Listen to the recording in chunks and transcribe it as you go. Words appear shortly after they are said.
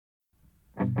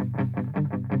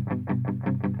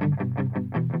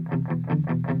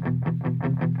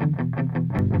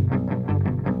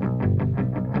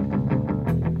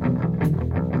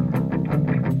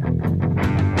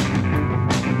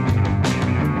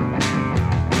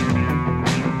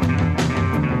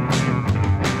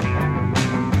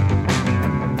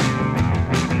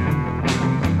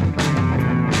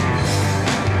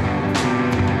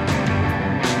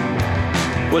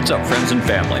What's up, friends and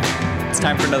family? It's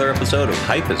time for another episode of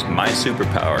Hype is My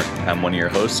Superpower. I'm one of your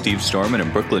hosts, Steve Storman in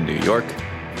Brooklyn, New York.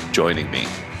 Joining me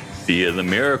via the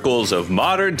miracles of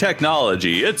modern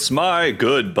technology, it's my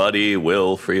good buddy,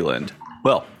 Will Freeland.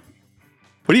 Will,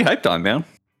 what are you hyped on, man?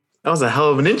 That was a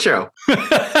hell of an intro.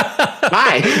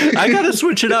 Hi. I gotta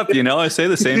switch it up, you know? I say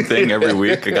the same thing every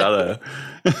week. I gotta...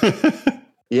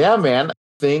 Yeah, man.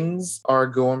 Things are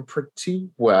going pretty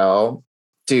well.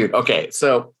 Dude, okay.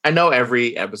 So I know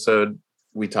every episode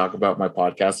we talk about my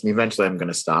podcast, and eventually I'm going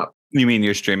to stop. You mean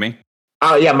you're streaming?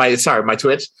 Oh, yeah. My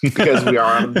Twitch, because we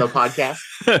are on the podcast.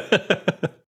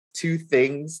 Two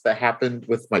things that happened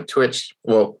with my Twitch.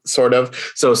 Well, sort of.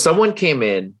 So someone came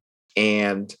in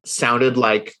and sounded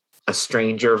like a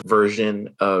stranger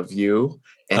version of you.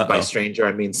 And by stranger,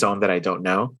 I mean someone that I don't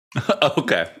know.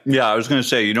 Okay. Yeah, I was going to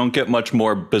say, you don't get much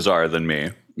more bizarre than me.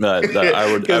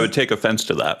 I would take offense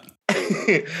to that.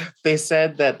 They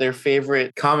said that their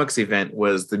favorite comics event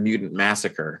was the Mutant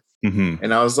Massacre. Mm-hmm.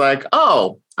 And I was like,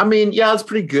 oh, I mean, yeah, it's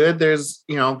pretty good. There's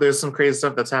some crazy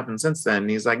stuff that's happened since then. And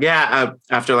he's like, yeah,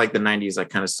 after like the 90s, I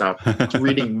kind of stopped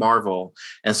reading Marvel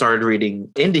and started reading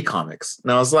indie comics.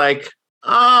 And I was like,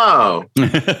 oh,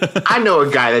 I know a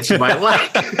guy that you might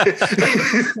like.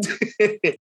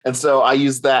 And so I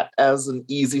used that as an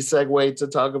easy segue to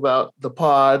talk about the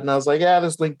pod. And I was like, yeah,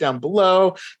 there's a link down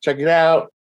below. Check it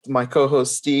out. My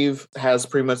co-host Steve has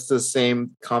pretty much the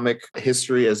same comic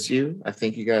history as you. I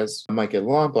think you guys might get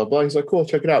along, blah, blah. He's like, cool,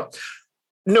 check it out.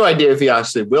 No idea if he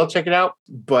actually will check it out,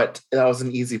 but that was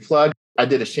an easy plug. I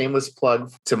did a shameless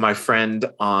plug to my friend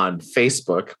on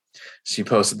Facebook. She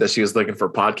posted that she was looking for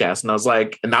a podcast, and I was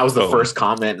like, and that was the first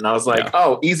comment, and I was like,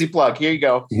 oh, easy plug. Here you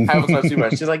go.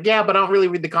 She's like, yeah, but I don't really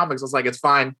read the comics. I was like, it's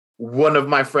fine. One of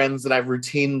my friends that I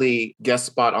routinely guest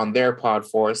spot on their pod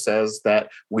for says that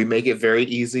we make it very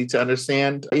easy to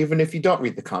understand, even if you don't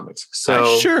read the comics.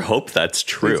 So I sure hope that's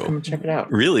true. Come and check it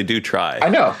out. Really do try. I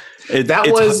know.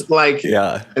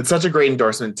 It's such a great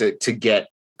endorsement to get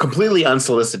completely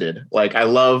unsolicited. Like, I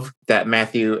love that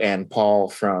Matthew and Paul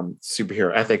from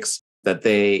Superhero Ethics, that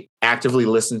they actively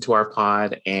listen to our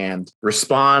pod and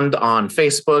respond on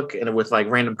Facebook and with like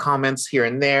random comments here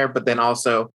and there, but then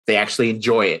also they actually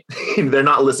enjoy it. They're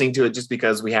not listening to it just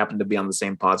because we happen to be on the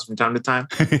same pods from time to time.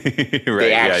 Right,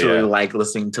 they actually like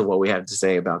listening to what we have to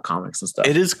say about comics and stuff.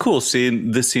 It is cool seeing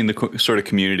the sort of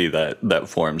community that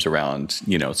forms around,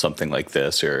 something like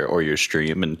this or your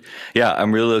stream. And yeah,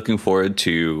 I'm really looking forward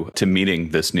to meeting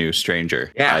this new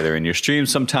stranger, either in your stream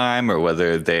sometime or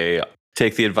whether they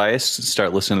take the advice,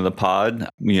 start listening to the pod,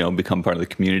 become part of the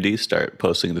community, start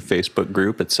posting the Facebook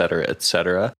group, et cetera, et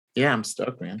cetera. Yeah, I'm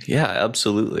stoked, man. Yeah,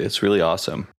 absolutely. It's really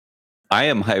awesome. I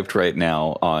am hyped right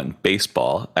now on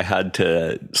baseball. I had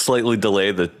to slightly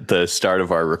delay the start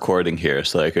of our recording here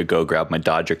so I could go grab my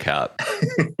Dodger cap.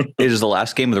 It is the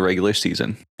last game of the regular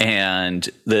season, and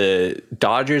the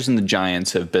Dodgers and the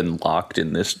Giants have been locked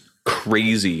in this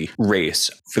crazy race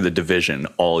for the division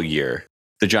all year.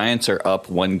 The Giants are up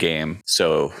one game.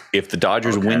 So if the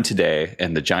Dodgers win today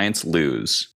and the Giants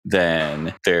lose,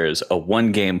 then there's a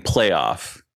one-game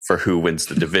playoff for who wins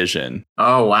the division.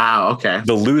 Oh, wow. Okay.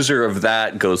 The loser of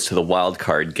that goes to the wild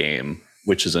card game,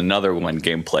 which is another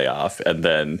one-game playoff. And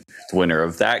then the winner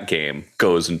of that game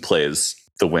goes and plays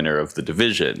the winner of the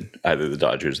division, either the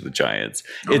Dodgers or the Giants.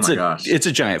 It's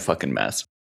a giant fucking mess.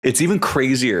 It's even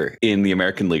crazier in the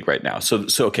American League right now. So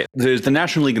okay, there's the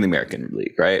National League and the American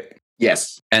League, right?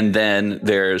 Yes. And then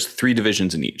there's 3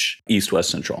 divisions in each, East, West,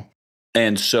 Central.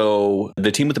 And so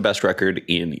the team with the best record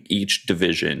in each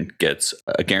division gets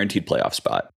a guaranteed playoff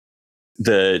spot.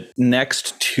 The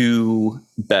next 2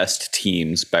 best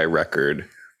teams by record,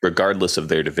 regardless of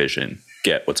their division,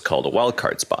 get what's called a wild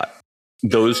card spot.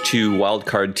 Those 2 wild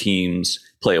card teams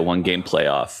play a one-game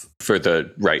playoff for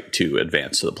the right to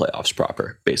advance to the playoffs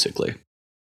proper, basically.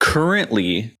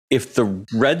 Currently, if the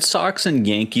Red Sox and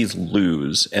Yankees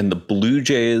lose and the Blue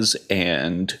Jays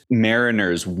and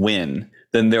Mariners win,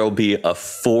 then there will be a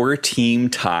 4-team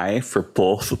tie for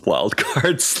both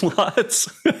wildcard slots.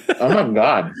 Oh, my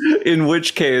God. In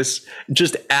which case,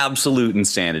 just absolute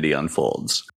insanity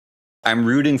unfolds. I'm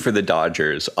rooting for the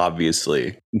Dodgers,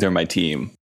 obviously. They're my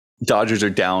team. Dodgers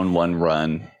are down 1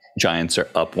 run. Giants are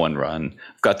up 1 run.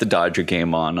 I've got the Dodger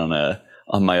game on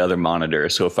my other monitor.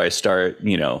 So if I start,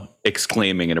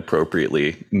 exclaiming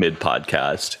inappropriately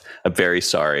mid-podcast, I'm very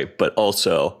sorry. But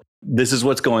also, this is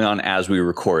what's going on as we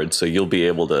record. So you'll be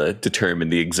able to determine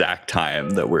the exact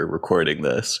time that we're recording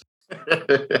this.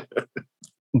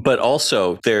 But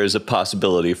also, there's a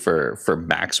possibility for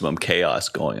maximum chaos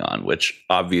going on, which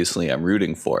obviously I'm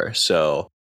rooting for. So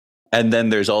And then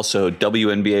there's also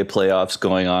WNBA playoffs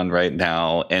going on right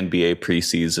now, NBA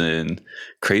preseason,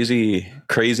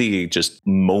 crazy just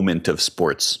moment of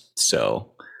sports.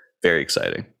 So very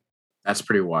exciting. That's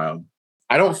pretty wild.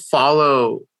 I don't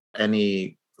follow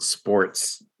any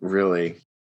sports really.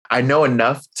 I know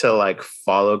enough to like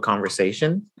follow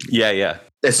conversation. Yeah.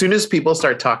 As soon as people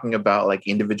start talking about like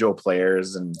individual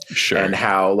players and Sure. and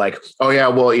how like, oh yeah,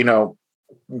 well, you know,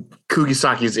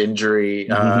 Kugisaki's injury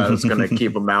is going to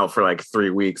keep him out for like 3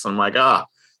 weeks. I'm like, oh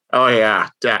yeah,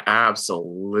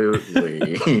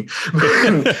 absolutely.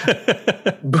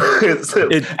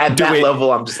 At that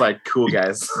level, I'm just like, cool,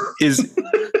 guys. Is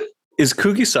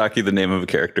Kugisaki the name of a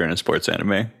character in a sports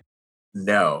anime?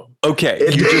 No. Okay.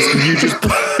 You just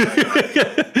pulled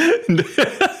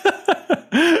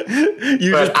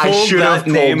that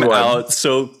name out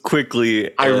so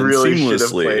quickly and really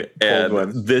seamlessly. And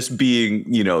one. This being,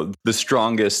 you know, the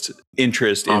strongest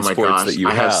interest in sports that you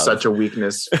have. I have such a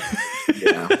weakness.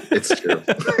 Yeah, it's true.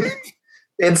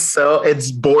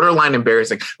 It's borderline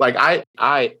embarrassing. Like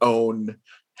I own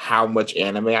how much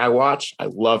anime I watch. I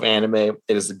love anime.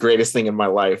 It is the greatest thing in my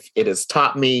life. It has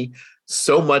taught me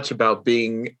so much about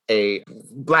being a,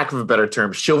 lack of a better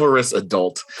term, chivalrous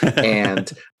adult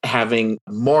and having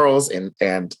morals and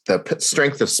the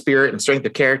strength of spirit and strength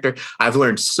of character. I've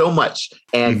learned so much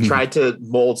and tried to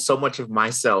mold so much of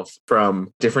myself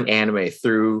from different anime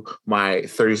through my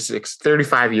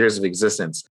 35 years of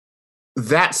existence.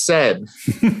 That said,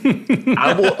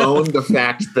 I will own the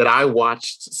fact that I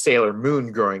watched Sailor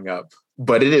Moon growing up.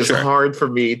 But it is hard for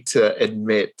me to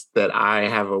admit that I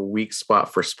have a weak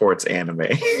spot for sports anime.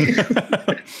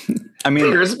 I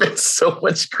mean, there's been so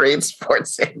much great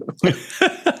sports anime.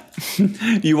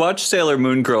 You watched Sailor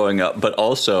Moon growing up, but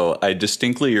also I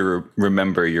distinctly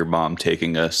remember your mom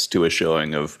taking us to a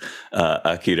showing of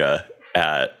Akira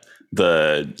at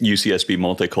the UCSB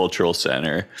Multicultural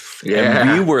Center. Yeah.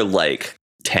 And we were like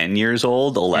 10 years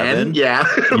old, 11. Yeah.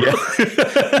 We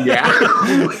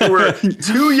were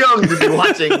too young to be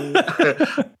watching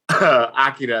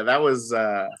Akira. That was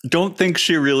don't think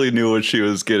she really knew what she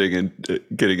was getting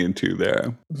into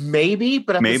there. Maybe,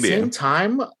 but at the same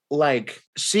time, like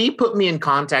she put me in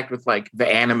contact with like the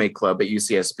anime club at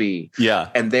UCSB. Yeah.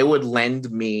 And they would let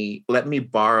me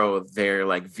borrow their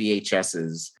like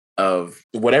VHSs of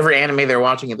whatever anime they're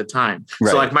watching at the time. Right.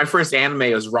 So like my first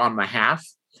anime was Ranma Half.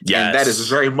 Yes. And that is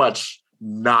very much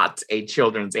not a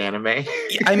children's anime.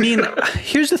 I mean,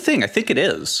 here's the thing. I think it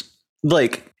is.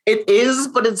 Like it is,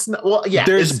 but it's not. Well, yeah.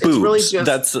 There's boobs. It's really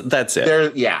just, that's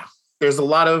it. There's a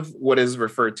lot of what is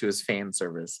referred to as fan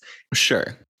service.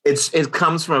 Sure. It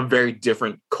comes from a very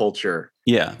different culture.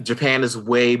 Yeah. Japan is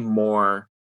way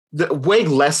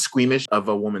less squeamish of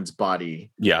a woman's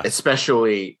body. Yeah.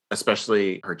 Especially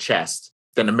her chest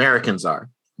than Americans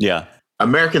are. Yeah.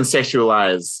 Americans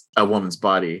sexualize a woman's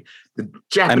body. The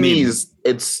Japanese,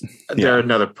 they're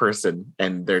another person,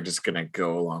 and they're just gonna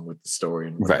go along with the story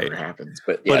and whatever happens.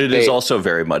 But it is also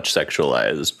very much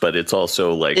sexualized. But it's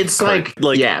also like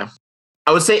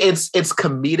I would say it's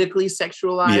comedically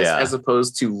sexualized as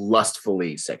opposed to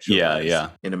lustfully sexualized. Yeah.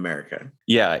 In America.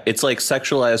 Yeah, it's like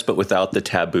sexualized, but without the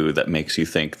taboo that makes you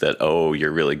think that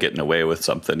you're really getting away with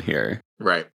something here.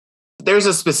 Right. There's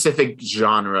a specific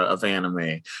genre of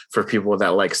anime for people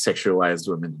that like sexualized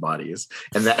women's bodies.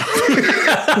 And that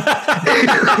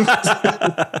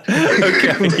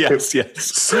okay, yes.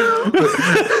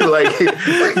 Like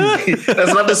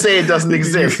that's not to say it doesn't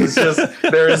exist. It's just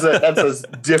that's a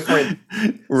different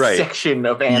section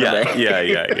of anime.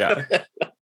 Yeah.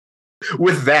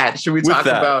 With that, should we talk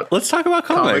about let's talk about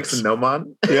comics and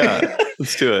Nomon? Yeah,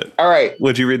 let's do it. All right.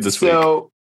 What'd you read this week? So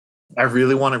I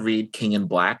really want to read King in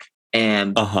Black.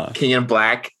 And King in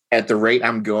Black, at the rate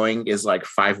I'm going, is like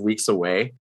 5 weeks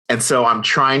away. And so I'm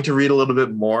trying to read a little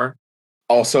bit more.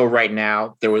 Also, right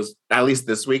now, at least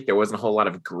this week, there wasn't a whole lot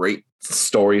of great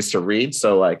stories to read.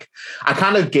 So like, I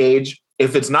kind of gauge,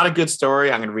 if it's not a good story,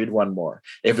 I'm going to read one more.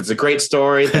 If it's a great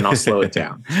story, then I'll slow it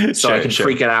down. So I can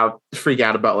freak out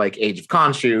about like Age of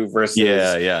Khonshu versus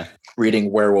reading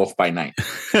Werewolf by Night.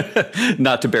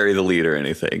 Not to bury the lead or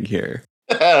anything here.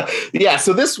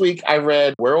 So this week I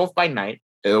read Werewolf by Night.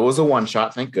 It was a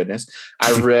one-shot, thank goodness.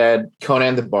 I read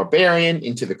Conan the Barbarian,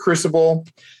 Into the Crucible.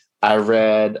 I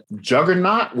read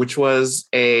Juggernaut, which was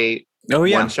a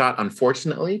one-shot,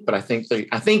 unfortunately, but I think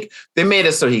they made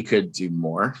it so he could do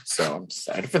more. So I'm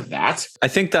excited for that. I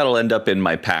think that'll end up in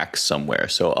my pack somewhere.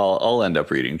 So I'll end up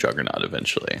reading Juggernaut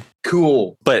eventually.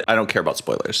 Cool. But I don't care about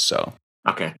spoilers, so.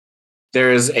 Okay.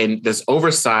 There is this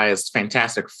oversized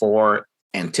Fantastic Four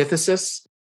Antithesis.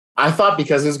 I thought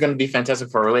because it's going to be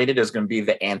Fantastic Four related, it's going to be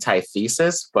the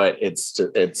antithesis, but it's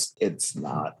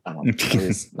not. I don't.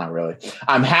 It's not really.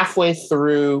 I'm halfway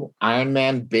through Iron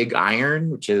Man Big Iron,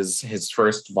 which is his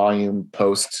first volume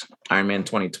post Iron Man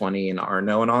 2020 and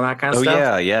Arno and all that kind of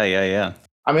stuff. Yeah.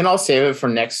 I mean, I'll save it for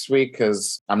next week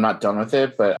because I'm not done with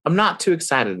it, but I'm not too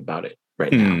excited about it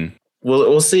right now.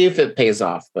 We'll see if it pays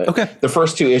off, but the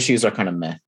first 2 issues are kind of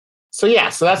meh. So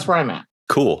that's where I'm at.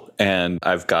 Cool. And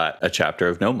I've got a chapter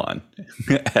of Nomon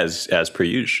as per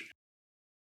usual.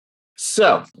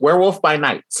 So, Werewolf by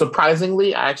Night.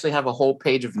 Surprisingly, I actually have a whole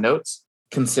page of notes,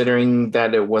 considering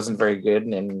that it wasn't very good.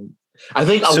 And I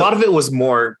think a lot of it was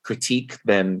more critique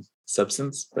than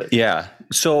substance. But yeah.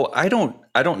 So I don't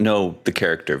know the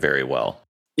character very well.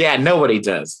 Yeah, nobody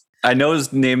does. I know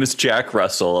his name is Jack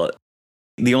Russell.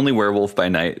 The only Werewolf by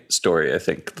Night story I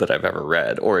think that I've ever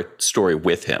read, or a story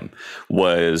with him,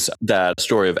 was that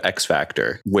story of X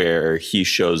Factor, where he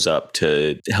shows up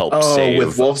to help save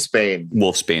with Wolfsbane.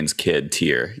 Wolfsbane's kid,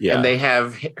 Tyr. Yeah. And they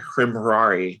have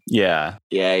Hrimrari. Yeah.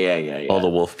 Yeah. All the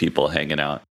wolf people hanging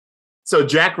out. So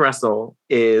Jack Russell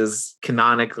is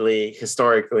canonically,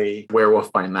 historically,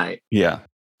 Werewolf by Night. Yeah.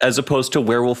 As opposed to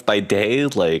Werewolf by Day,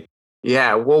 like.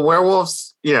 Yeah, well,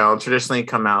 werewolves, traditionally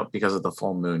come out because of the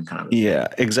full moon kind of. Yeah,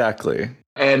 exactly.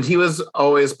 And he was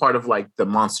always part of like the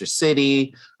Monster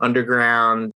City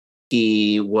underground.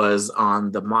 He was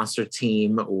on the monster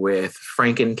team with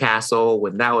Frankencastle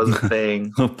when that was a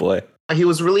thing. Oh boy. He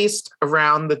was released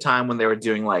around the time when they were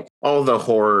doing like all the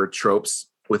horror tropes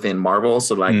within Marvel.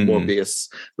 So like Morbius,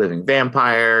 Living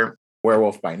Vampire,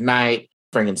 Werewolf by Night,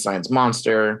 Frankenstein's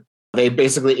Monster. They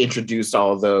basically introduced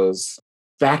all of those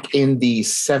back in the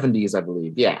 70s, I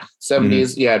believe. Yeah,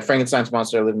 70s. You had Frankenstein's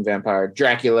Monster, Living Vampire,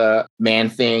 Dracula,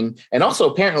 Man-Thing. And also,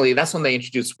 apparently, that's when they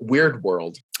introduced Weird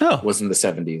World. Was in the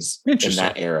 70s, in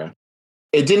that era.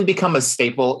 It didn't become a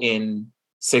staple in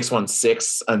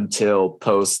 616 until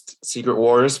post Secret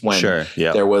Wars, when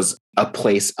there was a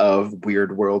place of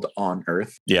Weird World on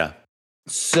Earth. Yeah.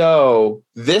 So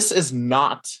this is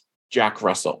not Jack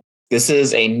Russell. This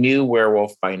is a new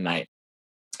Werewolf by Night.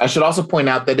 I should also point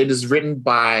out that it is written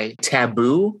by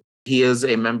Taboo. He is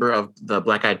a member of the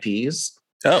Black Eyed Peas.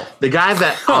 Oh. The guy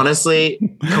that honestly,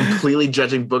 completely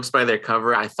judging books by their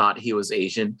cover, I thought he was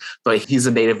Asian, but he's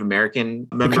a Native American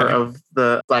member of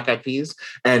the Black Eyed Peas.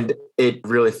 And it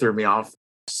really threw me off.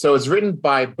 So it's written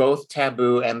by both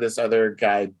Taboo and this other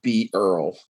guy, B.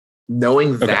 Earl.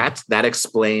 Knowing that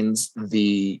explains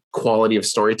the quality of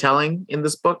storytelling in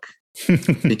this book.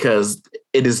 Because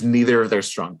it is neither of their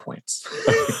strong points.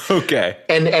 Okay.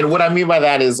 And what I mean by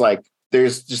that is like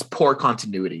there's just poor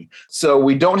continuity. So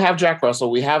we don't have Jack Russell.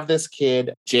 We have this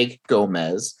kid, Jake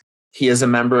Gomez. He is a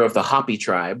member of the Hopi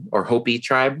tribe or Hopi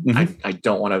tribe. I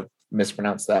don't want to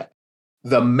mispronounce that.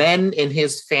 The men in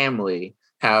his family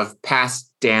have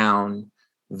passed down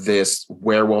this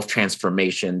werewolf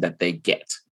transformation that they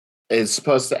get. Is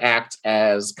supposed to act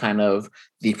as kind of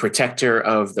the protector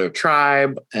of their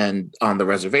tribe and on the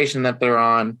reservation that they're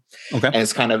on. Okay. And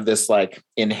it's kind of this like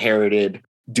inherited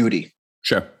duty.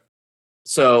 Sure.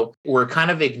 So we're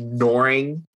kind of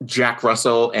ignoring Jack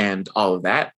Russell and all of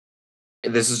that.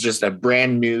 This is just a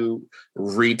brand new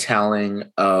retelling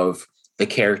of the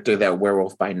character that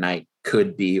Werewolf by Night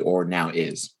could be or now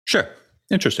is. Sure.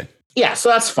 Interesting. Yeah, so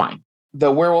that's fine.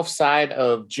 The werewolf side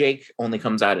of Jake only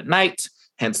comes out at night.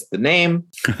 Hence the name.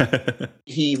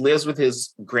 He lives with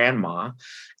his grandma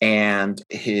and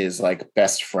his like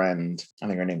best friend. I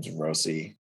think her name's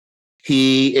Rosie.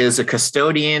 He is a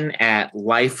custodian at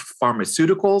Life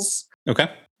Pharmaceuticals. Okay.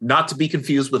 Not to be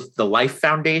confused with the Life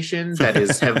Foundation that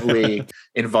is heavily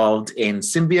involved in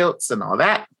symbiotes and all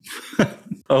that.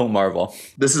 Oh, Marvel.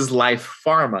 This is Life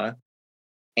Pharma.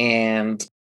 And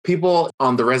people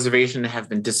on the reservation have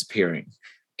been disappearing.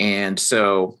 And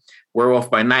so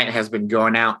Werewolf by Night has been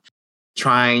going out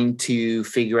trying to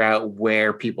figure out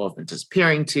where people have been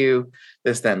disappearing to,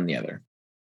 this, that, and the other.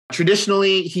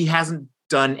 Traditionally, he hasn't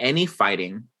done any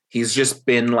fighting. He's just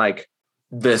been like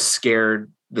the scare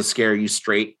you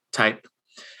straight type.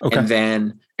 Okay. And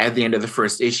then at the end of the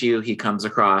first issue, he comes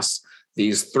across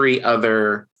these 3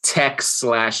 other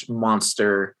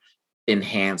tech/monster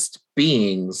enhanced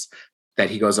beings that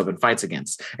he goes up and fights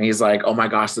against. And he's like, oh my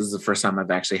gosh, this is the first time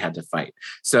I've actually had to fight.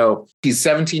 So he's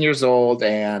 17 years old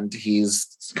and he's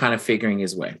kind of figuring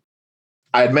his way.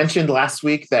 I had mentioned last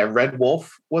week that Red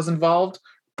Wolf was involved.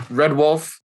 Red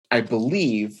Wolf, I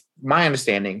believe, my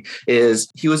understanding is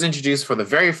he was introduced for the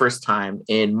very first time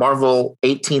in Marvel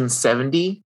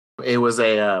 1870. It was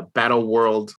a battle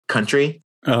world country.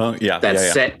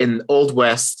 That's set in Old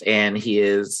West, and he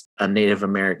is a Native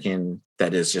American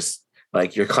that is just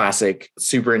like your classic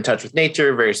super in touch with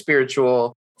nature, very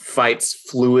spiritual, fights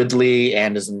fluidly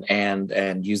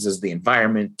and uses the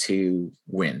environment to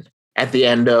win. At the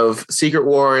end of Secret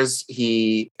Wars,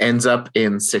 he ends up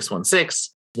in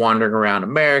 616, wandering around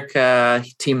America.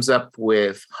 He teams up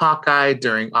with Hawkeye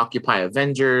during Occupy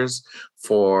Avengers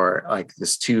for like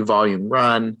this 2-volume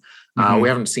run. We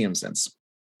haven't seen him since.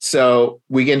 So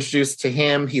we get introduced to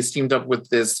him. He's teamed up with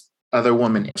this other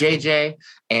woman, JJ,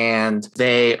 and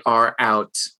they are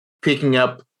out picking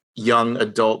up young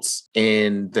adults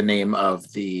in the name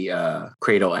of the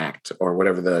Cradle Act or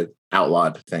whatever the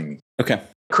outlawed thing. Okay.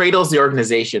 Cradle's the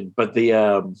organization, but the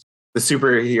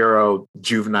superhero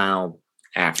juvenile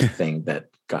act thing that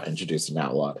got introduced and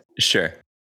outlawed. Sure.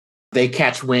 They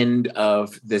catch wind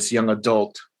of this young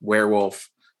adult werewolf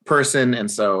person,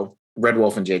 and so Red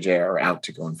Wolf and JJ are out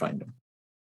to go and find him.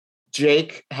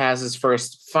 Jake has his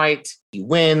first fight. He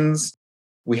wins.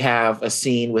 We have a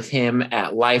scene with him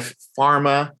at Life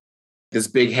Pharma. This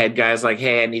big head guy's like,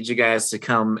 hey, I need you guys to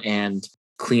come and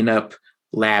clean up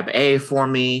Lab A for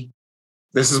me.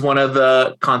 This is one of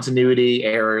the continuity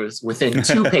errors within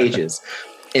 2 pages.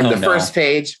 In the first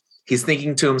page, he's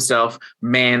thinking to himself,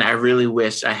 man, I really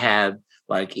wish I had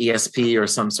like ESP or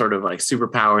some sort of like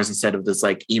superpowers instead of this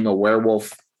like emo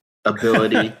werewolf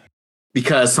ability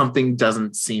because something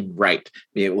doesn't seem right.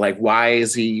 Like, why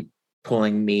is he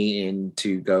pulling me in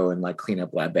to go and like clean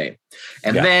up Lab A?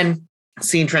 And then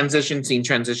scene transition,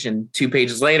 2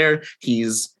 pages later,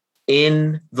 he's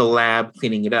in the lab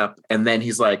cleaning it up. And then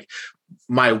he's like,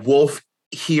 my wolf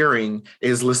hearing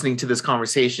is listening to this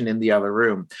conversation in the other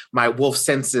room. My wolf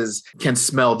senses can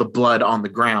smell the blood on the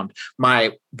ground.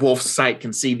 My wolf sight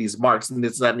can see these marks and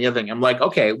this, that, and the other thing. I'm like,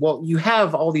 okay, well, you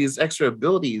have all these extra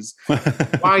abilities.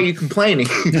 Why are you complaining?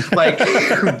 Like,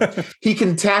 he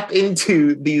can tap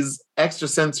into these extra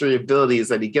sensory abilities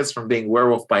that he gets from being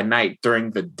werewolf by night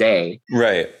during the day.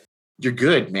 Right. You're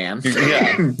good, man.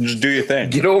 Yeah, just do your thing.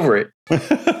 Get over it.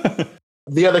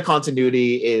 The other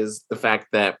continuity is the fact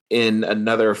that in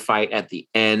another fight at the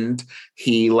end,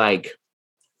 he like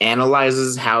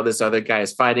analyzes how this other guy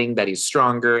is fighting, that he's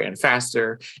stronger and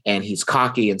faster and he's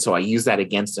cocky. And so I use that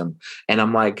against him. And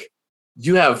I'm like,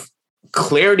 you have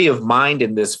clarity of mind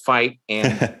in this fight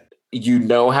and you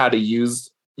know how to use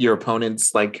your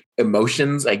opponent's like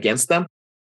emotions against them.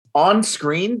 On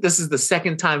screen, this is the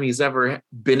second time he's ever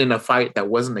been in a fight that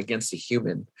wasn't against a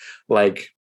human. Like,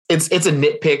 it's a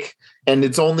nitpick, and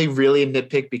it's only really a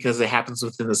nitpick because it happens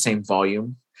within the same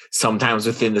volume, sometimes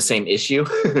within the same issue.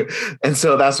 And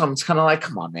so that's why I'm kind of like,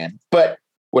 come on, man. But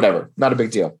whatever, not a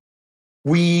big deal.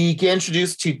 We get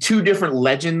introduced to 2 different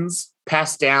legends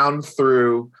passed down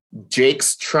through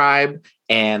Jake's tribe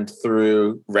and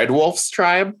through Red Wolf's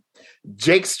tribe.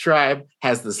 Jake's tribe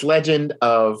has this legend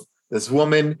of this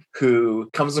woman who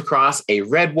comes across a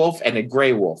red wolf and a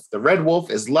gray wolf. The red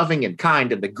wolf is loving and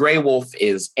kind, and the gray wolf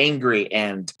is angry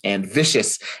and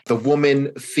vicious. The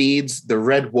woman feeds the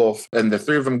red wolf, and the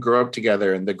 3 of them grow up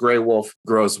together, and the gray wolf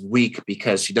grows weak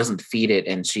because she doesn't feed it,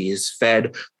 and she is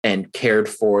fed and cared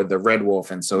for the red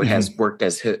wolf, and so it has worked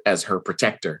as her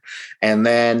protector. And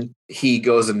then he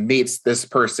goes and meets this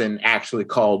person actually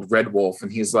called Red Wolf,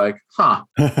 and he's like, huh.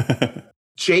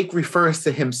 Jake refers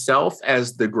to himself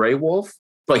as the gray wolf,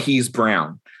 but he's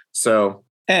brown. So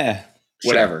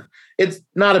whatever. Sure. It's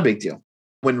not a big deal.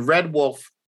 When Red Wolf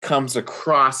comes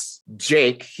across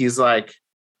Jake, he's like,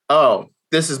 oh,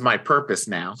 this is my purpose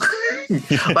now.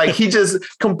 Like, he just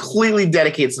completely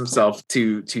dedicates himself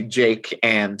to Jake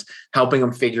and helping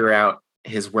him figure out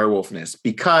his werewolfness,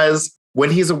 because when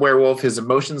he's a werewolf, his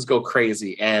emotions go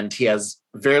crazy and he has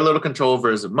very little control over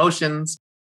his emotions.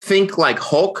 Think like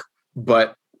Hulk,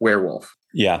 but werewolf.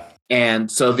 Yeah.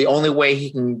 And so the only way he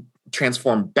can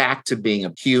transform back to being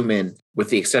a human, with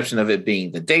the exception of it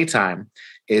being the daytime,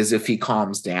 is if he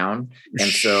calms down. And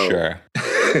so, sure.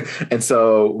 And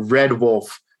so Red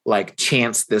Wolf like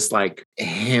chants this like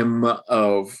hymn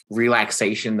of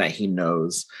relaxation that he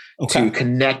knows to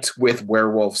connect with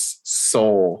Werewolf's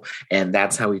soul. And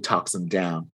that's how he talks him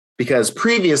down. Because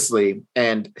previously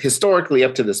and historically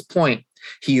up to this point,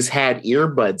 he's had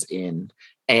earbuds in,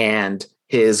 and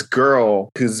his girl,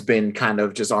 who's been kind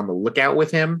of just on the lookout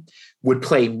with him, would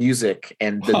play music,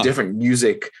 and the different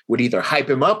music would either hype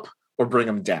him up or bring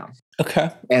him down. Okay.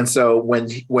 And so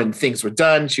when things were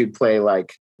done, she would play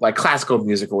like classical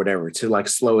music or whatever to like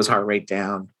slow his heart rate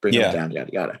down, bring him down,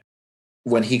 yada, yada.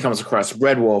 When he comes across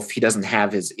Red Wolf, he doesn't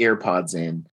have his ear pods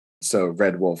in. So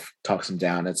Red Wolf talks him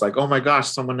down. It's like, oh my gosh,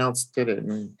 someone else did it.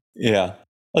 Yeah.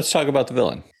 Let's talk about the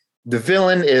villain. The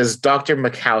villain is Dr.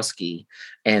 Mikowski,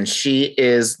 and she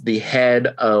is the head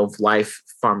of Life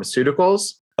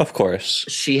Pharmaceuticals. Of course.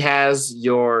 She has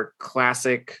your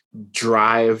classic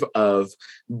drive of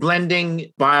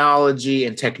blending biology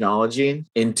and technology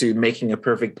into making a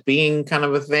perfect being kind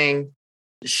of a thing.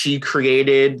 She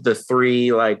created the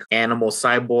 3 like animal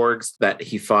cyborgs that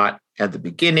he fought at the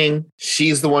beginning.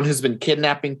 She's the one who's been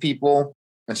kidnapping people,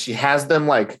 and she has them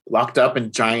like locked up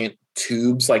in giant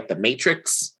tubes like the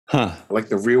Matrix, like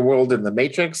the real world in the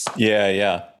Matrix.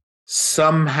 Yeah.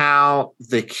 Somehow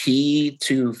the key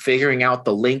to figuring out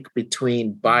the link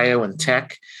between bio and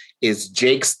tech is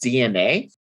Jake's DNA.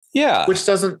 Yeah. Which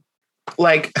doesn't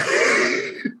like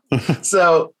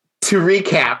so to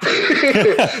recap.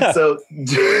 So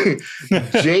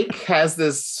Jake has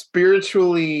this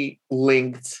spiritually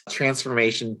linked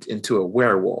transformation into a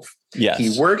werewolf. Yes.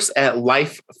 He works at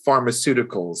Life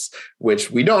Pharmaceuticals, which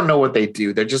we don't know what they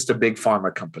do. They're just a big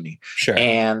pharma company. Sure.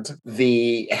 And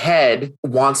the head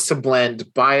wants to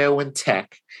blend bio and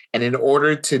tech. And in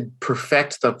order to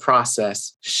perfect the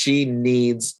process, she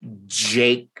needs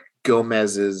Jake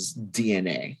Gomez's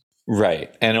DNA.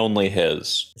 Right. And only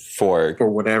his for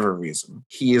whatever reason.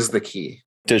 He is the key.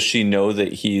 Does she know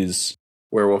that he's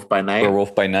Werewolf by Night?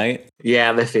 Werewolf by Night?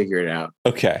 Yeah, they figure it out.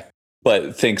 Okay.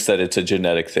 But thinks that it's a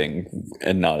genetic thing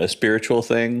and not a spiritual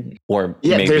thing? Or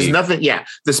yeah, maybe... there's nothing. Yeah,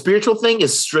 the spiritual thing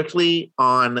is strictly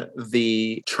on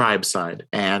the tribe side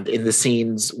and in the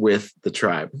scenes with the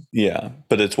tribe. Yeah,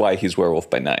 but it's why he's Werewolf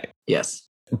by Night. Yes.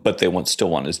 But they still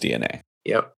want his DNA.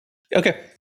 Yep. Okay,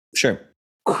 sure.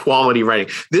 Quality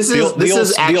writing. This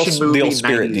is action movie. The old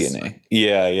spirit 90s. DNA.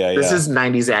 Yeah. This is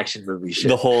 90s action movie shit.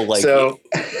 The whole like, so,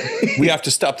 we have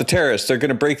to stop the terrorists. They're going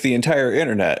to break the entire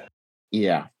internet.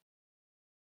 Yeah.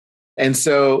 And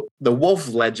so the wolf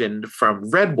legend from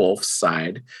Red Wolf's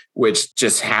side, which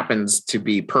just happens to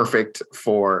be perfect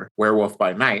for Werewolf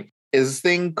by Night, is a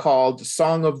thing called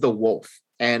Song of the Wolf.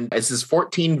 And it's this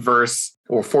 14 verse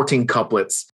or 14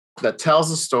 couplets that tells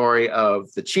the story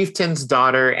of the chieftain's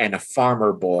daughter and a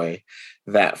farmer boy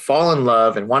that fall in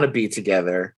love and want to be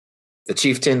together. The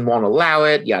chieftain won't allow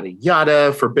it, yada,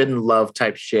 yada, forbidden love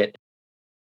type shit.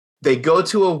 They go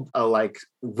to a like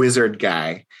wizard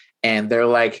guy and they're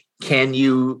like, can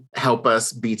you help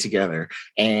us be together?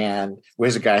 And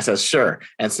wizard guy says, sure.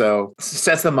 And so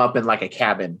sets them up in like a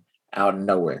cabin out of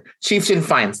nowhere. Chieftain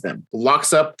finds them,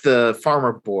 locks up the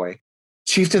farmer boy.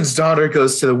 Chieftain's daughter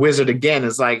goes to the wizard again,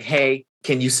 is like, hey,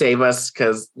 can you save us?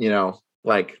 Because, you know,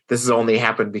 like this has only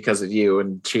happened because of you.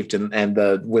 And Chieftain and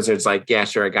the wizard's like, yeah,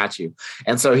 sure, I got you.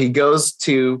 And so he goes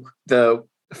to the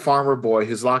farmer boy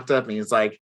who's locked up and he's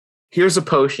like, here's a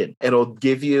potion. It'll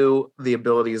give you the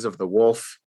abilities of the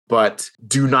wolf, but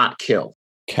do not kill.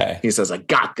 Okay. He says, I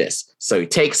got this. So he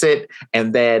takes it,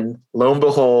 and then lo and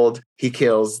behold, he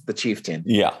kills the chieftain.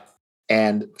 Yeah.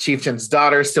 And chieftain's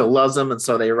daughter still loves him, and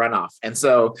so they run off. And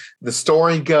so the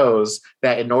story goes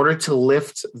that in order to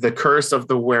lift the curse of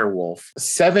the werewolf,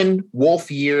 7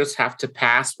 wolf years have to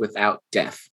pass without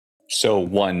death. So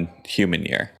 1 human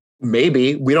year.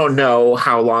 Maybe. We don't know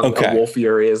how long a wolf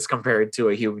year is compared to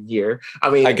a human year. I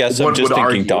mean, I guess I'm just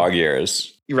thinking dog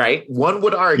years. Right? One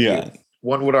would argue. Yeah.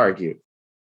 One would argue.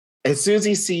 As soon as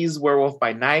he sees Werewolf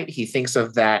by Night, he thinks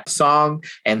of that song.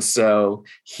 And so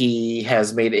he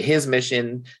has made it his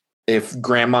mission. If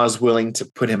grandma's willing to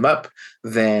put him up,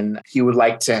 then he would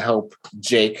like to help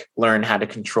Jake learn how to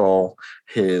control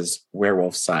his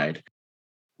werewolf side.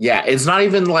 Yeah, it's not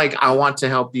even like, I want to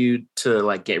help you to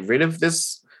like get rid of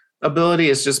this ability.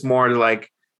 It's just more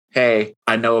like, hey,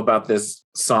 I know about this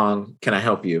song. Can I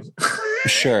help you?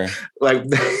 Sure. Like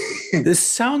this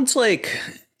sounds like,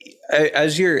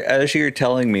 as you're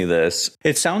telling me this,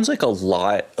 it sounds like a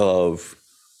lot of,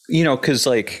 you know, because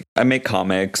like I make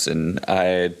comics and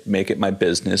I make it my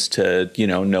business to, you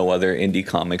know other indie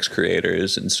comics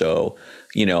creators. And so,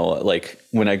 you know, like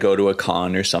when I go to a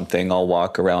con or something, I'll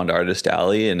walk around Artist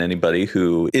Alley, and anybody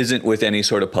who isn't with any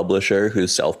sort of publisher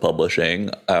who's self-publishing,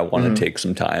 I want to take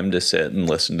some time to sit and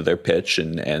listen to their pitch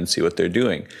and see what they're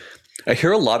doing. I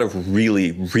hear a lot of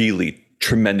really, really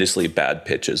tremendously bad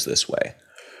pitches this way.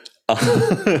 I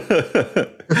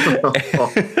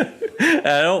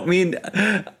don't mean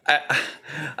I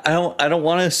don't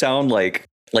want to sound like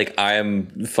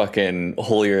I'm fucking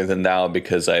holier than thou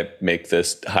because I make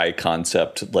this high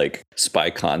concept like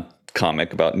spy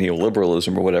comic about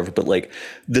neoliberalism or whatever, but like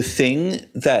the thing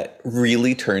that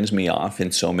really turns me off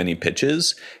in so many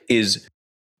pitches is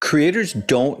creators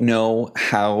don't know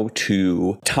how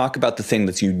to talk about the thing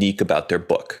that's unique about their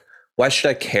book, Why should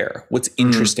I care? What's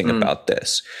interesting about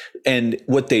this? And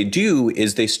what they do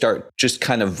is they start just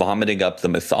kind of vomiting up the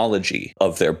mythology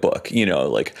of their book,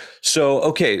 like,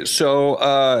 so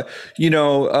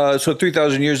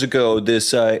 3,000 years ago,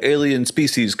 this alien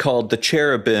species called the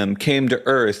cherubim came to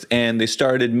Earth and they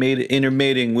started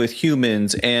intermating with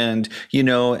humans, and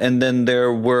then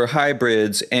there were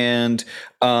hybrids, and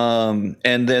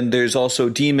then there's also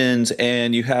demons,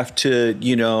 and you have to,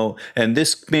 and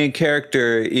this main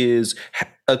character is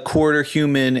a quarter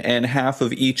human and half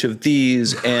of each of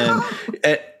these, and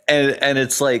and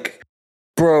it's like,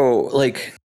 bro,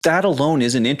 like that alone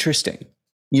isn't interesting.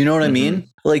 You know what I mean?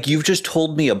 Like, you've just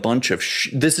told me a bunch of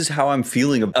this is how I'm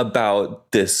feeling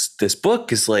about this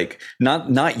book, is like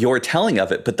not your telling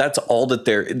of it, but that's all that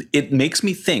it makes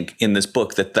me think in this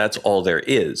book that that's all there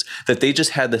is, that they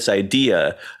just had this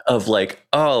idea of like,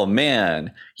 oh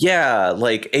man, yeah,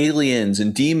 like aliens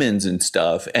and demons and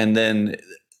stuff, and then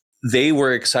they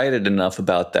were excited enough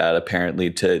about that apparently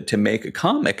to make a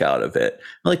comic out of it.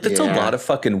 Like, that's a lot of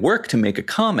fucking work to make a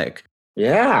comic.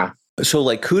 Yeah. So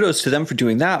like, kudos to them for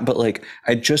doing that. But like,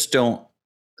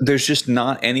 there's just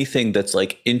not anything that's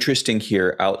like interesting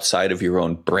here outside of your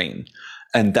own brain.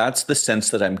 And that's the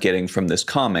sense that I'm getting from this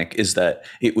comic, is that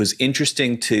it was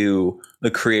interesting to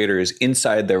the creators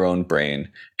inside their own brain.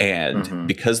 And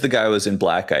because the guy was in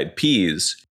Black Eyed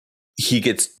Peas, he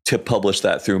gets to publish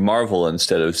that through Marvel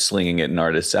instead of slinging it in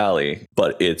Artist's Alley,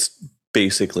 but it's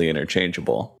basically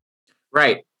interchangeable.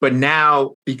 Right. But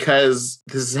now, because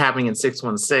this is happening in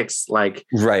 616, like,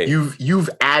 right, you've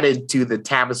added to the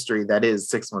tapestry that is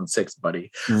 616, buddy.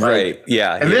 Right. Like,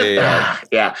 yeah.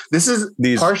 Yeah. This is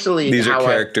partially these are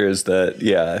characters that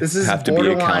have to be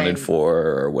accounted for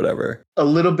or whatever. A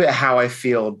little bit how I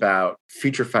feel about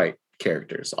Future Fight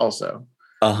characters also.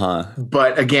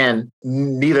 But again,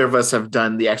 neither of us have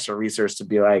done the extra research to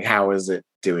be like, how is it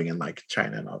doing in like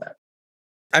China and all that?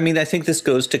 I mean, I think this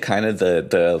goes to kind of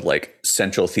the like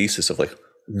central thesis of like,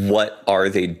 what are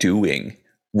they doing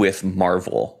with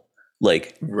Marvel?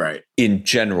 Like, right, in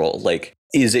general, like,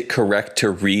 is it correct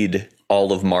to read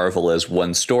all of Marvel as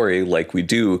one story like we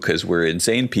do because we're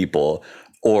insane people,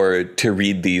 or to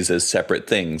read these as separate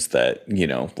things that,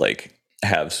 like,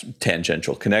 have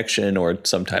tangential connection or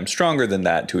sometimes stronger than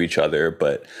that to each other,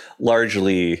 but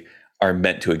largely are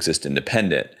meant to exist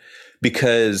independent?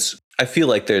 Because I feel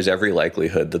like there's every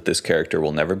likelihood that this character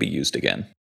will never be used again.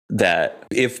 That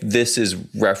if this is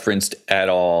referenced at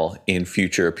all in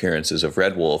future appearances of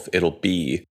Red Wolf, it'll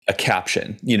be a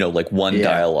caption, like one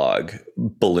dialogue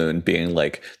balloon being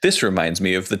like, this reminds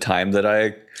me of the time that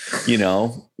I,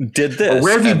 did this. Well,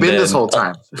 where have you been this whole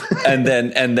time? and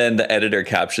then the editor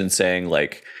caption saying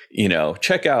like,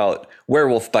 check out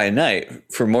Werewolf by Night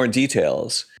for more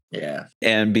details. Yeah.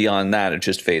 And beyond that, it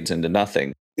just fades into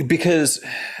nothing. Because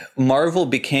Marvel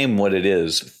became what it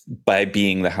is by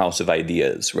being the house of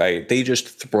ideas, right? They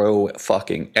just throw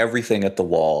fucking everything at the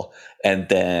wall. And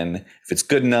then if it's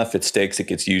good enough, it sticks, it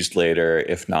gets used later.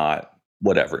 If not,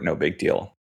 whatever, no big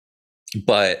deal.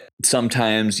 But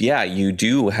sometimes, you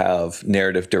do have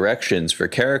narrative directions for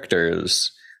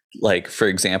characters, like, for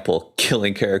example,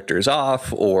 killing characters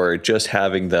off, or just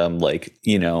having them like,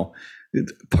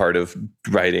 part of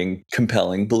writing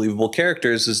compelling, believable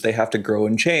characters is they have to grow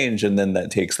and change. And then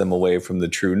that takes them away from the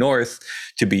true north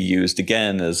to be used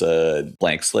again as a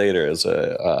blank slate or as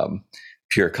a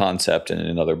pure concept in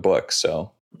another book.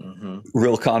 So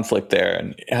real conflict there.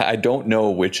 And I don't know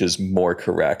which is more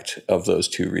correct of those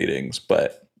two readings,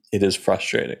 but it is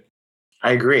frustrating.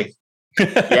 I agree.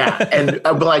 Yeah. And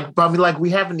but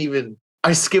we haven't even,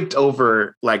 I skipped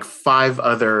over like 5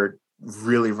 other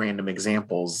really random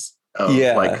examples of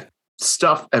like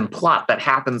stuff and plot that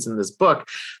happens in this book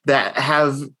that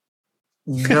have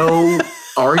no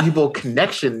arguable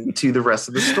connection to the rest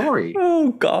of the story.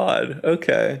 Oh God.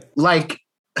 Okay. Like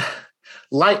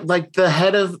the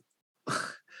head of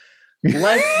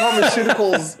Life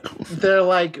Pharmaceuticals, their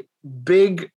like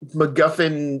big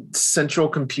MacGuffin central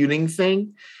computing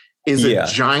thing is a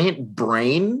giant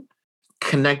brain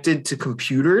connected to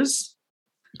computers.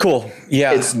 Cool.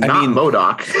 Yeah. It's not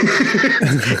MODOK.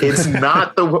 It's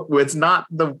not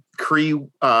the Kree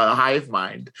hive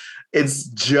mind. It's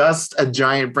just a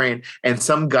giant brain. And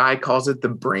some guy calls it the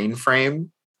brain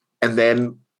frame. And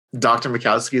then Dr.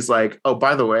 Mikowski's like, oh,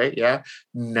 by the way,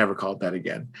 never called that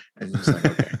again. And he's like,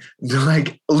 okay.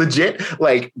 Like, legit,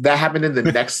 like that happened in the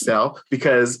next cell,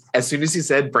 because as soon as he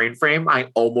said brain frame, I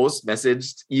almost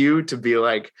messaged you to be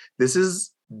like, this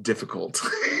is difficult.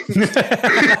 But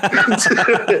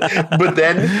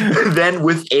then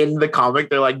within the comic,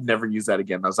 they're like, never use that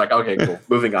again. I was like, okay, cool,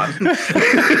 moving on.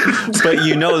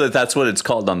 But that's what it's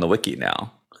called on the wiki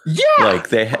now. Yeah. Like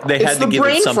they had It's to the give it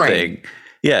brain something. frame.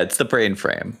 Yeah, it's the brain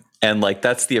frame. And like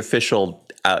that's the official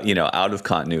out of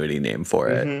continuity name for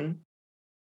it. Mhm.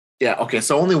 Yeah. Okay.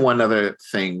 So only one other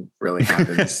thing really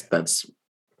happens that's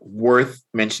worth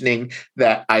mentioning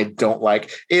that I don't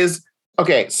like is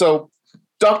okay. So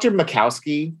Dr.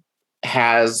 Mikowski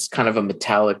has kind of a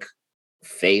metallic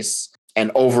face and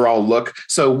overall look.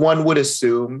 So one would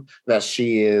assume that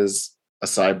she is a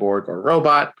cyborg or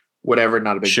robot, whatever,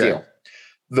 not a big Sure. deal.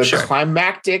 The Sure.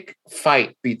 climactic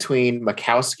fight between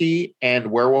Mikowski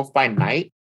and Werewolf by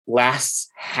Night lasts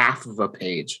half of a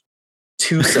page.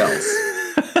 2 cells.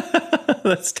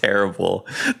 That's terrible.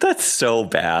 That's so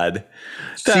bad.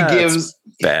 She gives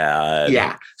bad.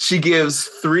 Yeah, she gives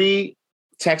 3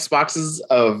 text boxes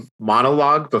of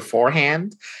monologue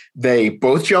beforehand. They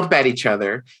both jump at each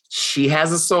other. She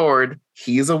has a sword.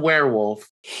 He's a werewolf.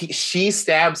 She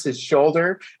stabs his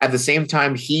shoulder. At the same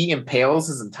time, he impales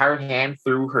his entire hand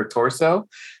through her torso.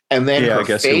 And then I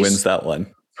guess who wins that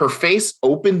one? Her face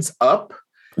opens up.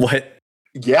 What?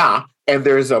 Yeah. And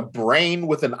there's a brain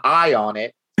with an eye on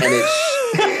it. And it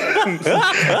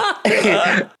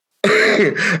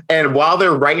and while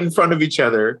they're right in front of each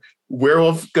other,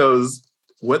 Werewolf goes,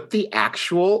 "What the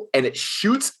actual?" And it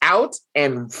shoots out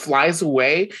and flies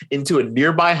away into a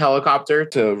nearby helicopter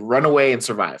to run away and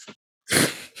survive.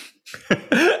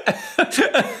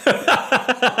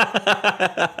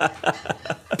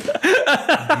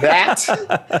 That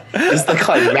is the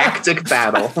climactic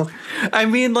battle. I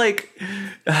mean, like,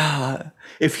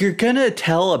 if you're gonna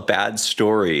tell a bad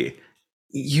story,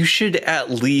 you should at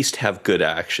least have good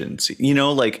actions.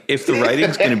 Like if the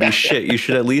writing's going to be shit, you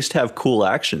should at least have cool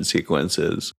action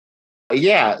sequences.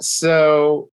 Yeah.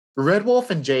 So Red Wolf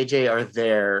and JJ are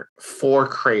there for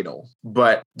Cradle,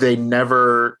 but they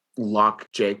never lock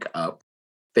Jake up.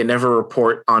 They never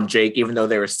report on Jake, even though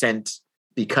they were sent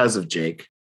because of Jake.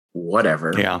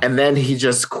 Whatever. Yeah. And then he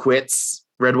just quits.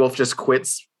 Red Wolf just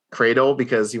quits Cradle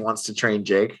because he wants to train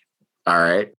Jake. All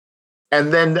right.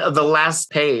 And then the last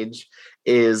page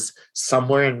is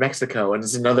somewhere in Mexico, and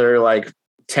it's another like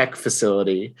tech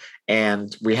facility,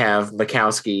 and we have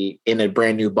Mikowski in a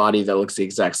brand new body that looks the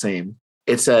exact same.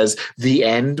 It says "The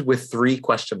End" with 3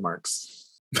 question marks.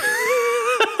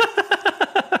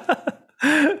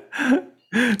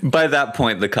 By that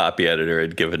point, the copy editor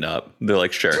had given up. They're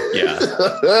like, "Sure, yeah,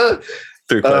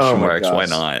 3 question marks. gosh. Why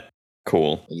not?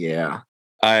 Cool." Yeah,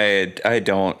 I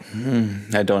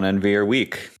don't envy your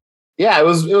week. yeah, it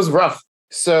was rough.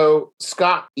 So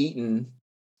Scott Eaton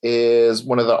is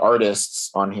one of the artists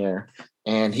on here,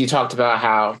 and he talked about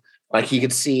how like he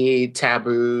could see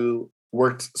Taboo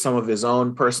worked some of his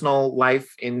own personal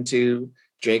life into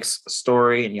Jake's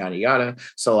story and yada yada.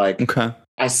 So like, okay,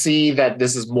 I see that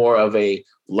this is more of a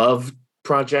love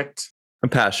project, a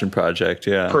passion project,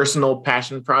 yeah, personal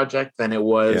passion project than it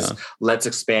was. Yeah. Let's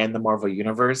expand the Marvel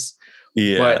universe.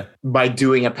 Yeah. But by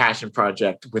doing a passion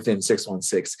project within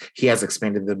 616, he has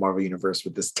expanded the Marvel universe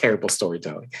with this terrible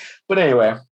storytelling. But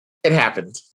anyway, it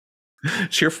happened.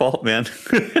 It's your fault, man.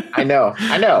 I know.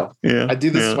 Yeah. I do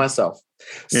this to myself.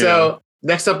 So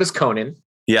next up is Conan.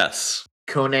 Yes.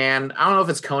 Conan. I don't know if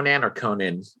it's Conan or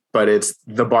Conan, but it's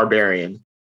The Barbarian.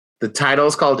 The title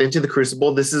is called Into the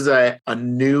Crucible. This is a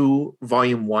new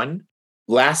volume 1.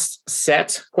 Last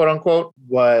set, quote unquote,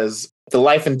 was The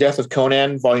Life and Death of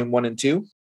Conan, volume 1 and 2.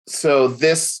 So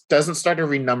this doesn't start a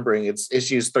renumbering. It's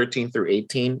issues 13 through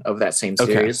 18 of that same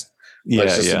series. Okay. But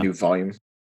it's just a new volume.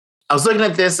 I was looking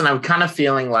at this and I'm kind of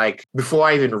feeling like, before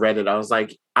I even read it, I was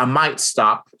like, I might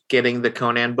stop getting the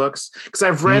Conan books because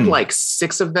I've read like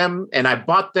 6 of them, and I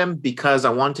bought them because I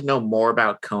wanted to know more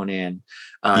about Conan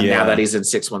now that he's in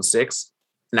 616.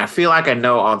 And I feel like I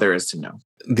know all there is to know.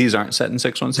 These aren't set in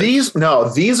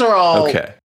 616? These are all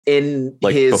okay. in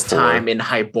like his before. time in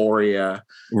Hyboria.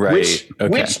 Right.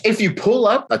 Which, if you pull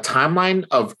up a timeline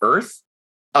of Earth,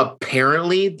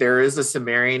 apparently there is a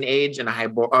Sumerian age and a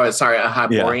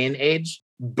Hyborian age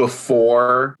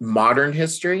before modern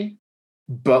history.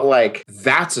 But like,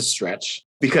 that's a stretch.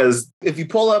 Because if you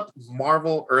pull up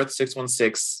Marvel Earth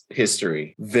 616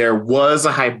 history, there was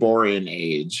a Hyborian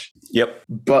age. Yep.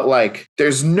 But like,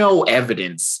 there's no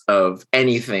evidence of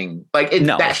anything. Like,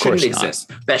 that shouldn't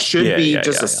exist. That should be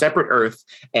just a separate Earth.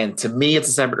 And to me, it's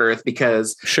a separate Earth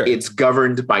because it's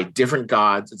governed by different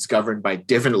gods. It's governed by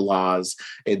different laws.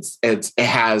 It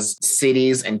has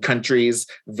cities and countries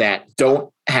that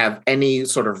don't have any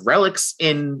sort of relics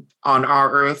on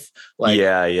our Earth. Like,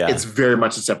 it's very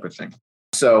much a separate thing.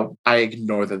 So I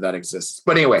ignore that exists.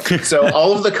 But anyway, so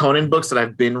all of the Conan books that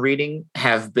I've been reading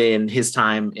have been his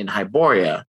time in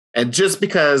Hyboria. And just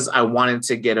because I wanted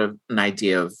to get an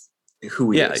idea of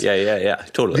who he is. Yeah.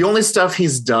 Totally. The only stuff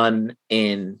he's done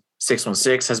in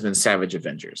 616 has been Savage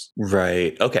Avengers.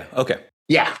 Right. Okay.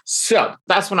 Yeah. So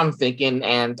that's what I'm thinking.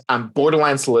 And I'm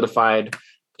borderline solidified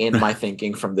in my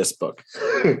thinking from this book.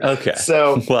 Okay.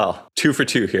 So, well, 2 for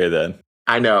 2 here then.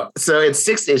 I know. So it's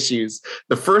 6 issues.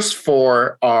 The first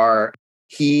 4 are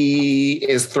he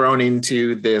is thrown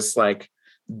into this like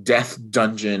death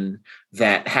dungeon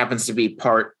that happens to be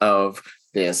part of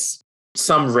this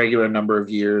some regular number of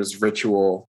years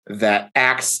ritual that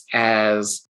acts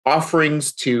as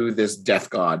offerings to this death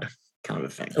god kind of a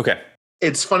thing. Okay.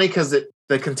 It's funny because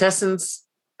the contestants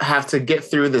have to get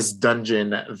through this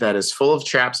dungeon that is full of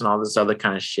traps and all this other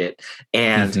kind of shit.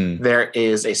 And there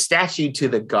is a statue to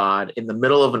the god in the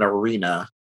middle of an arena.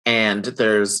 And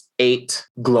there's 8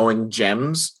 glowing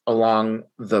gems along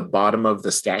the bottom of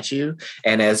the statue.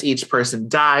 And as each person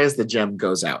dies, the gem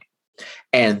goes out.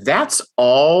 And that's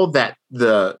all that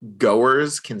the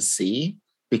goers can see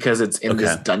because it's in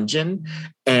this dungeon.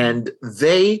 And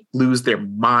they lose their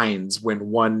minds when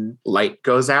one light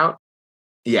goes out.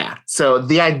 Yeah. So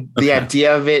the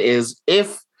idea of it is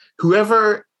if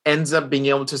whoever ends up being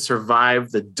able to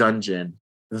survive the dungeon,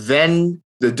 then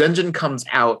the dungeon comes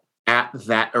out at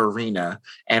that arena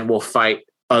and will fight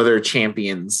other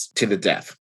champions to the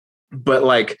death. But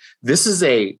like, this is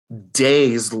a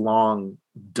days long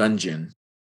dungeon.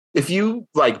 If you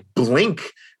like blink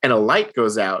and a light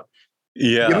goes out,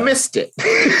 you missed it.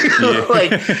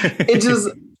 Like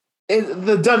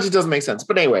the dungeon doesn't make sense.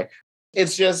 But anyway,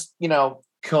 it's just,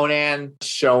 Conan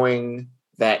showing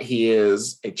that he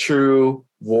is a true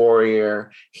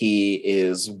warrior. He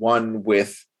is one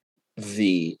with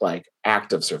the like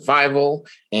act of survival.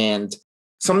 And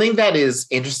something that is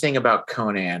interesting about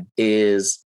Conan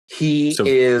is he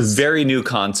is very new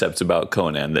concepts about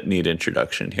Conan that need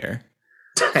introduction here.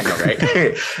 I know,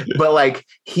 right? But like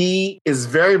he is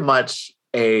very much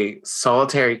a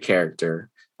solitary character.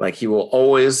 Like he will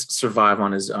always survive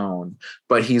on his own,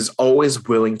 but he's always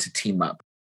willing to team up.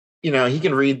 He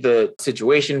can read the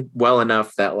situation well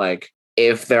enough that like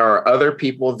if there are other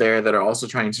people there that are also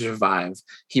trying to survive,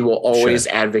 he will always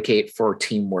advocate for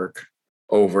teamwork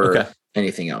over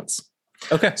anything else.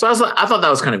 Okay. So I thought that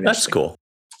was kind of interesting. That's cool.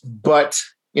 But,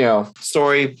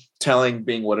 storytelling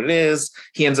being what it is,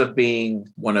 he ends up being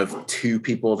one of 2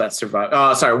 people that survive.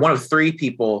 One of 3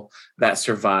 people that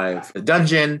survive the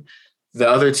dungeon. The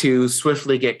other 2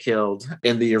 swiftly get killed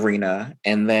in the arena.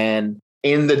 And then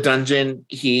in the dungeon,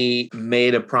 he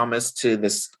made a promise to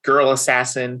this girl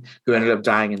assassin who ended up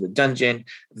dying in the dungeon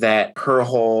that her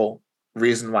whole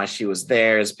reason why she was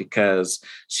there is because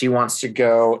she wants to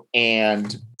go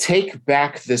and take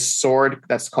back this sword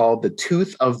that's called the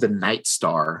Tooth of the Night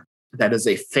Star. That is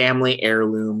a family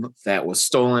heirloom that was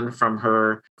stolen from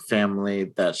her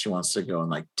family that she wants to go and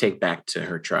like take back to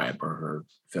her tribe or her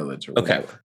village or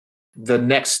whatever. The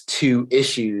next 2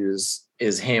 issues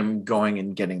is him going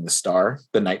and getting the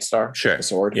Night Star, the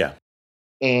sword. Yeah.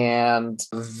 And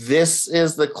this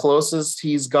is the closest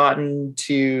he's gotten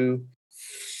to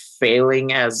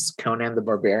failing as Conan the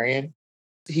Barbarian.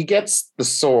 He gets the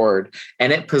sword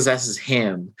and it possesses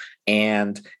him,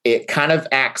 and it kind of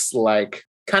acts like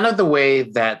kind of the way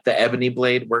that the Ebony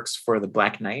Blade works for the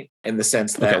Black Knight, in the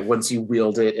sense that once you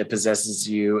wield it, it possesses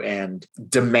you and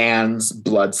demands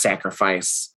blood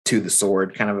sacrifice to the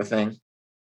sword, kind of a thing.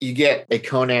 You get a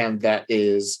Conan that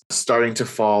is starting to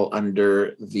fall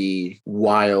under the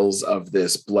wiles of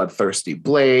this bloodthirsty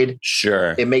blade.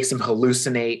 Sure. It makes him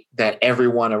hallucinate that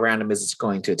everyone around him is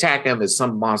going to attack him, is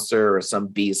some monster or some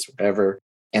beast, whatever.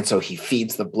 And so he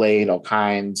feeds the blade all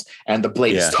kinds, and the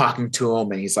blade is talking to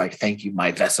him, and he's like, "Thank you,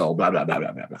 my vessel," blah, blah, blah,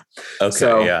 blah, blah, blah. Okay,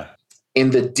 so,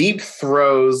 in the deep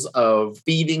throes of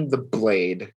feeding the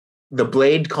blade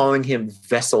calling him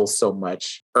vessel so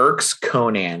much irks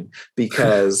Conan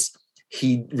because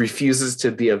he refuses to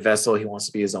be a vessel. He wants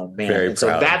to be his own man. Very and so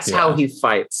proud. that's how he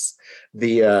fights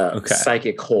the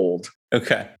psychic hold.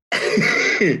 Okay.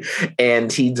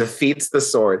 And he defeats the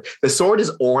sword. The sword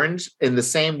is orange in the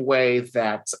same way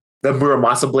that the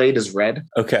Muramasa blade is red.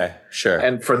 Okay, sure.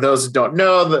 And for those who don't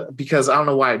know, because I don't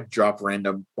know why I drop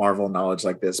random Marvel knowledge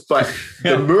like this, but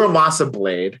the Muramasa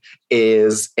blade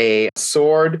is a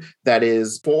sword that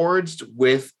is forged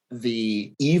with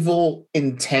the evil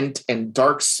intent and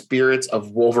dark spirits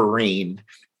of Wolverine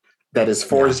that is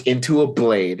forged into a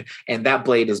blade. And that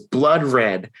blade is blood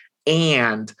red.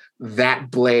 And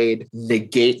that blade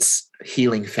negates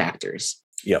healing factors.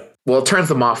 Yep. Well, it turns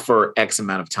them off for X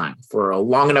amount of time, for a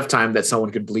long enough time that someone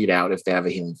could bleed out if they have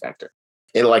a healing factor.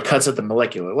 It like cuts at the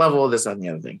molecular level, this and the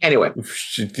other thing. Anyway,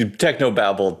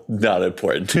 Technobabble, not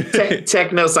important.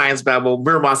 Techno Science Babble,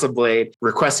 Muramasa Blade,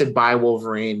 requested by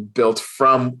Wolverine, built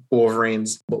from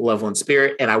Wolverine's level and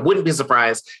spirit. And I wouldn't be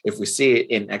surprised if we see it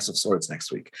in X of Swords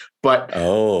next week. But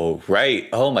oh, right.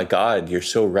 Oh my God, you're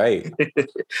so right.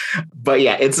 But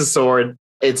yeah, it's a sword.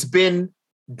 It's been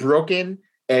broken.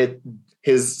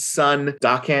 His son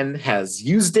Daken has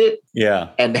used it,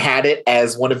 and had it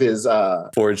as one of his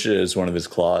forged it as one of his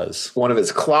claws. One of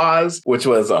his claws, which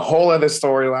was a whole other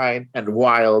storyline and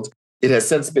wild. It has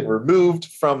since been removed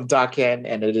from Daken,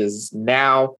 and it is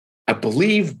now, I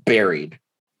believe, buried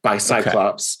by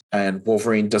Cyclops, and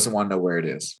Wolverine doesn't want to know where it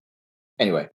is.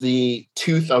 Anyway, the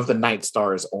tooth of the Night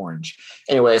Star is orange.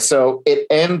 Anyway, so the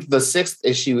 6th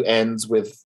issue ends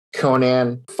with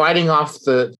Conan fighting off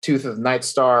the tooth of the Night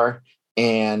Star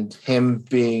and him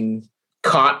being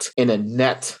caught in a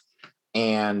net.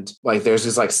 And like, there's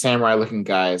these like samurai looking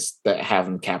guys that have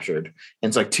him captured. And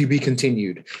it's like, to be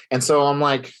continued. And so I'm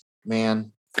like,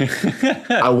 man,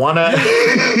 I want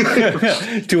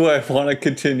to. Do I want to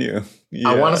continue? Yeah.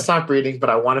 I want to stop reading, but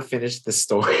I want to finish the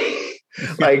story.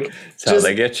 Like, that's how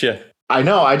they get you. I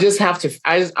know. I just have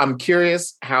to. I'm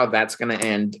curious how that's going to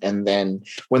end. And then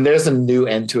when there's a new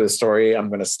end to a story, I'm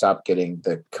going to stop getting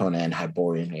the Conan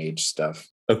Hyborian Age stuff.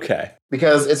 Okay.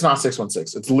 Because it's not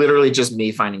 616. It's literally just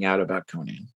me finding out about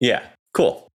Conan. Yeah.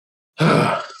 Cool.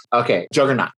 Okay.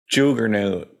 Juggernaut.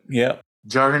 Yep.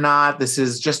 Juggernaut. This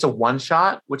is just a one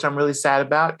shot, which I'm really sad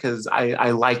about because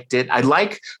I liked it. I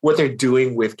like what they're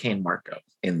doing with Kane Marco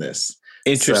in this.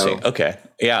 Interesting. So, okay.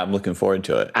 Yeah, I'm looking forward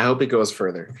to it. I hope it goes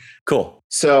further. Cool.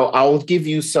 So I'll give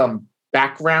you some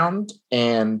background,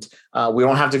 and we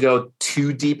don't have to go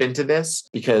too deep into this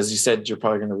because you said you're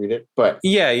probably going to read it. But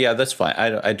yeah, that's fine.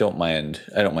 I don't mind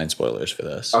spoilers for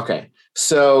this. Okay.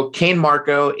 So Kane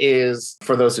Marco is,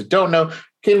 for those who don't know,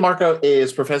 Kane Marco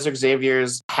is Professor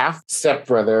Xavier's half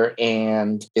stepbrother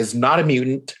and is not a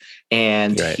mutant,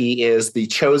 and he is the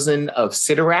chosen of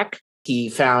Cyttorak. He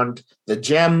found the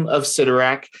gem of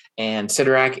Cyttorak, and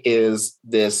Cyttorak is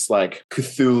this like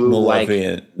Cthulhu-like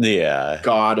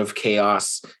god of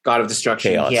chaos, god of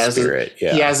destruction. Chaos spirit.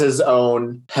 He has his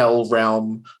own hell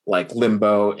realm, like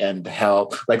Limbo and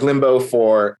Hell, like Limbo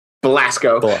for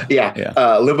Belasco.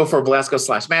 Limbo for Belasco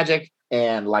 / Magic,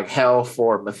 and like Hell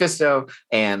for Mephisto,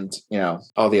 and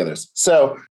all the others.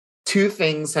 So 2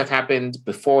 things have happened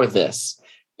before this,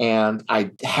 and I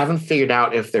haven't figured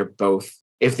out if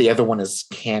the other one is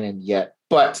canon yet.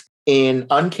 But in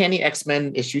Uncanny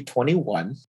X-Men issue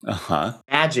 21,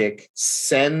 Magic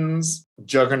sends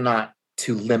Juggernaut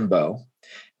to Limbo.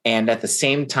 And at the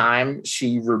same time,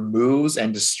 she removes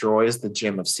and destroys the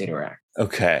gem of Cyttorak.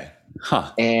 Okay.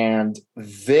 Huh. And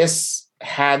this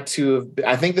had to,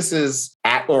 I think this is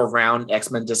at or around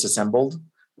X-Men Disassembled,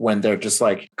 when they're just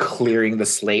like clearing the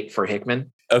slate for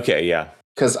Hickman. Okay, yeah.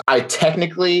 Because I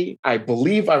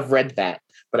believe I've read that,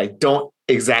 but I don't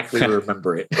exactly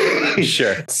remember it.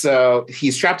 Sure. So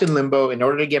he's trapped in Limbo. In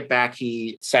order to get back,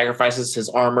 he sacrifices his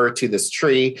armor to this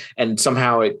tree, and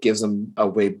somehow it gives him a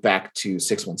way back to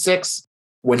 616.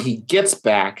 When he gets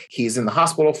back, he's in the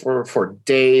hospital for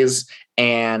days,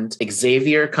 and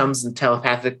Xavier comes and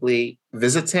telepathically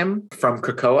visits him from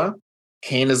Krakoa.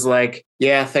 Kane is like,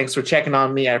 yeah, thanks for checking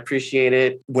on me. I appreciate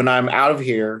it. When I'm out of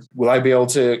here, will I be able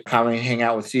to come and hang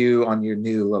out with you on your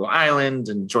new little island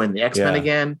and join the X-Men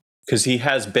again? Because he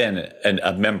has been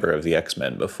a member of the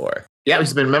X-Men before. Yeah,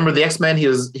 he's been a member of the X-Men. He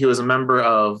was a member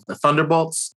of the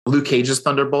Thunderbolts, Luke Cage's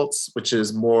Thunderbolts, which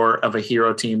is more of a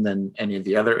hero team than any of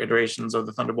the other iterations of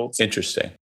the Thunderbolts. Interesting.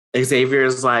 Xavier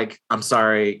is like, I'm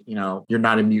sorry, you're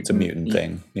not a mutant. It's a mutant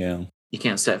thing, yeah. You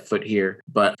can't set foot here,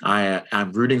 but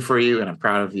I'm rooting for you and I'm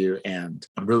proud of you, and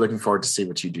I'm really looking forward to see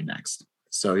what you do next.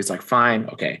 So he's like, fine,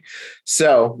 okay.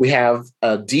 So we have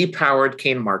a depowered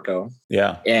Kane Marco.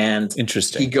 Yeah. And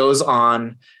interesting. He goes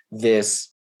on this,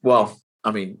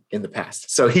 in the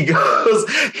past. So he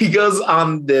goes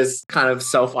on this kind of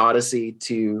self-odyssey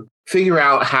to figure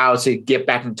out how to get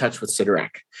back in touch with Cyttorak.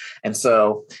 And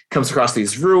so comes across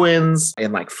these ruins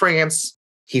in like France.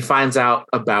 He finds out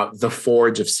about the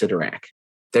Forge of Cyttorak.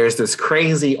 There's this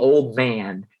crazy old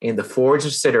man in the Forge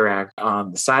of Cyttorak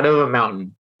on the side of a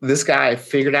mountain. This guy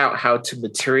figured out how to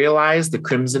materialize the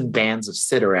Crimson Bands of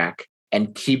Cyttorak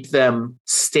and keep them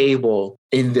stable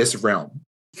in this realm.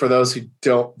 For those who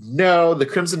don't know, the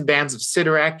Crimson Bands of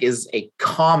Cyttorak is a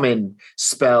common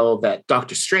spell that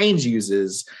Doctor Strange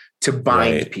uses to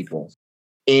bind people.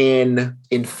 in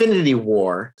Infinity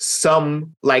War,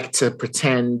 some like to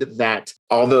pretend that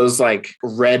all those like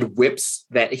red whips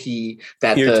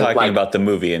you're talking about the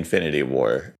movie Infinity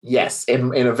War. Yes,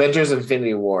 in Avengers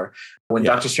Infinity War, when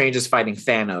Doctor Strange is fighting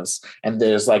Thanos, and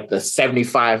there's like the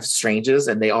 75 Stranges,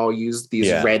 and they all use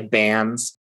these red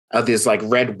bands, these like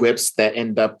red whips that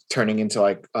end up turning into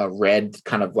like a red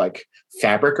kind of like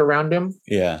fabric around him.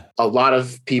 Yeah. A lot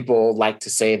of people like to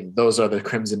say that those are the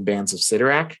crimson bands of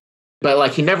Sidorak. But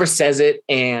like he never says it,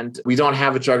 and we don't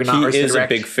have a Juggernaut. He is a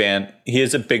big fan. He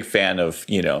is a big fan of,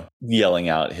 yelling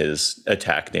out his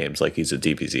attack names like he's a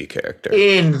DBZ character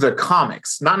in the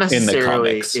comics, not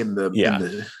necessarily in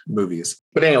the movies.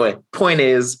 But anyway, point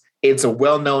is, it's a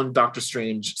well-known Doctor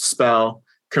Strange spell.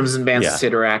 Crimson Bands of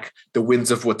Sidorak, the Winds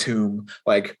of Watum,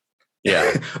 like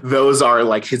those are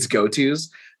like his go-tos.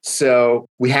 So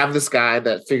we have this guy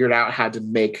that figured out how to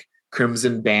make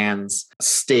Crimson Bands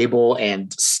stable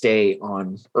and stay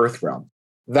on Earthrealm.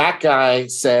 That guy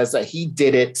says that he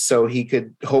did it so he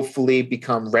could hopefully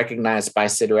become recognized by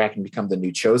Sidorak and become the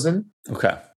new Chosen.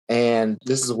 Okay. And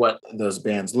this is what those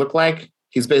bands look like.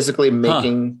 He's basically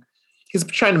making, he's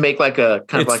trying to make like a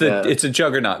kind of like it's a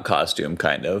Juggernaut costume,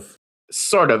 kind of.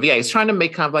 Sort of, yeah. He's trying to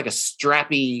make kind of like a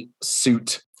strappy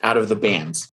suit out of the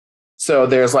bands. So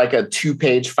there's like a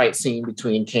 2-page fight scene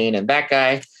between Kane and that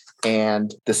guy.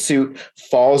 And the suit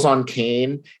falls on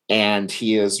Kane, and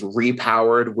he is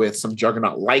repowered with some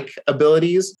Juggernaut-like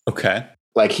abilities. Okay.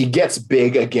 Like he gets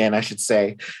big again, I should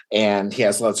say, and he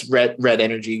has lots of red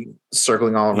energy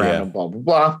circling all around him, blah, blah,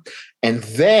 blah. And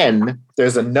then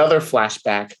there's another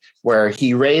flashback where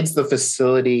he raids the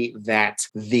facility that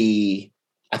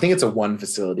I think it's a one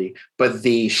facility, but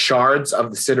the shards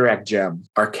of the Sidorak gem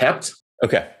are kept.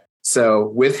 Okay. So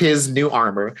with his new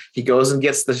armor, he goes and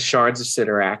gets the shards of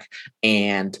Sidorak,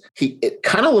 and it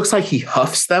kind of looks like he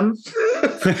huffs them.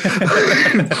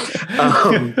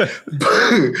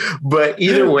 But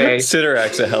either way,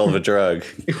 Sidorak's a hell of a drug.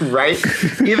 Right?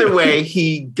 Either way,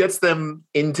 he gets them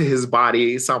into his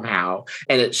body somehow,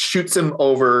 and it shoots him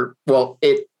over. Well,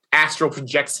 it astral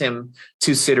projects him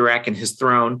to Sidorak and his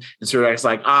throne, and Sidorak's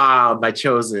like, my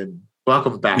Chosen.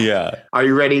 Welcome back. Yeah. Are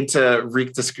you ready to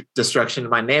wreak destruction in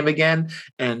my name again?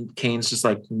 And Kane's just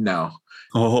like, no.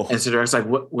 Oh. And Sidorak's like,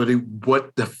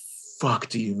 what the fuck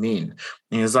do you mean?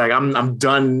 And he's like, I'm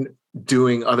done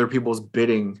doing other people's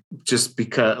bidding just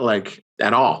because, like,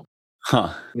 at all.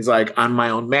 Huh. He's like, I'm my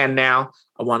own man now.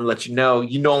 I want to let you know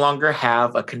you no longer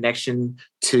have a connection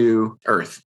to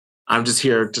Earth. I'm just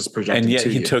here just projecting. And yet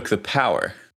he took the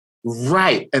power.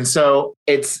 Right. And so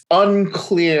it's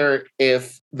unclear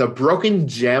if the broken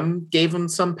gem gave him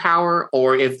some power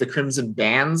or if the Crimson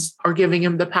Bands are giving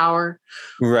him the power.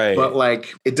 Right. But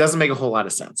like, it doesn't make a whole lot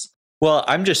of sense. Well,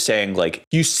 I'm just saying, like,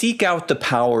 you seek out the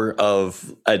power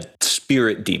of a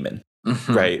spirit demon,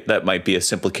 right? That might be a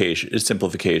simplification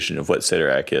of what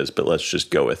Sidorak is, but let's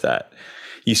just go with that.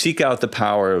 You seek out the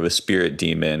power of a spirit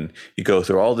demon. You go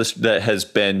through all this that has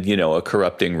been, a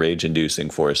corrupting,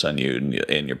 rage-inducing force on you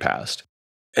in your past.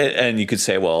 And you could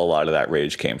say, well, a lot of that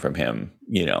rage came from him,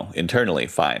 internally.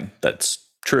 Fine. That's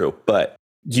true. But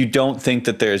you don't think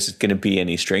that there's going to be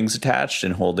any strings attached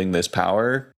in holding this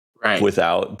power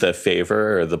without the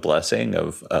favor or the blessing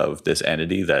of this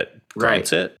entity that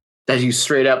grants it? That you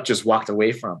straight up just walked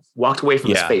away from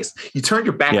his face. You turned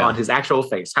your back on his actual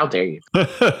face. How dare you?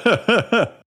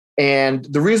 And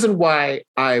the reason why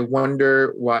I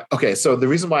wonder why, so the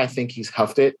reason why I think he's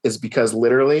huffed it is because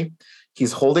literally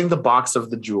he's holding the box of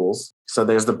the jewels. So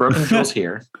there's the broken jewels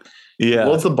here. Yeah. He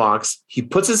holds the box. He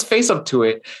puts his face up to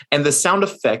it. And the sound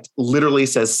effect literally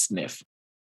says sniff.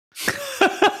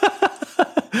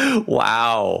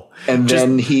 Wow. And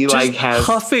then he has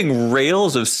huffing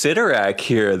rails of Sidorak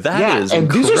here. That is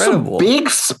incredible. These are some big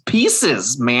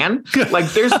pieces, man.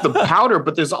 Like there's the powder,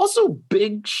 but there's also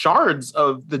big shards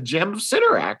of the gem of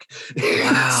Sidorak.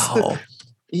 Wow.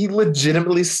 He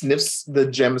legitimately sniffs the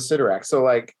gem of Sidorak. So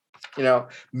like,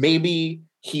 maybe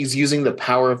he's using the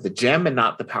power of the gem and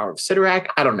not the power of Sidorak.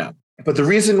 I don't know. But the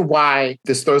reason why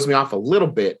this throws me off a little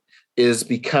bit is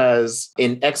because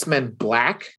in X-Men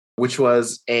Black, which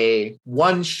was a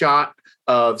one-shot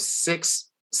of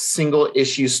 6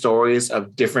 single-issue stories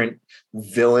of different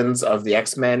villains of the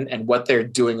X-Men and what they're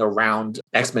doing around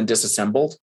X-Men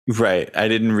Disassembled. Right. I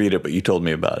didn't read it, but you told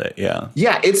me about it. Yeah.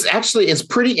 Yeah, it's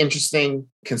pretty interesting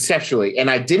conceptually. And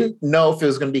I didn't know if it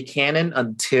was going to be canon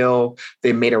until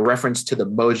they made a reference to the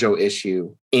Mojo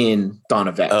issue in Dawn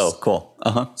of X. Oh, cool.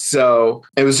 Uh-huh. So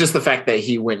it was just the fact that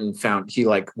he went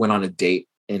on a date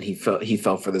and he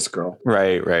fell for this girl.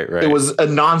 Right. It was a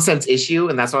nonsense issue,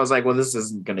 and that's why I was like, well, this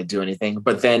isn't going to do anything.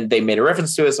 But then they made a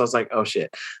reference to it, so I was like, oh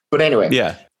shit. But anyway,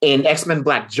 Yeah. in X-Men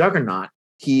Black Juggernaut,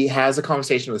 he has a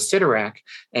conversation with Sidorak,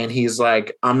 and he's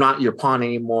like, I'm not your pawn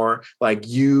anymore. Like,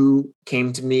 you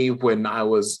came to me when I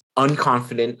was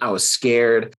unconfident, I was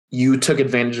scared. You took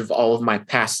advantage of all of my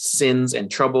past sins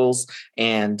and troubles,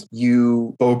 and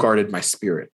you bogarted my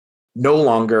spirit. No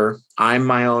longer, I'm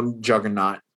my own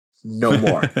Juggernaut. No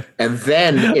more. And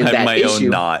then in I'm that my issue, own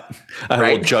knot. I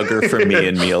right? will jugger for me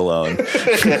and me alone.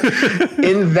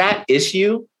 In that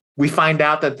issue, we find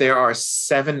out that there are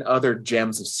 7 other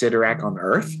gems of Sidorak on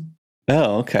Earth.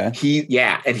 Oh, okay.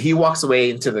 And he walks away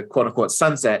into the quote unquote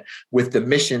sunset with the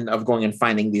mission of going and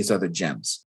finding these other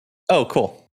gems. Oh,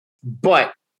 cool.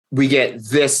 But we get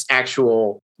this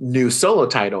actual new solo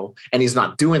title, and he's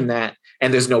not doing that,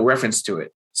 and there's no reference to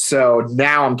it. So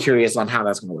now I'm curious on how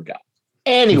that's going to work out.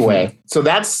 Anyway, so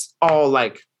that's all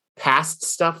like past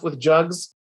stuff with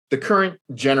Jugs. The current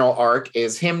general arc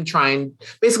is him trying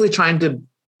to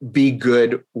be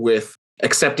good with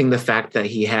accepting the fact that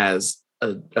he has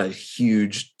a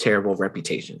huge, terrible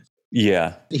reputation.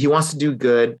 Yeah. He wants to do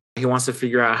good. He wants to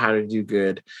figure out how to do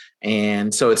good.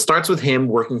 And so it starts with him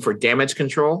working for Damage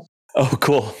Control. Oh,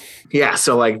 cool. Yeah.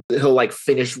 So like he'll like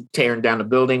finish tearing down a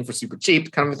building for super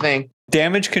cheap kind of a thing.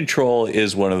 Damage Control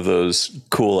is one of those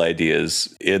cool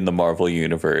ideas in the Marvel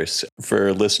universe.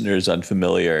 For listeners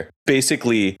unfamiliar,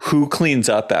 basically, who cleans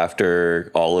up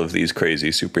after all of these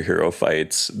crazy superhero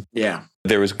fights? Yeah.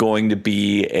 There was going to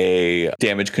be a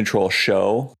Damage Control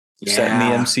show set in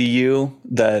the MCU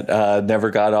that never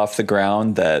got off the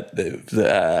ground.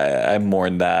 I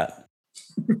mourn that.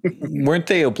 Weren't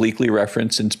they obliquely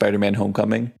referenced in Spider-Man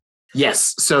Homecoming?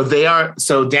 Yes. So they are.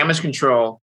 So Damage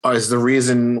Control is the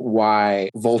reason why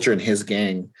Vulture and his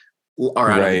gang are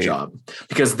out of a job,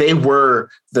 because they were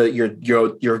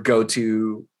your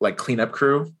go-to like cleanup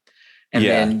crew. And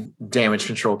then Damage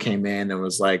Control came in and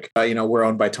was like, we're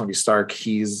owned by Tony Stark.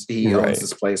 He owns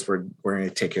this place. We're going to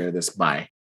take care of this. Bye.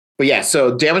 But yeah,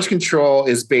 so Damage Control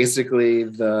is basically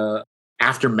the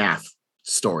aftermath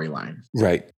storyline.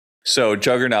 Right. So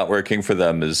Juggernaut working for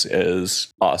them is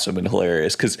awesome and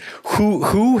hilarious, because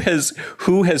who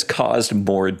has caused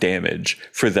more damage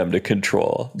for them to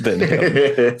control than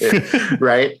him?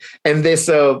 Right. And they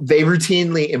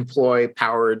routinely employ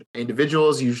powered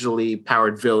individuals, usually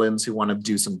powered villains who want to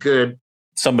do some good.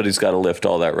 Somebody's got to lift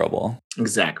all that rubble.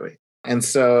 Exactly. And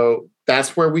so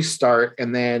that's where we start.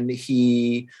 And then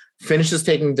he finishes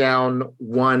taking down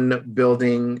one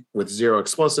building with 0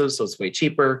 explosives, so it's way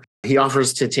cheaper. He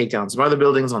offers to take down some other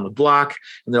buildings on the block,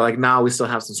 and they're like, "No, we still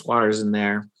have some squatters in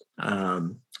there.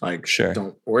 Sure,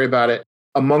 don't worry about it."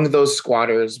 Among those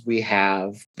squatters, we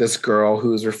have this girl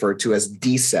who's referred to as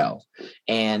D-Cell,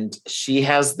 and she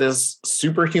has this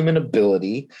superhuman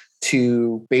ability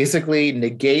to basically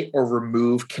negate or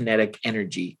remove kinetic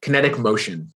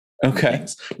motion. Okay.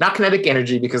 Things. Not kinetic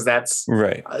energy, because that's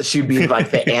right. She'd be like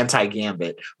the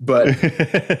anti-Gambit,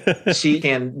 but she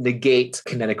can negate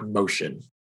kinetic motion.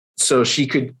 So she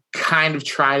could kind of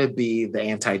try to be the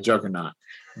anti-Juggernaut,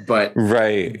 but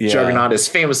Juggernaut is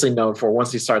famously known for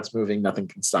once he starts moving, nothing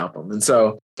can stop him. And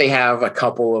so they have a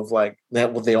couple of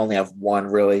they only have one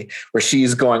really, where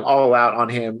she's going all out on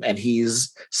him and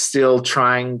he's still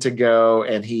trying to go,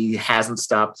 and he hasn't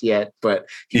stopped yet, but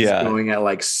he's going at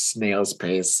like snail's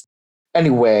pace.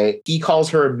 Anyway, he calls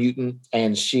her a mutant,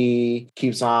 and she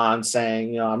keeps on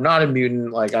saying, I'm not a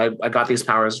mutant. Like I got these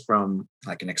powers from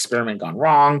like an experiment gone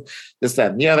wrong, this,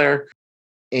 that, and the other.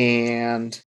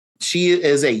 And she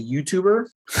is a YouTuber.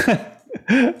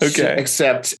 Okay.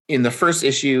 Except in the first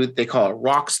issue, they call it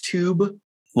RoxTube.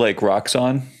 Like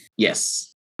Roxxon?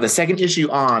 Yes. The second issue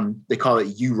on, they call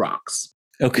it URox.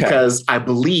 Okay. Because I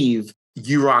believe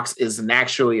URox is an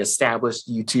actually established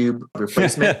YouTube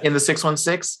replacement in the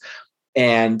 616.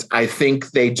 And I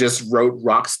think they just wrote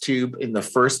RoxTube in the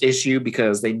first issue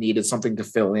because they needed something to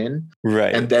fill in.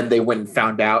 Right. And then they went and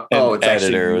found out, it's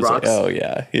actually URox. Like, oh,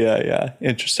 yeah.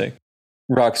 Interesting.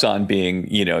 Roxxon being,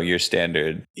 your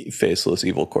standard faceless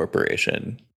evil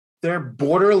corporation. They're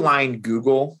borderline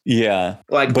Google. Yeah.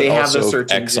 Like they have the search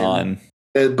Exxon. engine.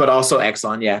 But also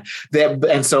Exxon, yeah.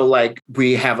 And so like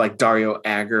we have like Dario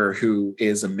Agger, who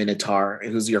is a Minotaur,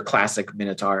 who's your classic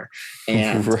Minotaur.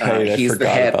 And he's the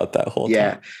head about that whole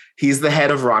time. He's the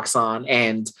head of Roxxon,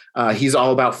 and he's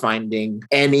all about finding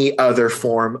any other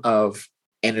form of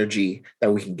energy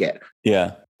that we can get.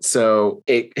 Yeah. So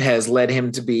it has led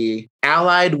him to be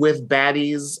allied with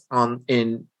baddies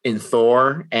in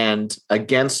Thor and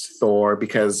against Thor,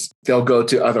 because they'll go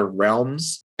to other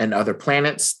realms and other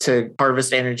planets to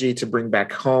harvest energy to bring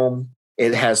back home.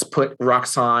 It has put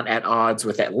Roxxon at odds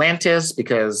with Atlantis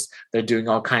because they're doing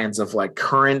all kinds of like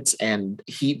current and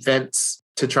heat vents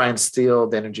to try and steal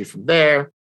the energy from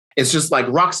there. It's just like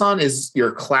Roxxon is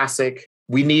your classic,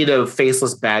 we need a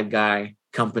faceless bad guy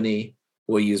company.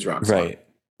 We'll use Roxxon. Right.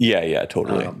 Yeah,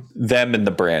 totally. Them and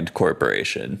the Brand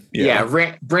Corporation. Yeah,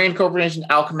 Brand Corporation.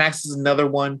 Alchemax is another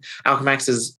one. Alchemax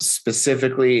is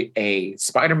specifically a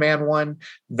Spider-Man one.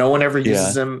 No one ever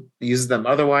uses them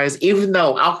otherwise, even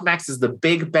though Alchemax is the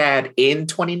big bad in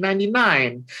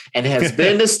 2099 and has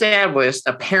been established,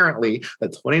 apparently,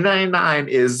 that 2099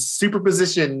 is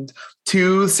superpositioned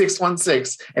to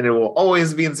 616 and it will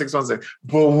always be in 616.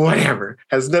 But whatever.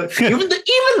 Has no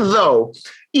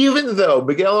even though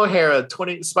Miguel O'Hara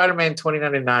Spider-Man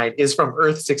 2099 is from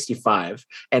Earth 65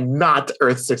 and not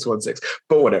Earth 616.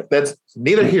 But whatever. That's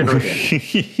neither here nor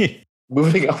there. We're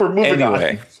moving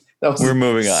on. We're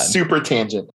moving on. Super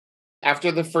tangent. After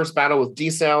the first battle with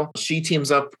D-Cell, she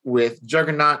teams up with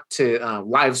Juggernaut to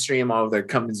live stream all of their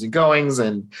comings and goings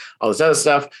and all this other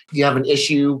stuff. You have an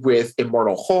issue with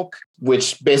Immortal Hulk,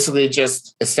 which basically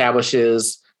just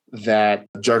establishes that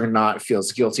Juggernaut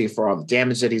feels guilty for all the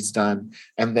damage that he's done.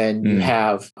 And then you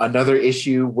have another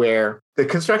issue where the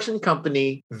construction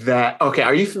company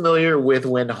are you familiar with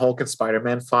when Hulk and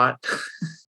Spider-Man fought?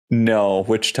 No,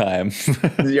 which time?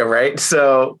 Yeah, right.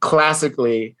 So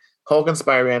classically, Hulk and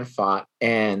Spider-Man fought,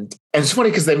 and it's funny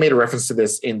because they made a reference to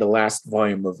this in the last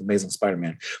volume of Amazing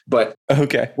Spider-Man. But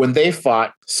when they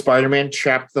fought, Spider-Man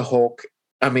trapped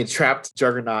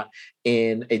Juggernaut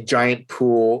in a giant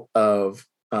pool of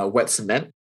wet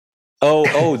cement.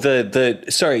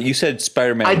 Sorry, you said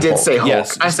Spider-Man. I did say Hulk.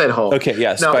 Yes. I said Hulk. Okay,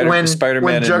 yeah, Spider-Man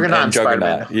and Juggernaut.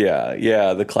 Spider-Man.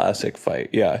 Yeah, the classic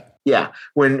fight. Yeah. Yeah,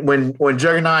 when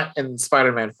Juggernaut and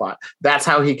Spider-Man fought, that's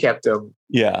how he kept him.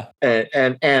 Yeah,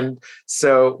 and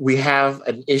so we have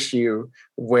an issue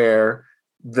where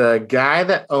the guy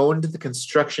that owned the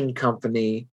construction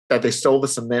company that they stole the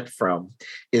cement from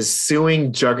is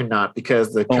suing Juggernaut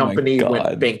because the company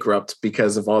went bankrupt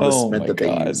because of all the cement that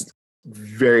they used.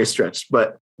 Very stretched,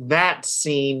 but that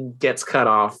scene gets cut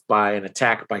off by an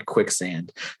attack by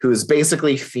Quicksand, who is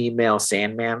basically female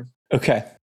Sandman. Okay.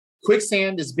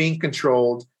 Quicksand is being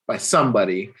controlled by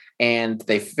somebody, and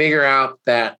they figure out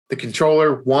that the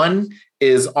controller, one,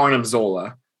 is Arnim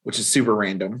Zola, which is super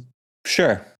random.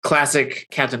 Sure. Classic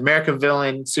Captain America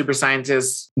villain, super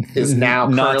scientist, is now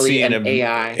currently an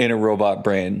AI. In a robot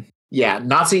brain. Yeah,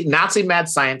 Nazi mad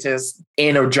scientist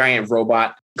in a giant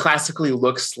robot. Classically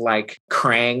looks like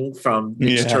Krang from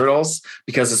Ninja Turtles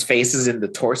because his face is in the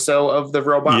torso of the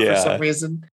robot for some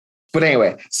reason. But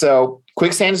anyway, so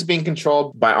Quicksand is being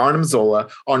controlled by Arnim Zola.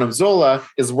 Arnim Zola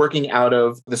is working out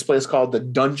of this place called the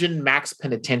Dungeon Max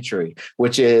Penitentiary,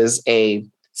 which is a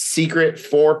secret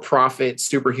for-profit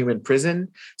superhuman prison.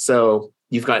 So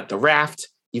you've got the Raft,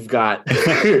 you've got the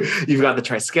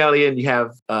Triskelion, you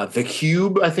have the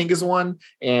Cube, I think is one,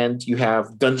 and you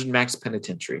have Dungeon Max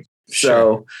Penitentiary.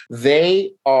 So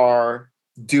they are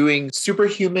doing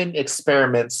superhuman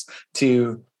experiments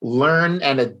to learn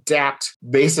and adapt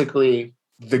basically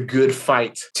the good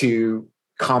fight to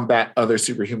combat other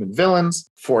superhuman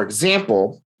villains. For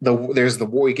example, there's the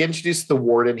war. You get introduced to the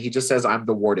Warden. He just says, "I'm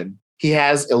the Warden." He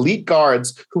has elite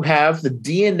guards who have the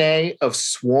DNA of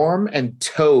Swarm and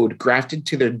Toad grafted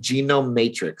to their genome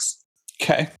matrix.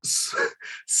 Okay.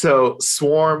 So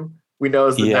Swarm, we know,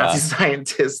 is the Nazi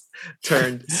scientist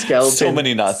turned skeleton. So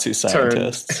many Nazi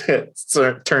scientists.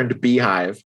 Turned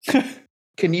beehive.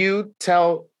 Can you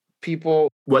tell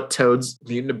people what Toad's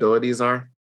mutant abilities are?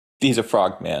 He's a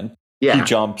frogman. Yeah. He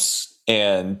jumps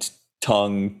and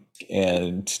tongue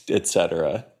and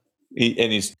etc.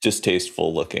 And he's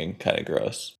distasteful looking, kind of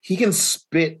gross. He can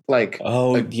spit like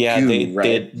they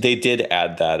right? did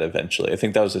add that eventually. I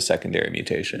think that was a secondary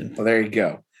mutation. Well, there you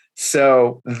go.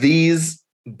 So these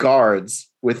guards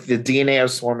with the DNA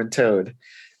of Swarm and Toad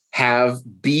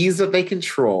have bees that they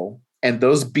control, and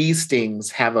those bee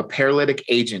stings have a paralytic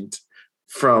agent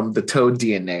from the Toad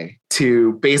DNA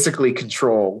to basically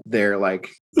control their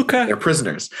their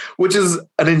prisoners, which is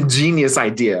an ingenious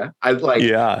idea.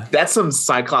 That's some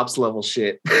Cyclops level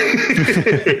shit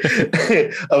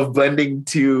of blending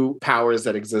two powers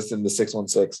that exist in the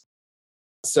 616.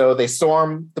 So they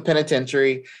storm the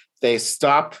penitentiary. They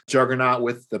stop Juggernaut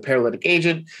with the paralytic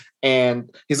agent,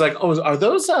 and he's like, "Oh, are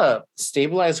those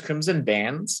stabilized crimson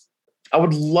bands? I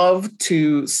would love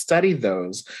to study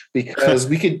those because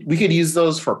we could use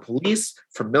those for police,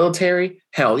 for military,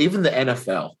 hell, even the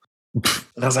NFL."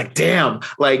 And I was like, "Damn!"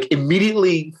 Like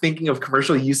immediately thinking of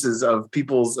commercial uses of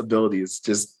people's abilities.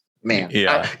 Just man,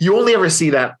 you only ever see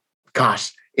that.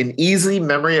 Gosh, in easy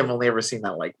memory, I've only ever seen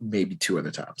that like maybe 2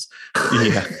 other times.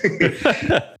 Yeah.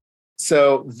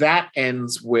 So that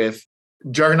ends with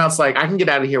Juggernaut's like, I can get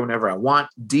out of here whenever I want.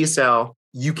 D-Cell,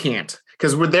 you can't.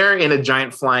 Because we're there in a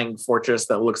giant flying fortress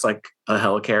that looks like a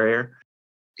helicarrier.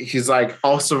 He's like,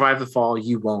 I'll survive the fall,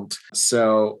 you won't.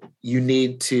 So you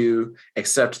need to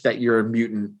accept that you're a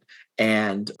mutant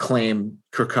and claim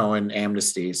Krakoan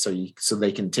amnesty so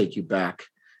they can take you back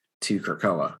to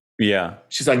Krakoa. Yeah.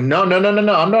 She's like, no. I'm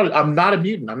not a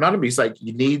mutant. I'm not a mutant. He's like,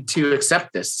 you need to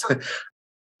accept this.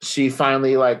 She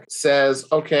finally like says,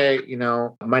 okay,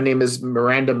 my name is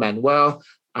Miranda Manuel.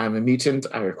 I'm a mutant.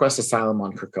 I request asylum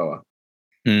on Krakoa.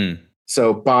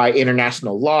 So by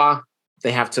international law,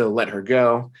 they have to let her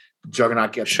go.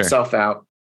 Juggernaut gets himself out.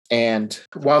 And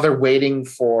while they're waiting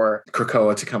for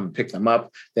Krakoa to come and pick them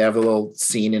up, they have a little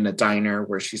scene in a diner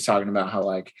where she's talking about how,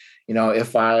 like,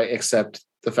 if I accept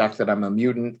the fact that I'm a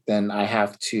mutant, then I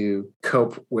have to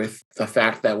cope with the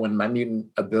fact that when my mutant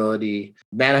ability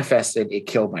manifested, it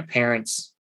killed my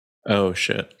parents. Oh,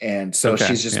 shit. And so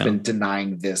she's just been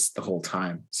denying this the whole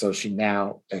time. So she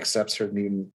now accepts her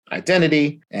mutant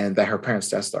identity and that her parents'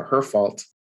 deaths are her fault.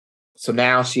 So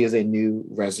now she is a new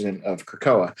resident of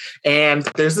Krakoa. And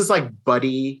there's this like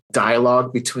buddy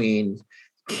dialogue between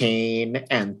Kane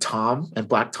and Tom and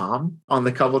Black Tom on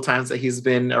the couple of times that he's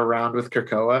been around with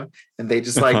Krakoa. And they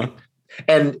just like,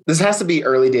 and this has to be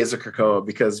early days of Krakoa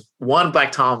because one,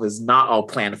 Black Tom is not all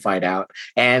planified out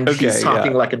and he's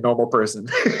talking like a normal person.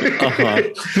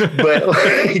 But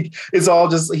like, he's all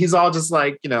just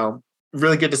like,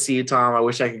 really good to see you, Tom. I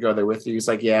wish I could go there with you. He's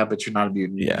like, yeah, but you're not a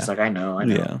mutant. Yeah. He's like, I know.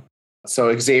 Yeah.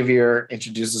 So Xavier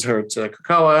introduces her to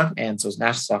Krakoa, and so it's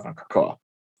Nash off on Krakoa.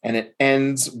 And it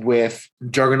ends with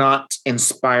Juggernaut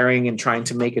inspiring and trying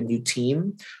to make a new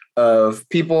team of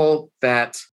people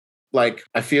that, like,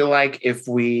 I feel like if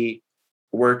we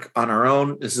work on our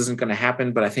own, this isn't going to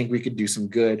happen, but I think we could do some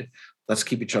good. Let's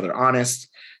keep each other honest.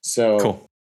 So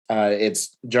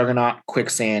it's Juggernaut,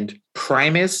 Quicksand,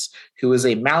 Primus, who is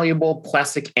a malleable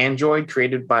plastic android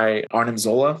created by Arnim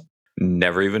Zola.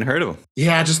 Never even heard of him.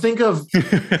 Yeah, just think of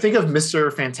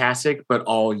Mr. Fantastic, but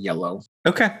all yellow.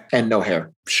 Okay. And no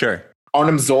hair. Sure.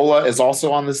 Arnim Zola is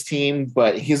also on this team,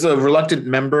 but he's a reluctant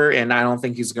member, and I don't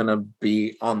think he's going to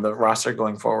be on the roster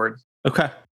going forward.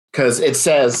 Okay. Because it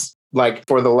says, like,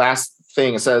 for the last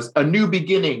thing, it says, a new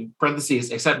beginning, parentheses,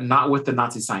 except not with the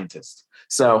Nazi scientist.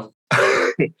 So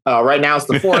right now it's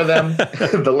the 4 of them.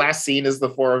 The last scene is the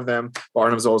 4 of them.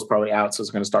 Arnim Zola is probably out, so it's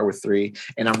going to start with 3.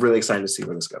 And I'm really excited to see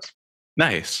where this goes.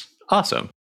 Nice. Awesome.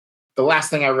 The last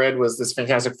thing I read was this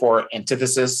Fantastic Four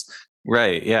Antithesis.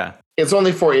 Right, yeah. It's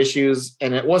only 4 issues,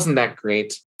 and it wasn't that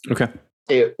great. Okay.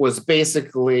 It was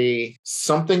basically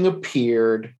something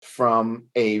appeared from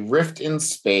a rift in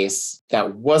space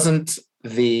that wasn't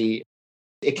it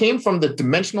came from the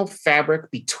dimensional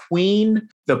fabric between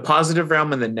the positive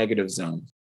realm and the negative zone.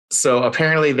 So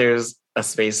apparently there's a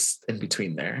space in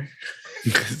between there.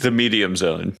 The medium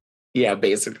zone. Yeah,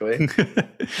 basically.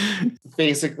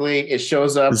 Basically, it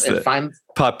shows up and finds...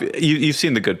 You've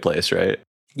seen The Good Place, right?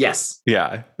 Yes.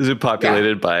 Yeah. Is it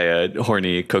populated by a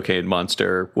horny cocaine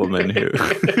monster woman who...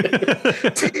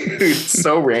 Dude,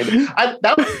 so random.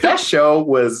 That show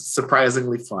was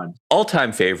surprisingly fun.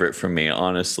 All-time favorite for me,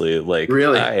 honestly. Like,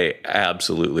 really? I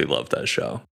absolutely love that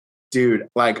show. Dude,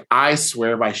 like, I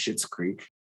swear by Schitt's Creek.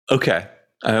 Okay.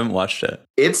 I haven't watched it.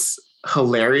 It's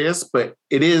hilarious, but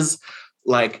it is...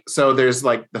 Like, so there's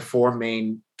like the 4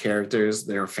 main characters,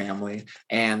 their family,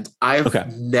 and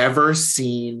I've never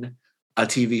seen a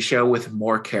TV show with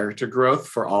more character growth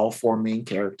for all 4 main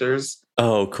characters.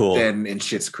 Oh, cool. Than in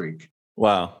Schitt's Creek.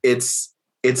 Wow. It's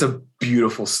a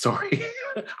beautiful story.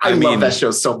 I love that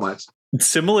show so much.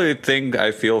 Similar thing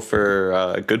I feel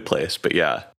for Good Place, but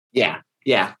yeah. Yeah.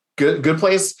 Good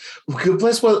Place. Good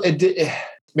Place was,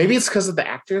 maybe it's because of the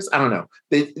actors. I don't know.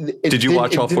 Did you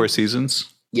watch all 4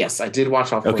 seasons? Yes, I did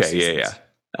watch all 4 seasons. Okay, yeah.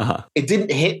 Uh-huh. It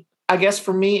didn't hit, I guess,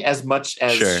 for me as much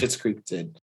as Schitt's Creek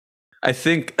did. I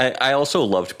think I also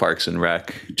loved Parks and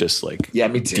Rec, just like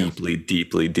me too.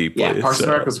 Deeply. Yeah, Parks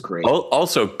and Rec was great.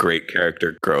 Also great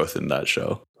character growth in that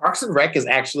show. Parks and Rec is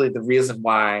actually the reason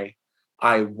why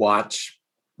I watch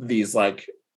these like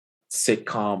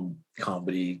sitcom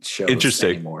comedy shows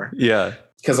anymore. Yeah.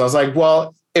 Because I was like,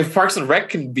 well, if Parks and Rec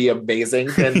can be amazing,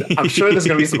 then I'm sure there's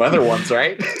going to be some other ones,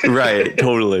 right? Right,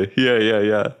 totally.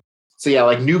 Yeah. So yeah,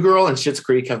 like New Girl and Schitt's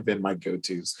Creek have been my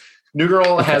go-tos. New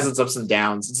Girl has its ups and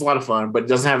downs. It's a lot of fun, but it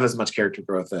doesn't have as much character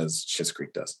growth as Schitt's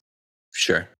Creek does.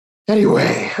 Sure.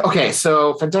 Anyway, okay,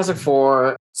 so Fantastic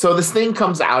Four. So this thing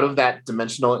comes out of that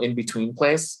dimensional in-between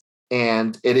place,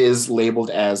 and it is labeled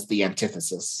as the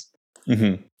Antithesis.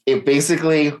 Mm-hmm. it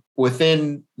basically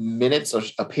within minutes of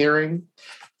appearing,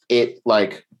 it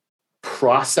like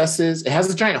processes. It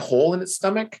has a giant hole in its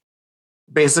stomach.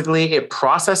 Basically, it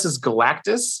processes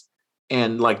Galactus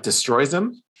and like destroys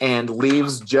him and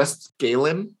leaves just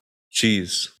Galen.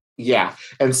 Jeez. Yeah.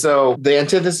 And so the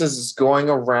antithesis is going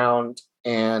around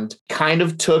and kind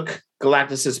of took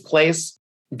Galactus's place,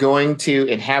 going to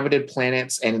inhabited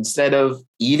planets, and instead of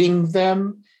eating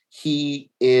them, he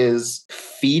is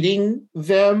feeding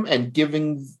them and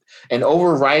giving and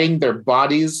overriding their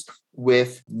bodies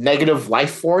with negative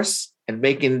life force and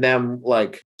making them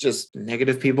like just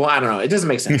negative people. I don't know. It doesn't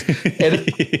make sense.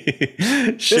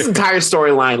 Sure. This entire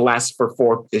storyline lasts for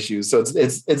 4 issues, so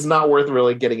it's not worth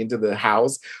really getting into the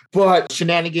hows. But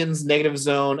shenanigans, Negative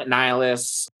Zone,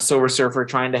 Nihilus, Silver Surfer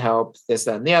trying to help, this,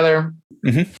 that, and the other.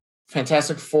 Mm-hmm.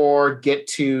 Fantastic Four get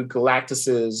to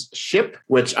Galactus's ship,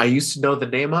 which I used to know the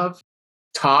name of.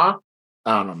 Ta?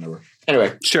 I don't remember.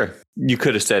 Anyway. Sure. You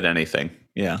could have said anything.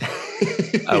 Yeah.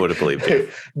 I would have believed you.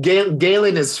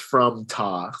 Galen is from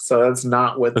Ta, so that's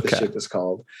not what the ship is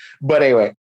called. But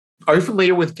anyway, are you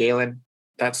familiar with Galen,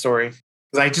 that story?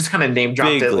 Because I just kind of name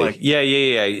dropped it. Like, yeah.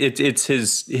 It's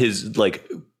his like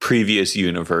previous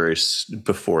universe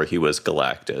before he was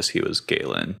Galactus. He was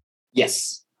Galen.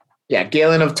 Yes. Yeah,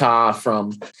 Galen of Ta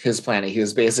from his planet. He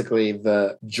was basically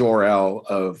the Jor-El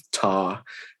of Ta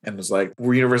and was like,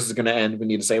 our universe is going to end. We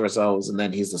need to save ourselves. And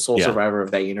then he's the sole survivor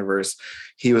of that universe.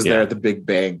 He was there at the Big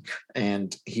Bang.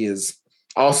 And he is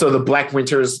also the Black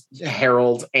Winter's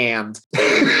herald and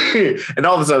and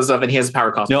all this other stuff. And he has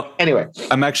power cost. No, anyway,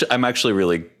 I'm actually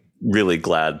really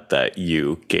glad that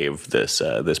you gave this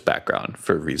this background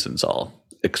for reasons I'll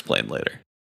explain later.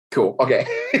 Cool. Okay.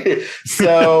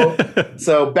 So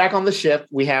back on the ship,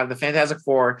 we have the Fantastic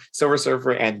Four, Silver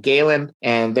Surfer, and Galen,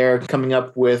 and they're coming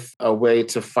up with a way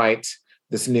to fight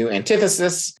this new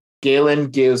antithesis. Galen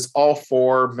gives all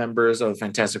 4 members of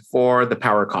Fantastic Four the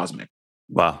power cosmic.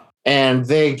 Wow. And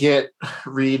they get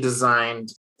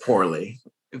redesigned poorly.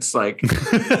 It's like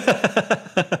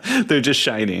they're just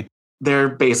shiny. They're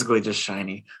basically just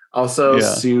shiny. Also,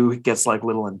 Sue gets like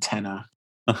little antenna.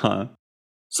 Uh-huh.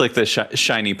 It's like the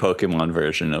shiny Pokemon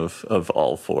version of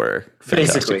all 4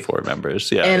 Fantastic Four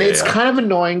members. Yeah. And it's kind of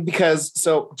annoying because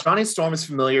Johnny Storm is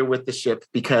familiar with the ship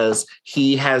because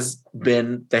he has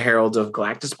been the Herald of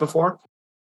Galactus before.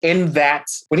 In that,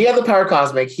 when he had the power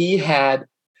cosmic,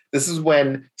 this is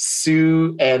when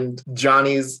Sue and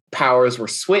Johnny's powers were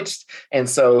switched. And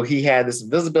so he had this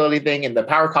invisibility thing, and the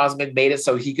power cosmic made it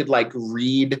so he could like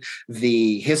read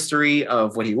the history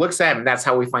of what he looks at. And that's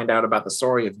how we find out about the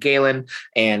story of Galen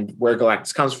and where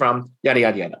Galactus comes from, yada,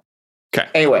 yada, yada. Okay.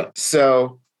 Anyway,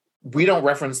 so we don't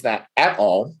reference that at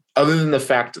all, other than the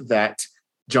fact that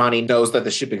Johnny knows that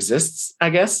the ship exists, I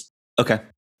guess. Okay.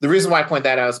 The reason why I point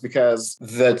that out is because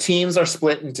the teams are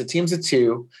split into teams of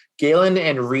 2. Galen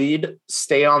and Reed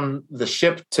stay on the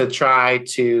ship to try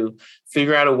to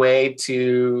figure out a way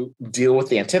to deal with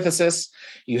the antithesis.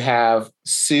 You have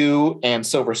Sue and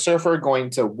Silver Surfer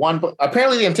going to one.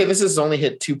 Apparently, the antithesis only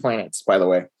hit 2 planets, by the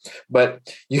way.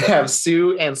 But you have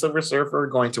Sue and Silver Surfer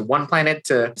going to one planet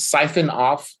to siphon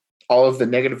off all of the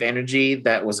negative energy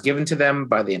that was given to them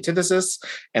by the antithesis.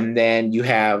 And then you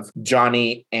have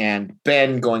Johnny and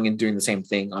Ben going and doing the same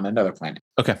thing on another planet.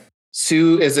 Okay.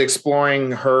 Sue is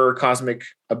exploring her cosmic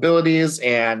abilities,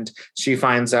 and she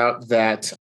finds out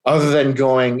that other than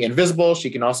going invisible, she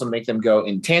can also make them go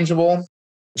intangible.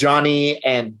 Johnny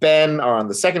and Ben are on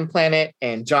the second planet,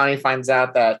 and Johnny finds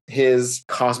out that his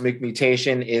cosmic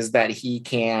mutation is that he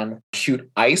can shoot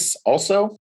ice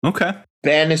also. Okay.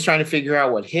 Ben is trying to figure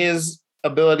out what his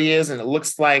ability is, and it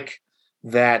looks like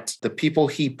that the people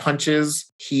he punches,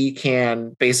 he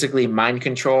can basically mind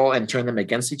control and turn them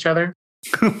against each other.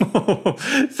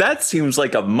 That seems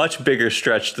like a much bigger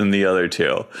stretch than the other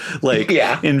 2. Like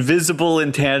invisible,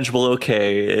 intangible,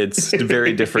 okay, it's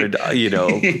very different,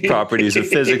 properties of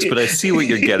physics, but I see what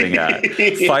you're getting at.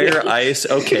 Fire, ice,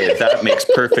 okay, that makes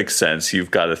perfect sense.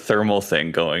 You've got a thermal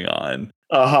thing going on.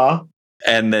 Uh-huh.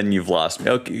 And then you've lost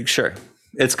me. Okay, sure.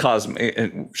 It's cosmic.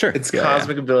 Sure. It's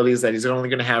cosmic abilities that he's only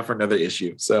going to have for another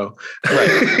issue. So,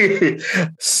 right.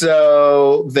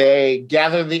 So they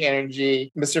gather the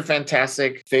energy. Mr.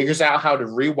 Fantastic figures out how to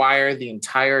rewire the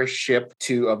entire ship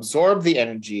to absorb the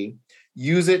energy,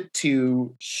 use it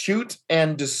to shoot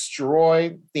and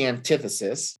destroy the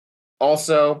antithesis.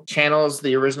 Also channels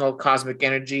the original cosmic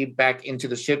energy back into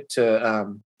the ship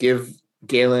to give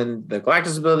Galen the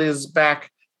Galactus abilities back.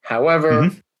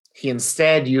 However, he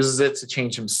instead uses it to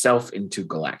change himself into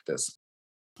Galactus.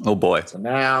 Oh boy. So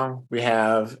now we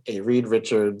have a Reed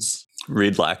Richards.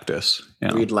 Reed Lactus.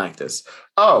 Yeah. Reed Lactus.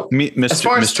 Oh, as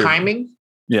far as timing.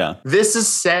 Yeah. This is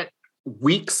set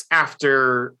weeks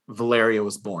after Valeria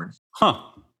was born. Huh.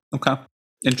 Okay.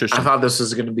 Interesting. I thought this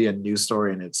was going to be a news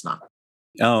story, and it's not.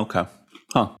 Oh, okay.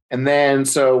 Huh. And then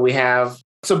so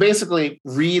basically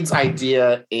Reed's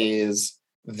idea is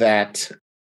that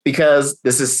because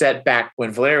this is set back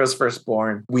when Valeria was first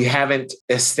born, we haven't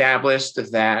established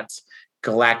that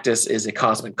Galactus is a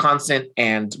cosmic constant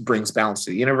and brings balance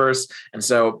to the universe. And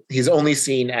so he's only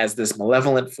seen as this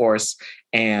malevolent force,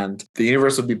 and the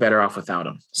universe would be better off without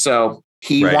him. So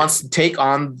he wants to take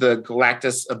on the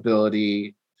Galactus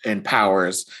ability and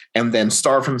powers and then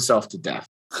starve himself to death.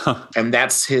 Huh. And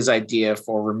that's his idea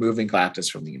for removing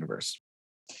Galactus from the universe.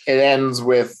 It ends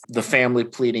with the family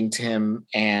pleading to him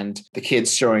and the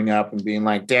kids showing up and being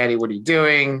like, Daddy, what are you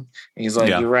doing? And he's like,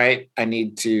 You're right. I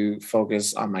need to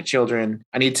focus on my children.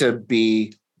 I need to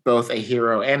be both a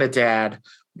hero and a dad,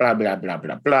 blah, blah, blah,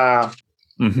 blah, blah.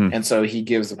 Mm-hmm. And so he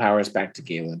gives the powers back to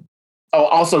Galen. Oh,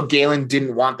 also, Galen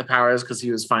didn't want the powers because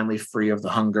he was finally free of the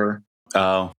hunger.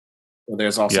 Oh. So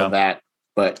there's also that.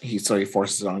 But he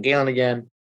forces it on Galen again.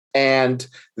 And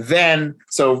then,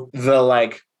 so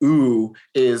the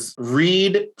is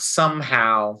Reed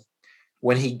somehow,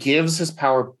 when he gives his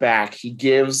power back, he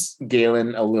gives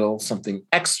Galen a little something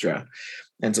extra.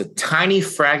 And it's a tiny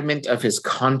fragment of his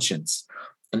conscience,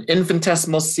 an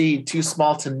infinitesimal seed too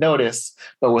small to notice,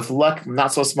 but with luck,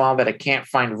 not so small that it can't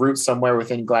find roots somewhere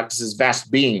within Galactus's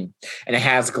vast being. And it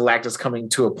has Galactus coming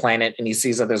to a planet, and he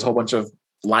sees that there's a whole bunch of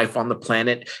life on the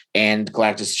planet, and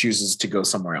Galactus chooses to go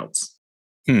somewhere else.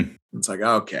 It's like,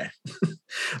 okay.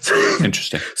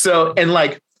 Interesting. So, and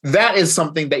that is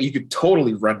something that you could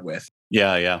totally run with.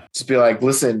 Yeah. Just be like,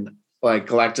 listen,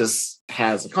 Galactus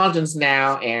has a conscience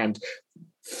now, and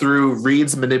through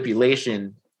Reed's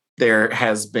manipulation, there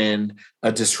has been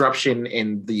a disruption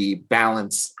in the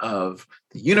balance of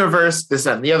the universe, this,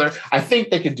 that, and the other. I think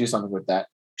they could do something with that.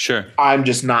 Sure. I'm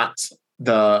just not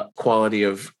the quality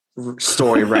of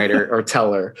story writer or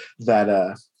teller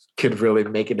that could really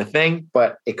make it a thing,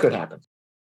 but it could happen.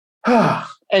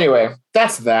 Anyway,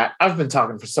 that's that. I've been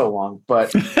talking for so long,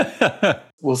 but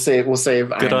we'll save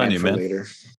Good Iron on you, for man. later.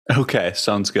 Okay,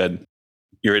 sounds good.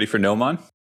 You ready for Nomon?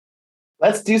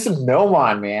 Let's do some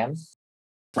Nomon, man.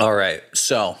 All right.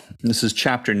 So this is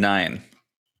chapter 9,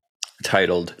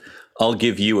 titled "I'll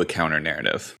Give You a Counter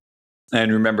Narrative."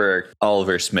 And remember,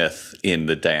 Oliver Smith in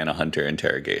the Diana Hunter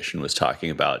interrogation was talking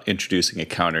about introducing a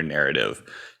counter narrative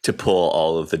to pull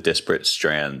all of the disparate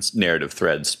strands, narrative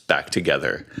threads back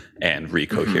together and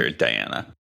recohere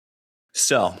Diana.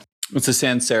 So it's a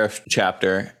sans serif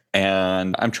chapter,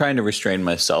 and I'm trying to restrain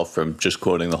myself from just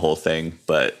quoting the whole thing,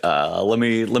 but let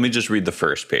me just read the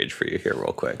first page for you here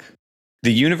real quick.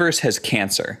 The universe has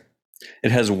cancer.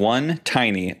 It has one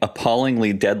tiny,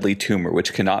 appallingly deadly tumor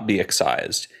which cannot be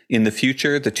excised. In the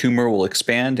future, the tumor will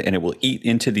expand and it will eat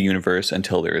into the universe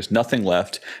until there is nothing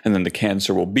left, and then the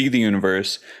cancer will be the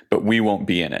universe, but we won't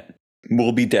be in it.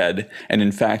 We'll be dead, and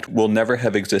in fact, we'll never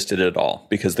have existed at all,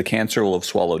 because the cancer will have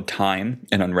swallowed time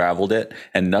and unraveled it,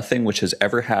 and nothing which has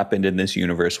ever happened in this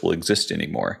universe will exist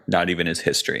anymore, not even as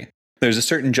history. There's a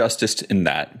certain justice in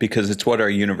that, because it's what our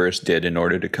universe did in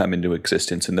order to come into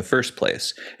existence in the first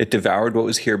place. It devoured what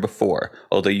was here before,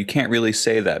 although you can't really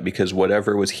say that because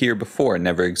whatever was here before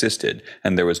never existed,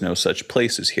 and there was no such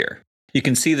place as here. You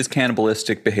can see this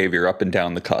cannibalistic behavior up and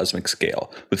down the cosmic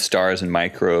scale, with stars and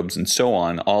microbes and so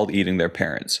on all eating their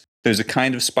parents. There's a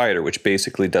kind of spider which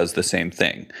basically does the same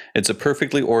thing. It's a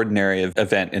perfectly ordinary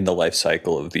event in the life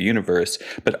cycle of the universe,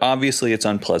 but obviously it's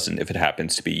unpleasant if it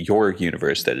happens to be your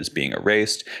universe that is being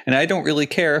erased, and I don't really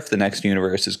care if the next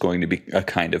universe is going to be a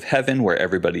kind of heaven where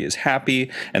everybody is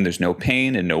happy and there's no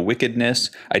pain and no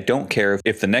wickedness. I don't care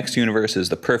if the next universe is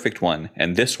the perfect one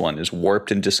and this one is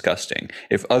warped and disgusting.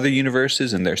 If other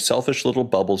universes and their selfish little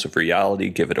bubbles of reality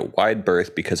give it a wide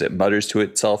berth because it mutters to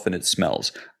itself and it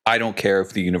smells. I don't care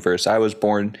if the universe I was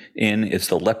born in is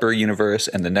the leper universe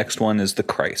and the next one is the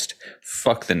Christ.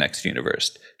 Fuck the next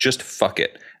universe. Just fuck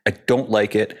it. I don't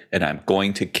like it, and I'm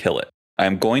going to kill it.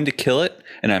 I'm going to kill it,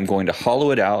 and I'm going to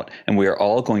hollow it out, and we are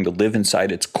all going to live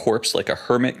inside its corpse like a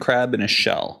hermit crab in a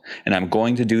shell. And I'm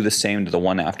going to do the same to the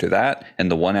one after that, and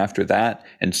the one after that,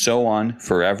 and so on,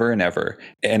 forever and ever.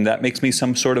 And that makes me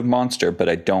some sort of monster, but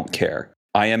I don't care.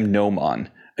 I am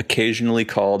Nomon, occasionally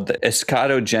called the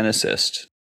Eschatogenicist.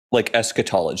 Like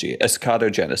eschatology,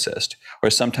 eschatogenicist, or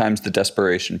sometimes the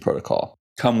desperation protocol.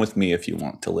 Come with me if you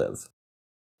want to live.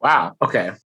 Wow.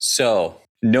 Okay. So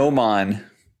Nomon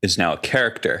is now a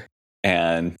character,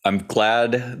 and I'm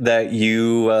glad that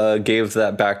you gave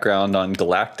that background on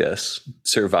Galactus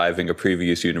surviving a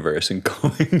previous universe and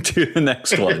going to the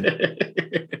next one.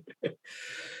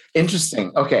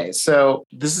 Interesting. Okay, so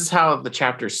this is how the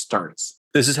chapter starts.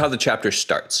 This is how the chapter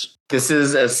starts. This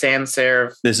is a sans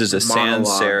serif. This is a sans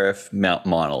monologue. serif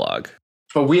monologue.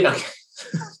 But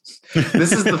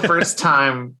this is the first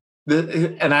time,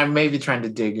 and I may be trying to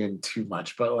dig in too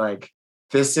much, but like,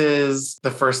 this is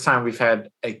the first time we've had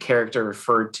a character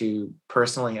referred to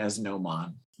personally as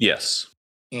Nomon. Yes.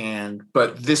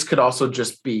 But this could also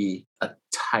just be a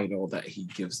title that he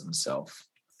gives himself.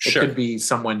 Sure. It could be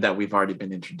someone that we've already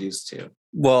been introduced to.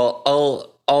 Well,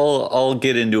 I'll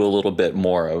get into a little bit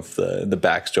more of the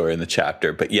backstory in the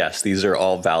chapter, but yes, these are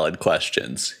all valid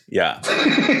questions. Yeah.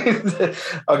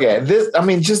 Okay.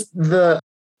 Just the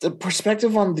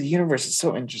perspective on the universe is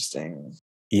so interesting.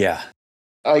 Yeah.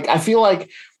 Like, I feel like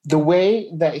the way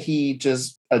that he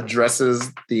just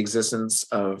addresses the existence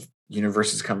of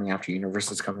universes coming after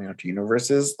universes coming after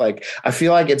universes, like, I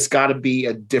feel like there's got to be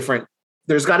a different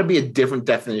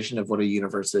definition of what a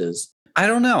universe is. I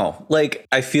don't know. Like,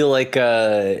 I feel like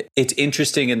it's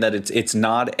interesting in that it's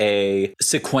not a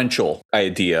sequential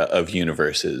idea of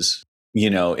universes. You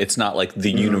know, it's not like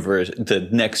the universe, the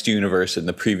next universe and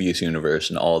the previous universe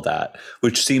and all that,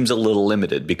 which seems a little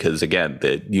limited because, again,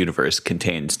 the universe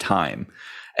contains time.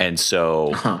 And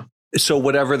so, so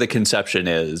whatever the conception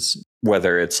is,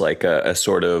 whether it's like a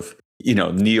sort of, you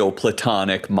know,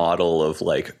 Neoplatonic model of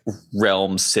like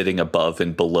realms sitting above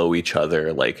and below each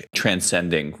other, like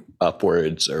transcending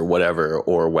upwards or whatever,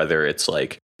 or whether it's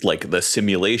like the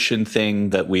simulation thing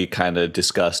that we kind of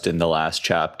discussed in the last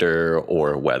chapter,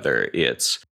 or whether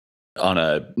it's on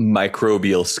a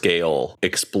microbial scale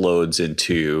explodes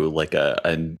into like a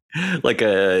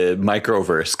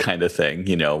microverse kind of thing,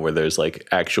 you know, where there's like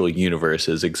actual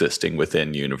universes existing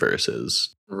within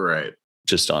universes. Right.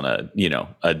 Just on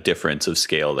a difference of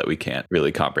scale that we can't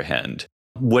really comprehend.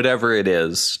 Whatever it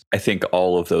is, I think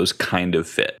all of those kind of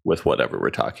fit with whatever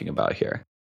we're talking about here.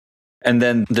 And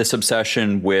then this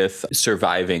obsession with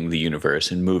surviving the universe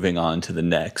and moving on to the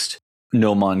next,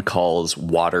 Nomon calls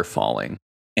waterfalling.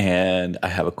 And I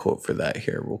have a quote for that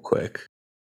here real quick.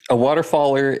 A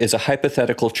waterfaller is a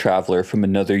hypothetical traveler from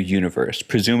another universe,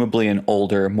 presumably an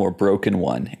older, more broken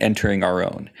one, entering our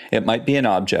own. It might be an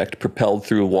object propelled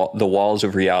through the walls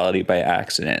of reality by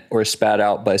accident, or spat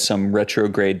out by some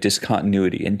retrograde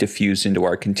discontinuity and diffused into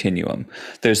our continuum.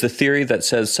 There's the theory that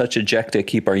says such ejecta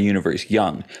keep our universe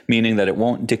young, meaning that it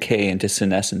won't decay into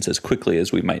senescence as quickly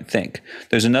as we might think.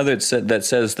 There's another that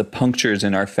says the punctures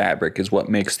in our fabric is what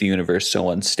makes the universe so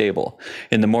unstable.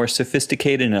 In the more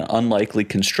sophisticated and unlikely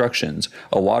constructions,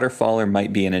 a waterfaller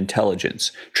might be an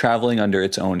intelligence, traveling under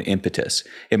its own impetus.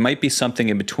 It might be something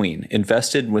in between,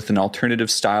 invested with an alternative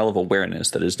style of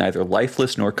awareness that is neither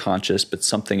lifeless nor conscious, but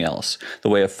something else, the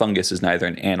way a fungus is neither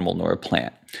an animal nor a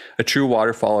plant. A true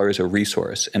waterfaller is a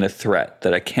resource and a threat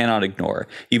that I cannot ignore,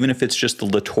 even if it's just the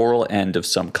littoral end of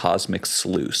some cosmic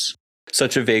sluice.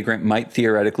 Such a vagrant might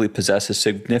theoretically possess a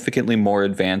significantly more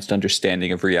advanced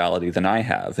understanding of reality than I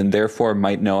have, and therefore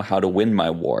might know how to win my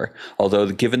war. Although,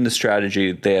 given the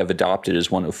strategy they have adopted as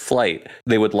one of flight,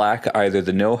 they would lack either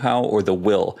the know-how or the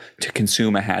will to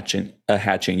consume a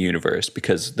hatching universe,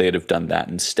 because they'd have done that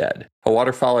instead. A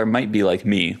waterfaller might be like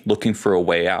me, looking for a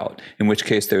way out, in which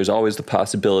case there is always the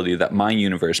possibility that my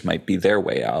universe might be their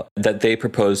way out, that they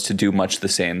propose to do much the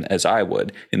same as I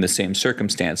would, in the same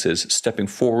circumstances, stepping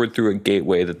forward through a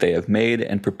gateway that they have made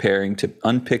and preparing to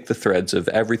unpick the threads of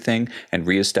everything and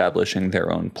reestablishing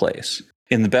their own place.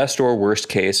 In the best or worst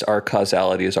case, our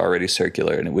causality is already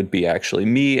circular, and it would be actually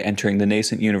me entering the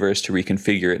nascent universe to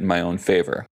reconfigure it in my own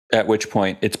favor. At which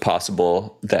point, it's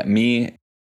possible that me...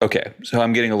 Okay, so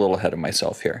I'm getting a little ahead of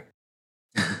myself here.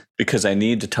 Because I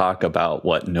need to talk about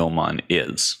what Nomon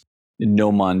is.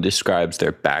 Nomon describes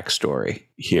their backstory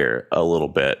here a little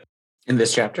bit. In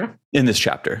this chapter? In this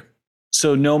chapter.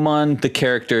 So Nomon, the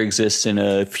character, exists in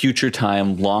a future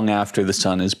time long after the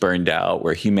sun is burned out,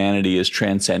 where humanity has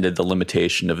transcended the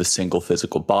limitation of a single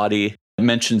physical body. It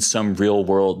mentions some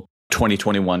real-world,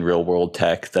 2021 real-world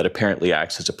tech that apparently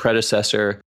acts as a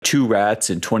predecessor. 2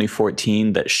 rats in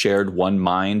 2014 that shared one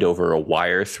mind over a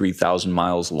wire 3,000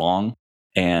 miles long,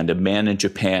 and a man in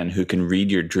Japan who can read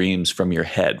your dreams from your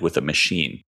head with a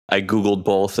machine. I Googled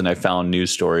both and I found news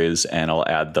stories, and I'll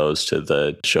add those to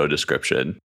the show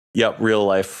description. Yep, real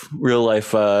life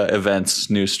events,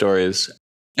 news stories.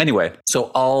 Anyway,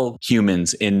 so all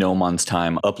humans in Nomon's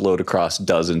time upload across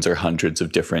dozens or hundreds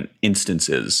of different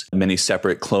instances, many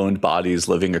separate cloned bodies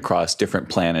living across different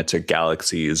planets or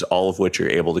galaxies, all of which are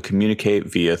able to communicate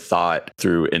via thought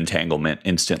through entanglement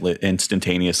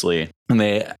instantaneously. And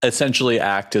they essentially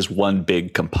act as one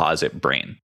big composite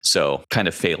brain. So kind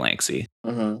of phalanxy.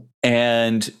 Mm-hmm.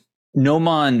 And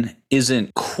Gnomon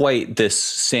isn't quite this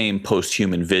same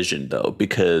post-human vision, though,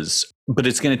 but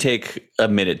it's going to take a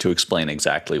minute to explain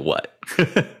exactly what.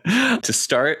 To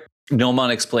start,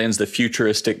 Gnomon explains the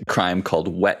futuristic crime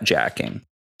called wetjacking.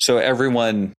 So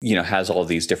everyone, has all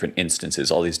these different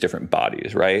instances, all these different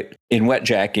bodies, right? In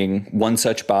wetjacking, one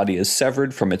such body is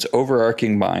severed from its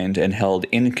overarching mind and held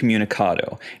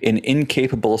incommunicado, an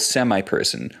incapable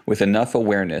semi-person with enough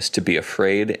awareness to be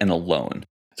afraid and alone.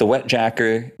 The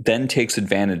wetjacker then takes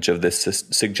advantage of this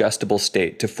suggestible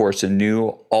state to force a new,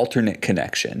 alternate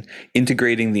connection,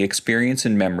 integrating the experience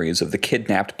and memories of the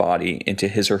kidnapped body into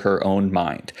his or her own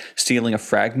mind, stealing a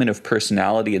fragment of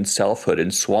personality and selfhood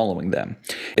and swallowing them.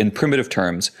 In primitive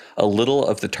terms, a little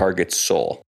of the target's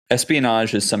soul.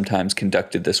 Espionage is sometimes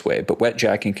conducted this way, but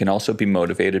wetjacking can also be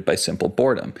motivated by simple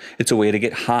boredom. It's a way to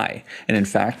get high, and in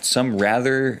fact, some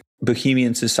rather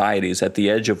bohemian societies at the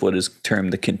edge of what is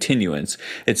termed the continuance,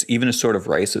 it's even a sort of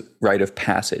rite of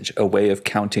passage, a way of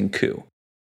counting coup.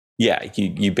 Yeah,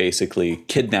 you basically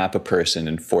kidnap a person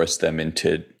and force them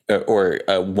into, or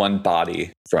one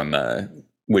body from,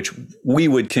 which we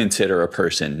would consider a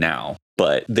person now.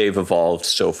 But they've evolved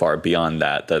so far beyond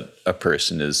that a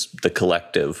person is the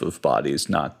collective of bodies,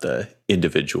 not the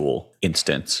individual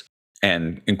instance,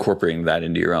 and incorporating that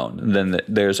into your own. And then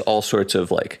there's all sorts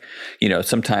of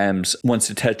sometimes once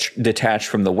detached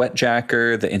from the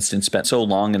wetjacker, the instance spent so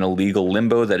long in a legal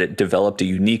limbo that it developed a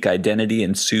unique identity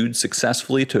and sued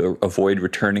successfully to avoid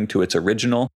returning to its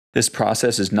original. This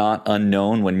process is not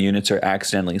unknown when units are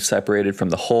accidentally separated from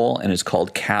the whole and is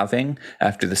called calving,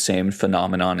 after the same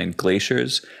phenomenon in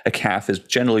glaciers. A calf is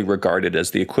generally regarded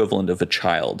as the equivalent of a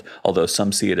child, although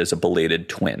some see it as a belated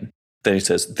twin. Then he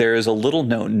says, there is a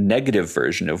little-known negative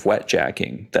version of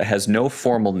wetjacking that has no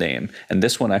formal name, and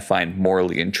this one I find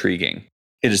morally intriguing.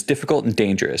 It is difficult and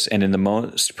dangerous, and in the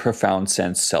most profound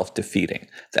sense, self-defeating.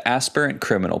 The aspirant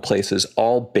criminal places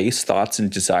all base thoughts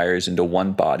and desires into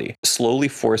one body, slowly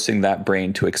forcing that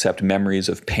brain to accept memories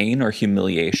of pain or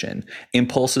humiliation,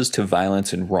 impulses to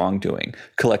violence and wrongdoing,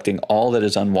 collecting all that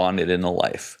is unwanted in a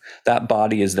life. That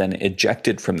body is then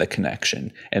ejected from the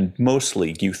connection, and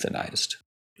mostly euthanized.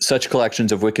 Such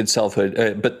collections of wicked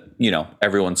selfhood, but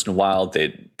every once in a while,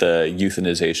 the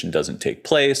euthanization doesn't take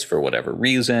place for whatever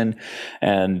reason,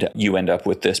 and you end up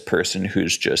with this person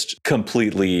who's just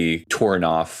completely torn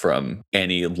off from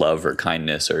any love or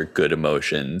kindness or good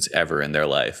emotions ever in their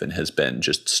life, and has been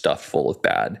just stuffed full of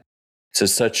bad. So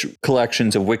such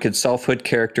collections of wicked selfhood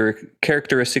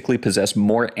characteristically possess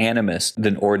more animus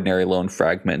than ordinary lone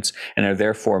fragments, and are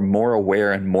therefore more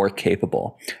aware and more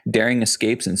capable. Daring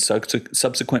escapes and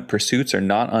subsequent pursuits are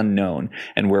not unknown,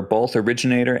 and where both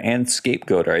originator and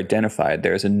scapegoat are identified,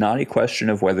 there is a knotty question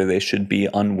of whether they should be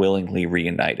unwillingly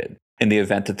reunited. In the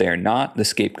event that they are not, the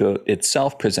scapegoat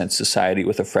itself presents society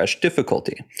with a fresh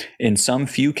difficulty. In some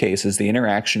few cases, the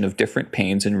interaction of different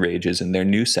pains and rages in their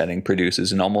new setting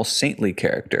produces an almost saintly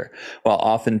character, while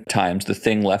oftentimes the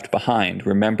thing left behind,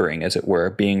 remembering, as it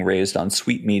were, being raised on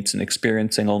sweetmeats and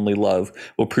experiencing only love,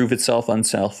 will prove itself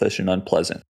unselfish and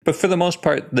unpleasant. But for the most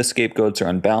part, the scapegoats are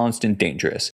unbalanced and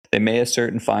dangerous. They may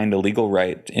assert and find a legal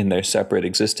right in their separate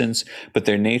existence, but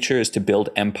their nature is to build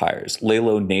empires, lay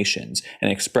low nations,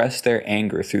 and express their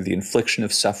anger through the infliction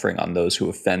of suffering on those who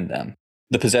offend them.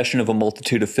 The possession of a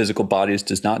multitude of physical bodies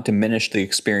does not diminish the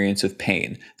experience of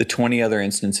pain. The 20 other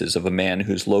instances of a man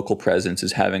whose local presence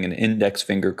is having an index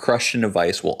finger crushed in a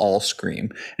vice will all scream,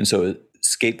 and so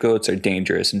scapegoats are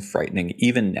dangerous and frightening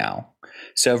even now.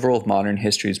 Several of modern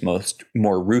history's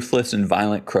more ruthless and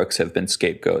violent crooks have been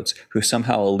scapegoats, who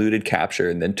somehow eluded capture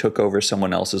and then took over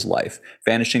someone else's life,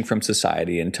 vanishing from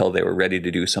society until they were ready to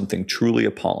do something truly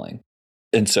appalling.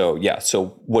 And so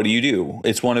what do?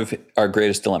 It's one of our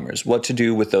greatest dilemmas. What to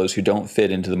do with those who don't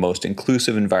fit into the most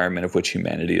inclusive environment of which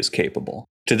humanity is capable?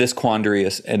 To this quandary,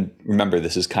 and remember,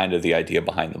 this is kind of the idea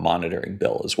behind the monitoring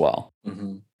bill as well.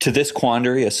 Mm-hmm. To this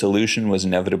quandary, a solution was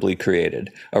inevitably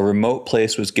created. A remote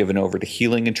place was given over to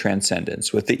healing and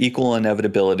transcendence, with the equal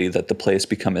inevitability that the place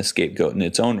become a scapegoat in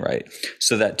its own right,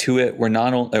 so that to it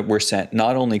were sent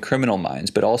not only criminal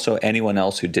minds, but also anyone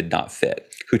else who did not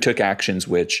fit, who took actions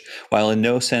which, while in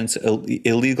no sense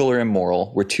illegal or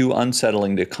immoral, were too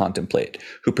unsettling to contemplate,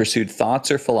 who pursued thoughts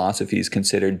or philosophies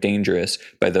considered dangerous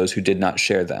by those who did not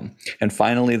share them. And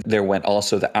finally, there went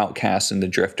also the outcasts and the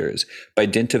drifters, by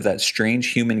dint of that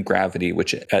strange human gravity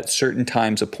which at certain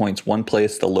times appoints one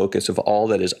place the locus of all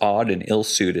that is odd and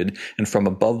ill-suited, and from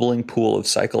a bubbling pool of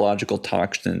psychological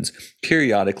toxins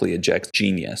periodically ejects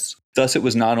genius. Thus it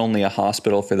was not only a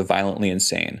hospital for the violently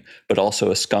insane, but also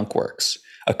a skunk works,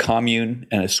 a commune,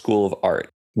 and a school of art.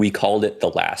 We called it the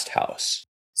Last House.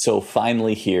 So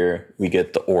finally here we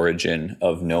get the origin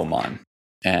of Nomon,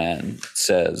 and it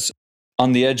says,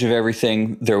 on the edge of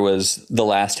everything, there was the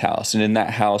last house, and in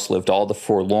that house lived all the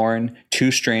forlorn,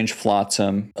 too strange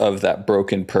flotsam of that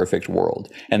broken, perfect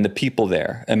world. And the people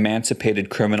there, emancipated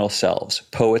criminal selves,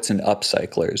 poets and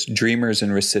upcyclers, dreamers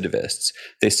and recidivists,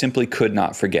 they simply could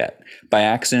not forget. By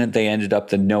accident, they ended up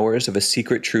the knowers of a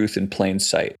secret truth in plain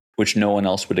sight, which no one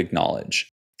else would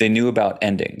acknowledge. They knew about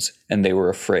endings, and they were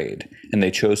afraid, and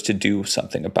they chose to do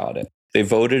something about it. They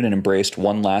voted and embraced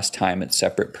one last time as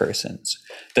separate persons.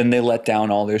 Then they let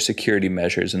down all their security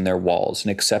measures and their walls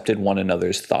and accepted one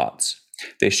another's thoughts.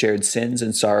 They shared sins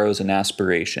and sorrows and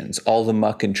aspirations, all the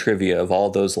muck and trivia of all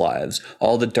those lives,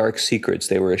 all the dark secrets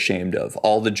they were ashamed of,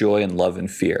 all the joy and love and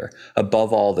fear,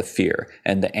 above all the fear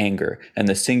and the anger and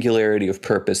the singularity of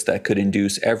purpose that could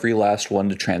induce every last one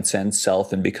to transcend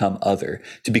self and become other,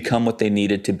 to become what they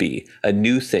needed to be, a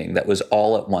new thing that was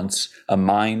all at once a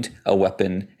mind, a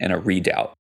weapon, and a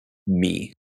redoubt.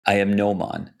 Me. I am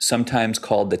Nomon, sometimes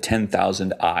called the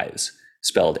 10,000 Eyes,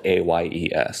 spelled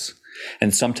A-Y-E-S.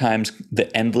 And sometimes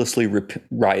the endlessly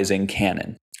rising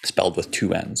cannon, spelled with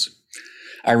 2 N's.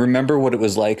 I remember what it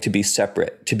was like to be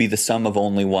separate, to be the sum of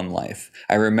only one life.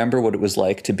 I remember what it was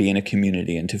like to be in a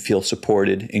community and to feel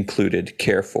supported, included,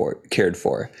 cared for,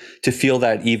 to feel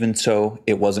that even so,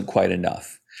 it wasn't quite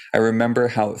enough. I remember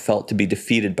how it felt to be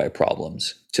defeated by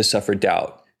problems, to suffer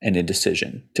doubt and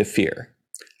indecision, to fear.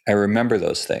 I remember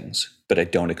those things, but I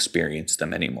don't experience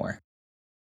them anymore.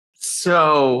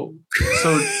 So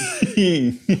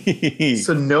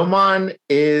Nomon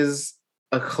is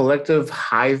a collective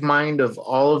hive mind of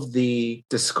all of the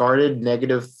discarded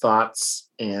negative thoughts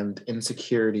and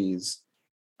insecurities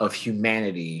of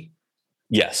humanity.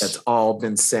 Yes. That's all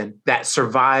been sent, that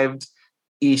survived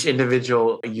each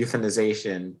individual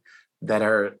euthanization, that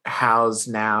are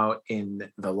housed now in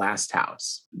the last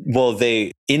house. Well,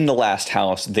 in the last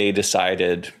house, they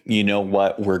decided, you know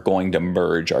what, we're going to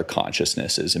merge our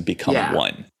consciousnesses and become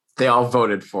one. They all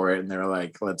voted for it, and they're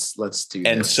like, let's do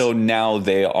this. And so now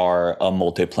they are a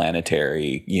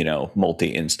multiplanetary,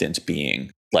 multi-instance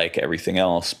being like everything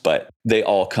else, but they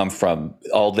all come from,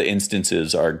 all the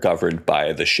instances are governed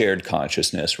by the shared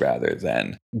consciousness rather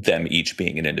than them each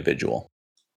being an individual.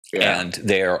 Yeah. And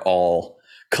they are all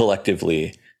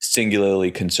collectively, singularly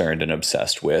concerned and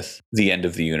obsessed with the end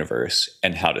of the universe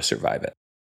and how to survive it.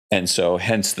 And so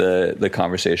hence the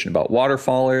conversation about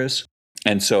waterfallers.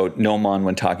 And so Nomon,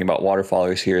 when talking about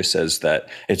waterfallers here, says that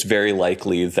it's very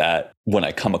likely that when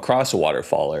I come across a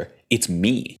waterfaller, it's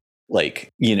me,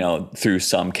 through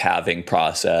some calving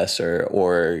process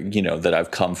or that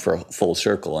I've come for full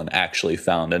circle and actually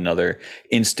found another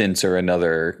instance or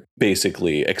another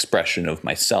basically expression of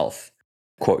myself.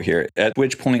 Quote here, at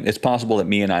which point it's possible that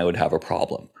me and I would have a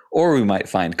problem, or we might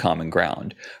find common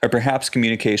ground, or perhaps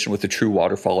communication with the true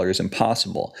waterfaller is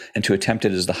impossible, and to attempt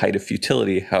it is the height of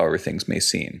futility, however things may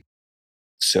seem.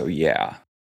 So, yeah.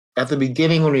 At the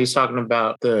beginning, when he was talking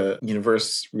about the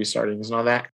universe restartings and all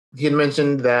that, he had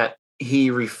mentioned that he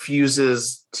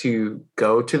refuses to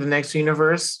go to the next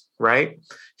universe, right?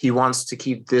 He wants to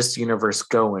keep this universe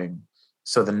going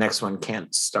so the next one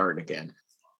can't start again.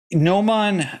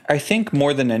 Nomon, I think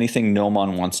more than anything,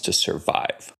 Nomon wants to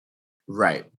survive.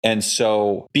 Right. And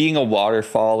so being a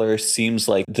waterfaller seems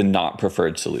like the not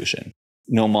preferred solution.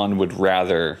 Nomon would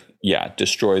rather,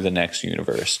 destroy the next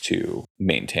universe to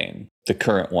maintain the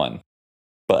current one.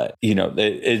 But,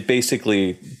 it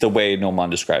basically, the way Nomon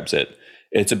describes it,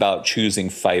 it's about choosing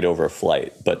fight over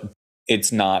flight. But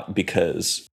it's not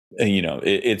because,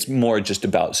 it's more just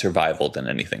about survival than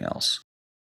anything else.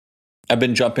 I've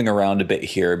been jumping around a bit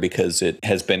here because it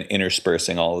has been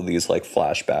interspersing all of these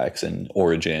flashbacks and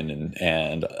origin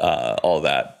and all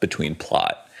that between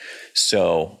plot.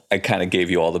 So I kind of gave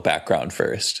you all the background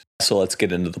first. So let's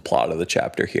get into the plot of the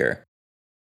chapter here.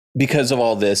 Because of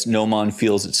all this, Nomon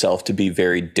feels itself to be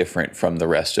very different from the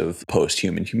rest of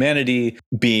post-human humanity,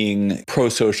 being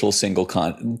pro-social single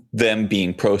consciousness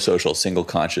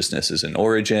is an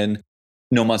origin.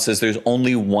 Nomon says there's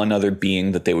only one other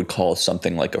being that they would call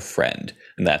something like a friend,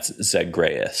 and that's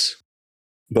Zagreus.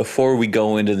 Before we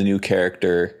go into the new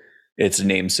character, it's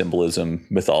name symbolism,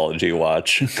 mythology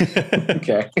watch.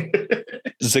 Okay.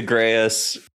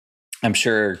 Zagreus, I'm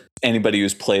sure anybody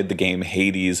who's played the game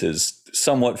Hades is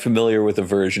somewhat familiar with a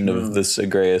version of the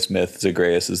Zagreus myth.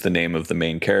 Zagreus is the name of the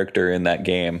main character in that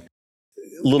game.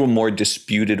 A little more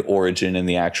disputed origin in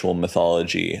the actual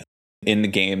mythology. In the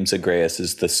game, Zagreus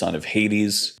is the son of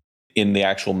Hades. In the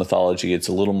actual mythology, it's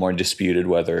a little more disputed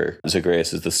whether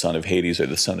Zagreus is the son of Hades or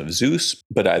the son of Zeus.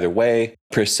 But either way,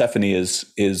 Persephone is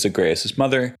Zagreus'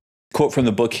 mother. Quote from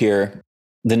the book here,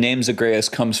 The name Zagreus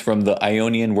comes from the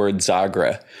Ionian word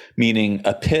Zagra, meaning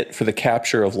a pit for the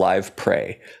capture of live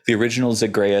prey. The original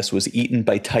Zagreus was eaten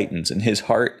by Titans, and his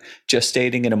heart,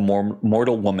 gestating in a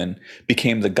mortal woman,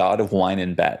 became the god of wine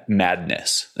and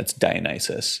madness. That's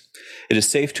Dionysus. It is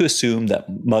safe to assume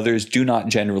that mothers do not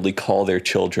generally call their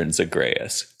children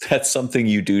Zagreus. That's something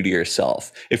you do to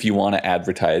yourself if you want to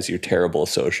advertise your terrible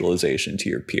socialization to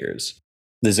your peers.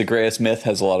 The Zagreus myth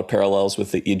has a lot of parallels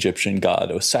with the Egyptian god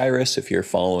Osiris, if you're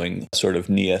following sort of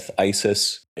Neith,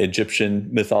 Isis, Egyptian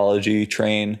mythology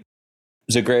train.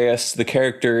 Zagreus, the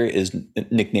character, is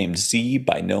nicknamed Z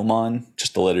by Nomon,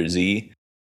 just the letter Z,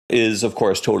 is, of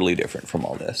course, totally different from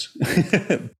all this.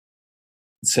 It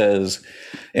says,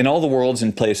 in all the worlds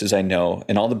and places I know,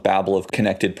 in all the babble of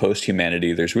connected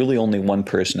post-humanity, there's really only one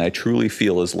person I truly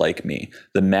feel is like me,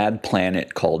 the mad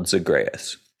planet called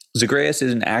Zagreus. Zagreus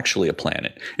isn't actually a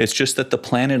planet. It's just that the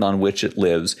planet on which it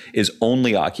lives is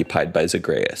only occupied by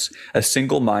Zagreus, a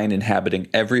single mind inhabiting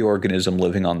every organism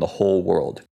living on the whole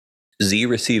world. Z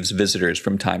receives visitors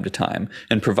from time to time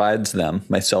and provides them,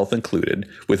 myself included,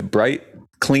 with bright,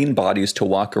 clean bodies to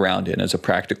walk around in as a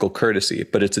practical courtesy,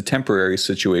 but it's a temporary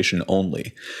situation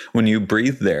only. When you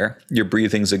breathe there, you're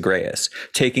breathing Zagreus,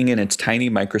 taking in its tiny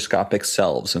microscopic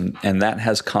selves, and that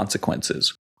has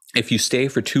consequences. If you stay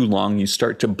for too long, you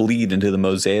start to bleed into the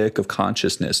mosaic of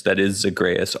consciousness that is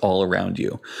Zagreus all around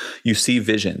you. You see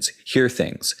visions, hear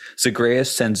things. Zagreus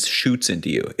sends shoots into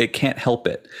you. It can't help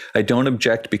it. I don't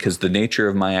object because the nature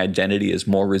of my identity is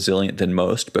more resilient than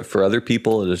most, but for other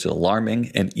people it is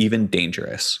alarming and even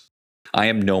dangerous. I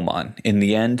am Nomon. In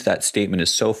the end, that statement is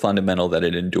so fundamental that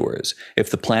it endures. If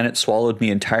the planet swallowed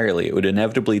me entirely, it would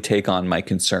inevitably take on my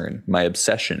concern, my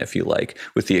obsession, if you like,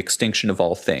 with the extinction of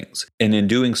all things. And in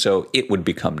doing so, it would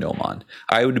become Nomon.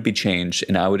 I would be changed,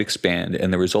 and I would expand,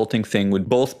 and the resulting thing would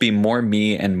both be more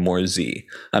me and more Z.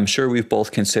 I'm sure we've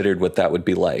both considered what that would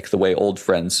be like, the way old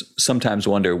friends sometimes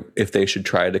wonder if they should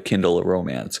try to kindle a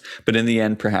romance. But in the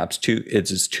end, perhaps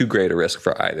it is too great a risk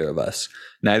for either of us.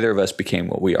 Neither of us became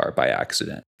what we are by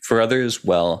accident. For others,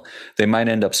 well, they might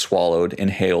end up swallowed,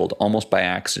 inhaled, almost by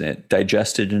accident,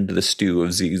 digested into the stew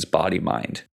of Z's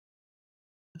body-mind.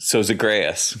 So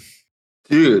Zagreus.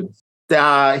 Dude,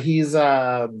 he's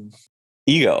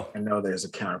ego. I know there's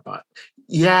a counterpart.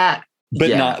 Yeah.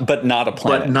 But not a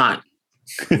planet. But not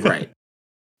right.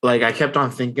 Like I kept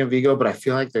on thinking of ego, but I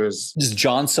feel like there's just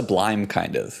John Sublime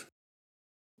kind of.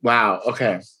 Wow.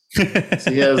 Okay.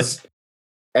 So he has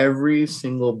every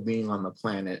single being on the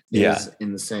planet is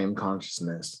in the same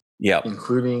consciousness. Yeah.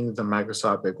 Including the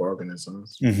microscopic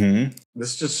organisms. Mm-hmm.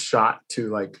 This just shot to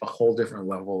like a whole different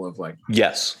level of like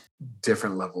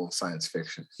different level of science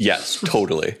fiction. Yes,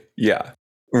 totally. Yeah.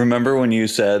 Remember when you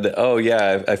said, oh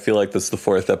yeah, I feel like this is the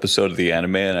 4th episode of the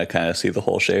anime and I kind of see the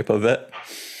whole shape of it?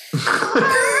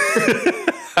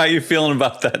 How are you feeling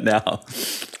about that now?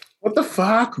 What the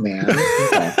fuck, man?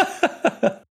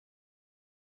 Okay.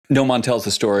 Nomon tells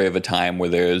the story of a time where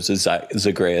there's a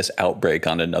Zagreus outbreak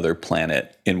on another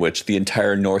planet in which the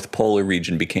entire North Polar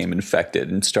region became infected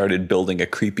and started building a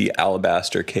creepy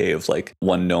alabaster cave like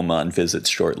one Nomon visits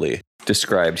shortly.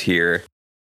 Described here.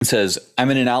 It says, I'm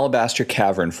in an alabaster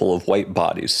cavern full of white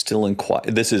bodies, still in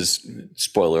quiet. This is,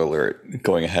 spoiler alert,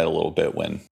 going ahead a little bit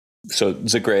So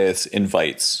Zagreus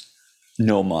invites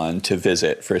Nomon to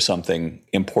visit for something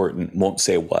important, won't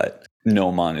say what.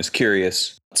 Nomon is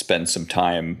curious, spends some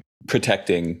time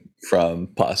protecting from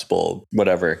possible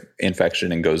whatever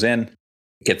infection and goes in,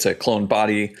 gets a cloned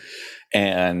body,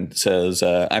 and says,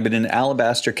 I'm in an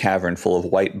alabaster cavern full of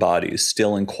white bodies,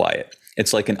 still and quiet.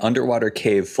 It's like an underwater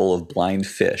cave full of blind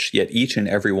fish, yet each and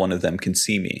every one of them can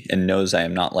see me and knows I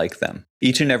am not like them.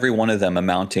 Each and every one of them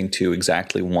amounting to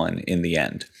exactly one in the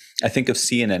end. I think of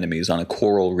sea anemones on a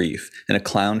coral reef and a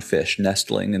clownfish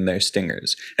nestling in their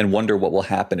stingers and wonder what will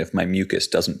happen if my mucus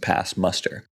doesn't pass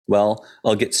muster. Well,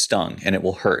 I'll get stung and it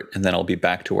will hurt and then I'll be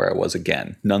back to where I was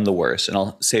again, none the worse, and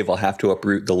I'll have to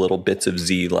uproot the little bits of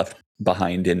Z left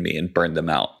behind in me and burn them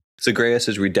out. Zagreus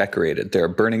is redecorated. There are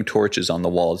burning torches on the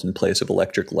walls in place of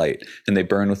electric light, and they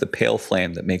burn with a pale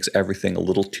flame that makes everything a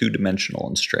little two-dimensional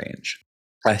and strange.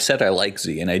 I said I like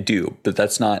Z, and I do, but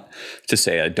that's not to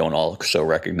say I don't also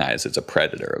recognize it's a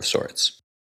predator of sorts.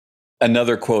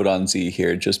 Another quote on Z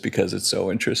here, just because it's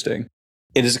so interesting.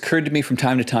 It has occurred to me from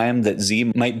time to time that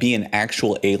Z might be an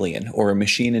actual alien or a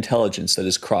machine intelligence that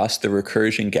has crossed the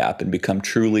recursion gap and become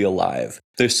truly alive.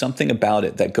 There's something about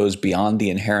it that goes beyond the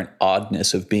inherent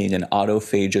oddness of being an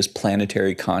autophagous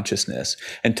planetary consciousness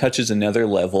and touches another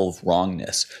level of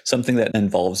wrongness, something that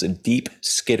involves a deep,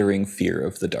 skittering fear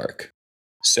of the dark.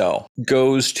 So,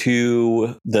 goes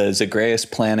to the Zagreus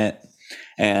planet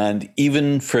And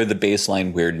even for the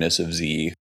baseline weirdness of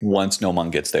Z, once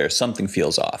Nomon gets there, something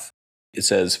feels off. It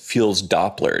says, feels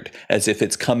Dopplered, as if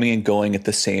it's coming and going at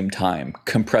the same time,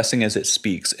 compressing as it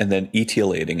speaks and then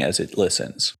etiolating as it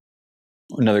listens.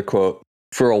 Another quote,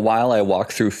 for a while I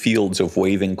walk through fields of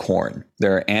waving corn.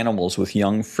 There are animals with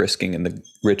young frisking in the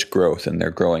rich growth, and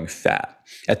they're growing fat.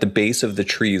 At the base of the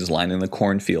trees lining the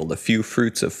cornfield, a few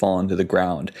fruits have fallen to the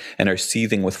ground and are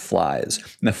seething with flies.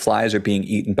 And the flies are being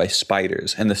eaten by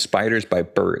spiders, and the spiders by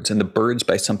birds, and the birds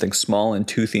by something small and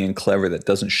toothy and clever that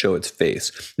doesn't show its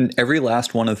face. And every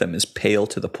last one of them is pale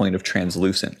to the point of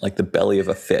translucent, like the belly of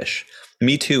a fish.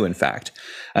 Me too, in fact.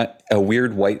 A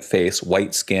weird white face,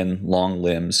 white skin, long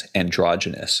limbs,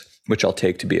 androgynous, which I'll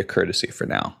take to be a courtesy for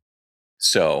now.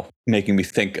 So, making me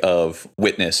think of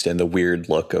Witnessed and the weird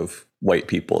look of white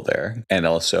people there, and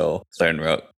also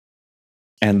Thernroth.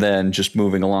 And then just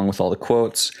moving along with all the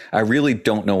quotes, I really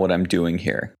don't know what I'm doing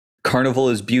here. Carnival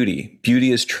is beauty.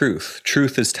 Beauty is truth.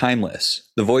 Truth is timeless.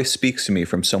 The voice speaks to me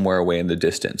from somewhere away in the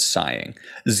distance, sighing.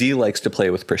 Z likes to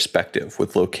play with perspective,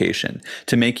 with location,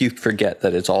 to make you forget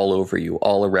that it's all over you,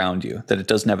 all around you, that it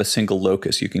doesn't have a single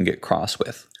locus you can get cross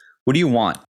with. What do you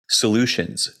want?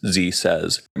 Solutions, Z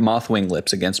says, mothwing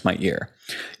lips against my ear.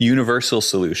 Universal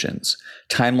solutions,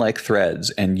 time-like threads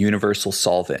and universal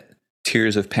solvent,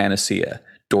 tears of panacea,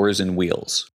 doors and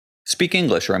wheels. Speak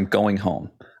English or I'm going home.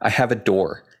 I have a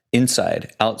door.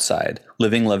 Inside, outside,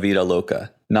 living la vida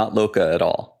loca, not loca at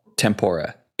all.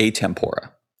 Tempora,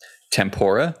 atempora.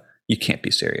 Tempora? You can't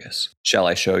be serious. Shall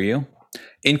I show you?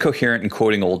 Incoherent and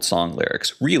quoting old song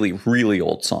lyrics. Really, really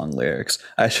old song lyrics.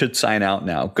 I should sign out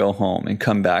now, go home, and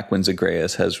come back when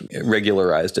Zagreus has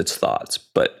regularized its thoughts.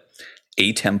 But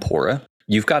atempora?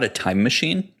 You've got a time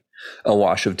machine? A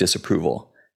wash of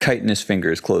disapproval. Chitinous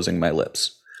fingers closing my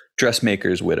lips.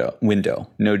 Dressmaker's window.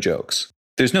 No jokes.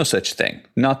 There's no such thing,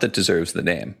 not that deserves the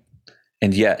name.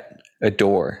 And yet, a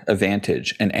door, a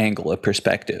vantage, an angle, a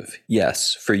perspective.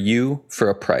 Yes, for you, for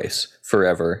a price,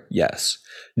 forever, yes.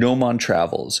 Nomon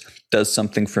travels, does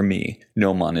something for me,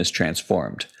 Nomon is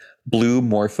transformed. Blue,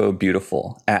 morpho,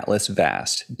 beautiful, Atlas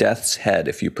vast, Death's head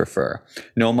if you prefer.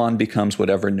 Nomon becomes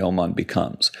whatever Nomon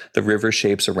becomes. The river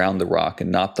shapes around the rock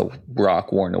and not the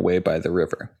rock worn away by the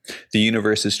river. The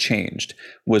universe is changed,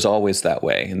 was always that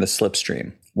way in the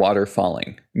slipstream. Water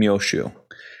falling, Myoshu.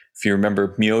 If you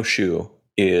remember, Myoshu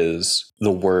is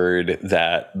the word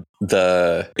that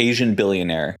the Asian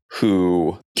billionaire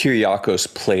who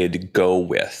Kyriakos played Go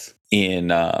with in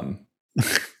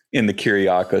the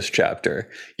Kyriakos chapter,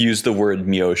 used the word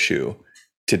Myoshu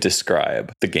to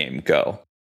describe the game Go.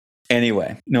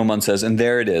 Anyway, Nomon says, and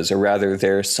there it is, or rather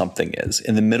there something is.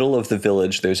 In the middle of the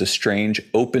village, there's a strange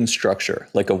open structure,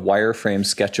 like a wireframe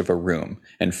sketch of a room,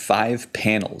 and 5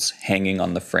 panels hanging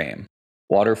on the frame.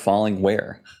 Water falling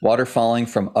where? Water falling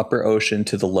from upper ocean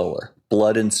to the lower.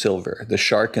 Blood and silver, the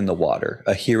shark in the water,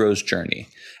 a hero's journey.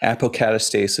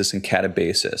 Apocatastasis and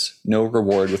catabasis, no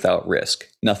reward without risk,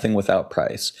 nothing without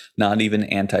price, not even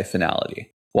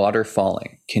anti-finality. Water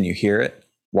falling, can you hear it?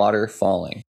 Water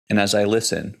falling. And as I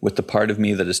listen, with the part of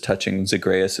me that is touching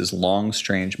Zagreus' long,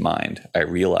 strange mind, I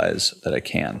realize that I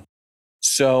can.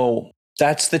 So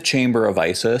that's the Chamber of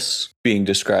Isis being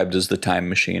described as the time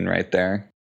machine right there.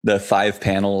 The 5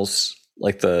 panels,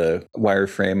 like the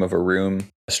wireframe of a room,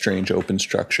 a strange open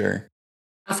structure.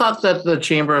 I thought that the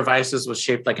Chamber of Isis was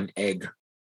shaped like an egg.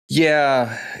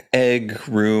 Yeah, egg,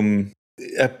 room,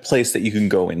 a place that you can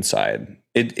go inside.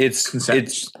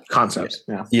 It's concept.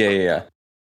 Yeah. Yeah.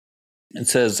 It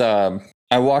says,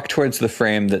 I walk towards the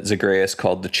frame that Zagreus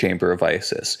called the Chamber of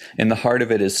Isis. In the heart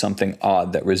of it is something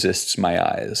odd that resists my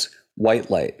eyes. White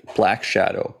light, black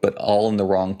shadow, but all in the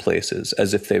wrong places,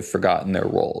 as if they've forgotten their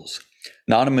roles.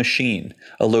 Not a machine,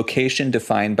 a location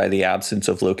defined by the absence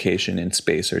of location in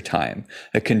space or time,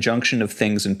 a conjunction of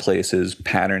things and places,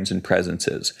 patterns and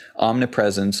presences,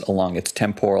 omnipresence along its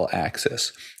temporal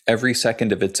axis. Every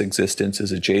second of its existence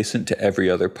is adjacent to every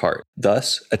other part,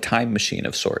 thus a time machine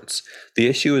of sorts. The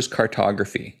issue is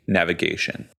cartography,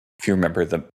 navigation. If you remember,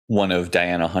 one of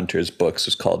Diana Hunter's books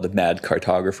was called The Mad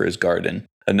Cartographer's Garden.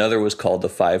 Another was called The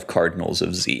 5 Cardinals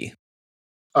of Z.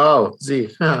 Oh,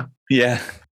 Z. Huh. Yeah.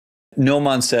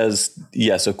 Nomon says,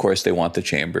 yes, of course they want the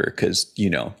chamber because,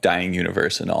 dying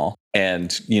universe and all.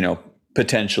 And,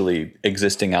 potentially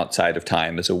existing outside of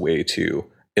time is a way to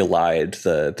elide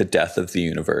the death of the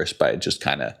universe by just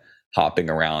kind of hopping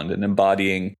around and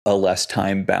embodying a less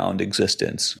time-bound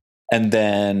existence. And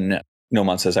then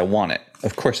Nomon says, I want it.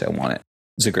 Of course I want it.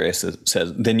 Zagreus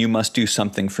says, then you must do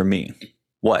something for me.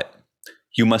 What?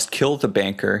 You must kill the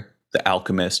banker, the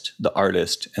alchemist, the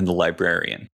artist, and the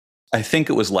librarian. I think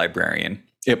it was librarian.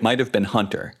 It might have been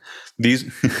Hunter.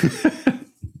 These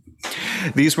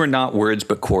these were not words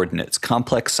but coordinates,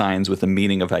 complex signs with a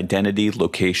meaning of identity,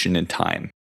 location, and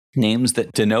time. Names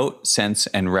that denote, sense,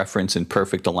 and reference in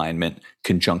perfect alignment,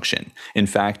 conjunction. In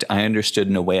fact, I understood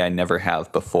in a way I never have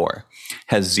before.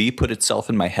 Has Z put itself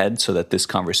in my head so that this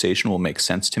conversation will make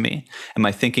sense to me? Am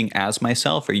I thinking as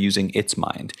myself or using its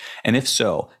mind? And if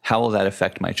so, how will that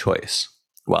affect my choice?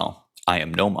 Well, I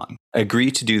am Nomon. Agree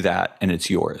to do that, and it's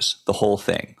yours, the whole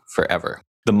thing, forever.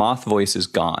 The moth voice is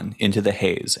gone, into the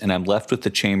haze, and I'm left with the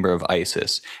chamber of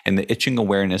Isis and the itching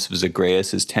awareness of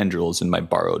Zagreus' tendrils in my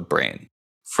borrowed brain.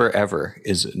 Forever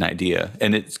is an idea,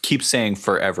 and it keeps saying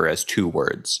forever as two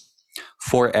words.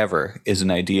 Forever is an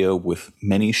idea with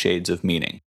many shades of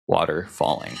meaning. Water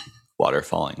falling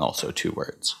also two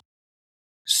words.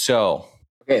 So.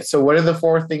 Okay, so what are the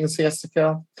four things he has to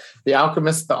kill? The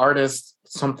alchemist, the artist,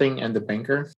 something, and the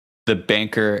banker? The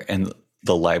banker and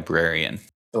the librarian.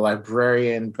 The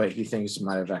librarian, but he thinks you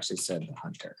might have actually said the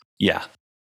hunter. Yeah.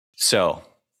 So,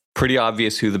 pretty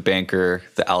obvious who the banker,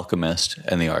 the alchemist,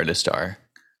 and the artist are.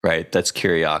 Right, that's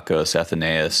Kyriakos,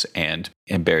 Athenaeus, and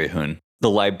Berihun. The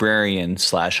librarian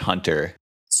 / hunter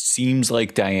seems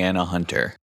like Diana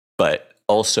Hunter, but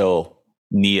also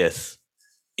Neith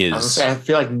is. I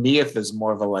feel like Neith is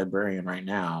more of a librarian right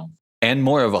now. And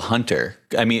more of a hunter.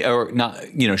 I mean, or not,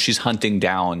 she's hunting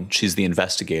down, she's the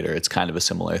investigator. It's kind of a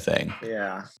similar thing.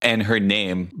 Yeah. And her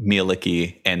name,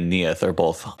 Mieliki and Neith, are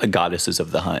both goddesses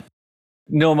of the hunt.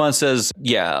 Nomon says,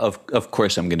 yeah, of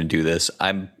course I'm going to do this.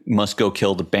 I must go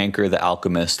kill the banker, the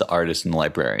alchemist, the artist, and the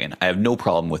librarian. I have no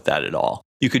problem with that at all.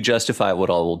 You could justify what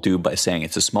I will do by saying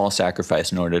it's a small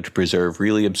sacrifice in order to preserve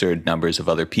really absurd numbers of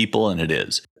other people, and it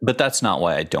is. But that's not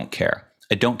why I don't care.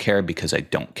 I don't care because I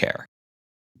don't care.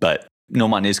 But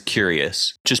Nomon is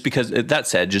curious. Just because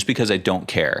I don't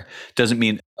care doesn't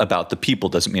mean about the people,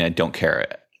 doesn't mean I don't care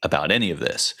about any of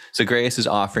this. Zagreus is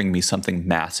offering me something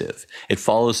massive. It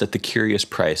follows that the curious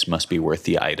price must be worth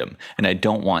the item, and I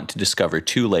don't want to discover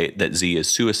too late that Z is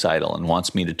suicidal and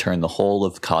wants me to turn the whole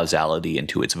of causality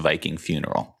into its Viking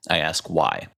funeral. I ask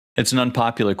why. It's an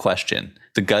unpopular question.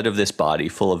 The gut of this body,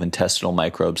 full of intestinal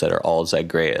microbes that are all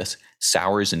Zagreus,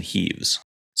 sours and heaves.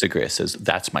 Zagreus says,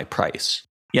 that's my price.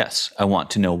 Yes, I want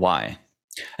to know why.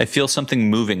 I feel something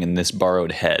moving in this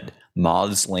borrowed head.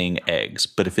 Moths laying eggs,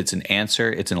 but if it's an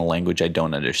answer, it's in a language I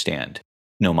don't understand.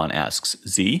 Nomon asks,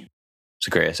 Z?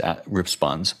 Zagreus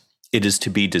responds, it is to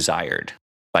be desired.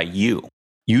 By you.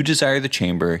 You desire the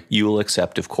chamber, you will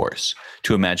accept, of course.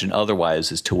 To imagine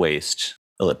otherwise is to waste,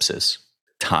 ellipsis,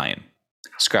 time.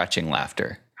 Scratching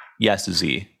laughter. Yes,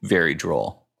 Z, very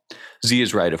droll. Z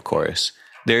is right, of course.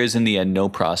 There is in the end no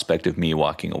prospect of me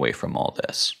walking away from all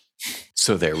this.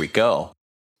 So there we go.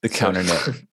 The counter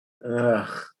note.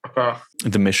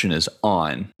 The mission is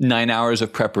on. 9 hours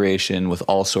of preparation with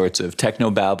all sorts of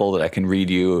technobabble that I can read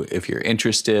you if you're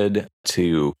interested,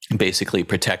 to basically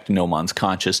protect Nomon's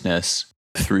consciousness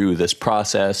through this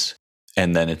process,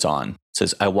 and then it's on. It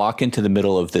says, I walk into the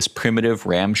middle of this primitive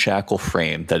ramshackle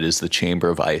frame that is the chamber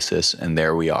of Isis, and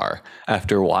there we are.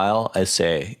 After a while, I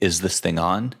say, is this thing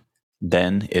on?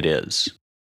 Then it is.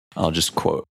 I'll just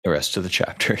quote the rest of the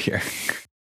chapter here.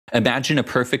 Imagine a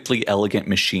perfectly elegant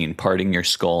machine parting your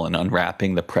skull and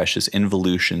unwrapping the precious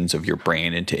involutions of your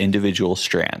brain into individual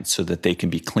strands so that they can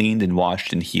be cleaned and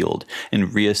washed and healed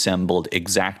and reassembled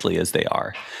exactly as they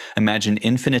are. Imagine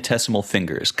infinitesimal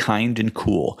fingers, kind and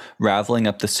cool, raveling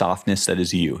up the softness that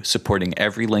is you, supporting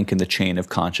every link in the chain of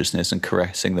consciousness and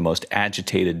caressing the most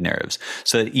agitated nerves,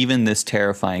 so that even this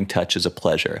terrifying touch is a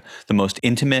pleasure, the most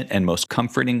intimate and most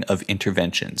comforting of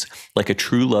interventions, like a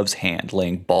true love's hand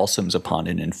laying balsams upon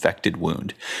an infected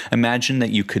wound. Imagine that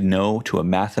you could know to a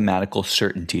mathematical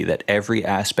certainty that every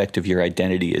aspect of your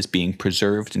identity is being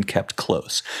preserved and kept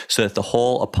close, so that the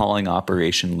whole appalling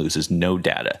operation loses no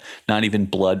data, not even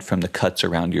blood from the cuts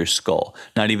around your skull,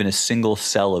 not even a single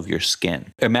cell of your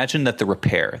skin. Imagine that the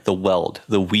repair, the weld,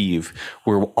 the weave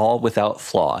were all without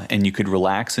flaw, and you could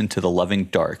relax into the loving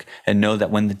dark and know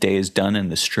that when the day is done in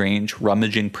the strange,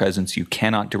 rummaging presence you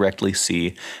cannot directly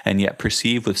see and yet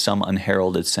perceive with some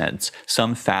unheralded sense,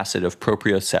 some facet of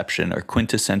proprioception or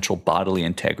quintessential bodily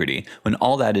integrity, when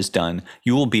all that is done,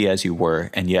 you will be as you were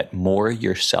and yet more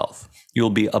yourself. You will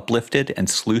be uplifted and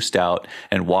sluiced out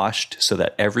and washed so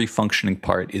that every functioning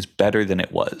part is better than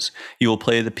it was. You will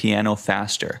play the piano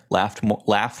faster, laugh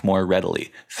more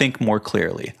readily, think more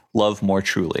clearly, love more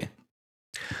truly.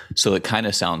 So it kind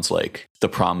of sounds like the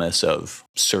promise of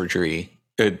surgery,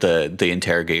 the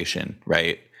interrogation,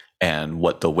 right? And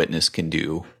what the witness can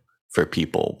do for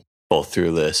people, both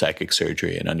through the psychic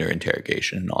surgery and under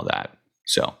interrogation and all that.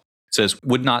 So It says,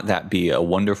 would not that be a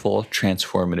wonderful,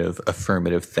 transformative,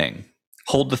 affirmative thing?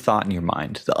 Hold the thought in your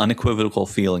mind, the unequivocal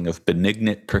feeling of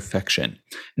benignant perfection.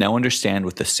 Now understand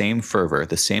with the same fervor,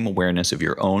 the same awareness of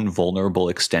your own vulnerable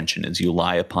extension as you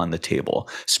lie upon the table,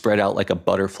 spread out like a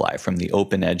butterfly from the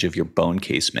open edge of your bone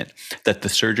casement, that the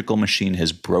surgical machine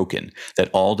has broken, that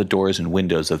all the doors and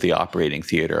windows of the operating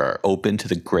theater are open to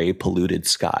the gray, polluted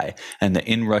sky, and the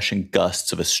inrushing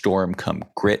gusts of a storm come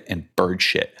grit and bird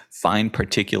shit, fine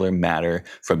particular matter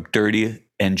from dirty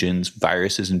engines,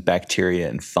 viruses and bacteria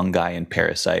and fungi and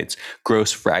parasites,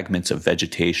 gross fragments of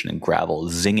vegetation and gravel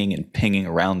zinging and pinging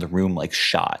around the room like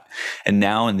shot. And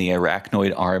now in the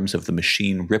arachnoid arms of the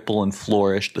machine ripple and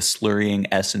flourish the slurrying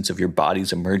essence of your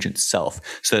body's emergent self,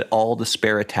 so that all the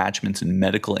spare attachments and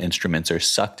medical instruments are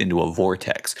sucked into a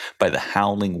vortex by the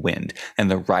howling wind,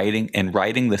 and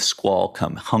riding the squall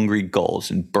come hungry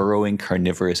gulls and burrowing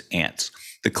carnivorous ants.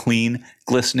 The clean,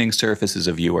 glistening surfaces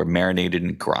of you are marinated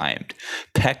and grimed,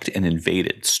 pecked and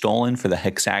invaded, stolen for the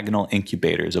hexagonal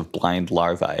incubators of blind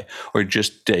larvae, or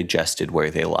just digested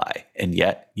where they lie. And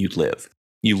yet you live.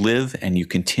 You live and you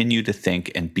continue to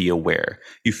think and be aware.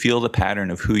 You feel the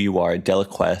pattern of who you are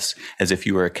deliquesce as if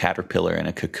you were a caterpillar in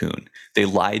a cocoon. They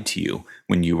lied to you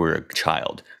when you were a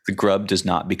child. The grub does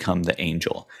not become the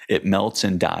angel. It melts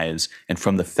and dies, and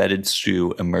from the fetid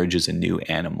stew emerges a new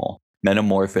animal.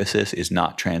 Metamorphosis is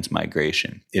not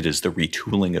transmigration. It is the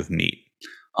retooling of meat.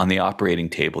 On the operating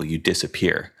table, you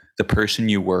disappear. The person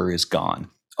you were is gone.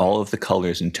 All of the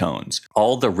colors and tones,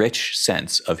 all the rich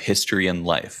sense of history and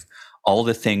life, all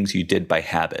the things you did by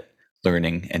habit,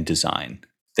 learning, and design,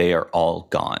 they are all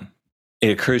gone.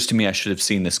 It occurs to me I should have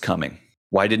seen this coming.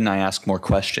 Why didn't I ask more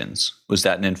questions? Was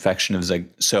that an infection of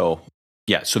So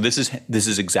this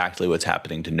is exactly what's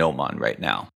happening to Nomon right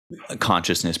now.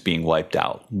 Consciousness being wiped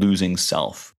out, losing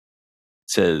self.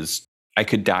 It says, I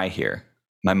could die here.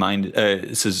 My mind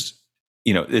says,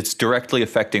 it's directly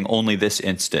affecting only this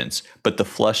instance, but the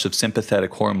flush of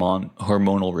sympathetic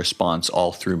hormonal response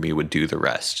all through me would do the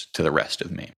rest to the rest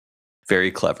of me.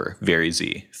 Very clever, very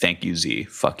Z. Thank you, Z.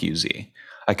 Fuck you, Z.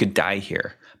 I could die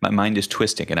here. My mind is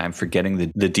twisting and I'm forgetting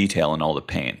the detail and all the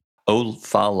pain. Oh,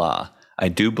 fa la, I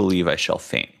do believe I shall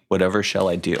faint. Whatever shall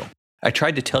I do? I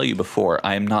tried to tell you before,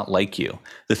 I am not like you.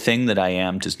 The thing that I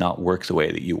am does not work the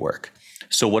way that you work.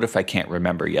 So what if I can't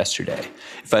remember yesterday?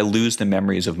 If I lose the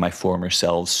memories of my former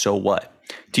selves, so what?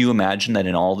 Do you imagine that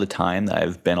in all the time that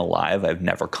I've been alive, I've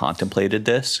never contemplated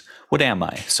this? What am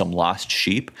I? Some lost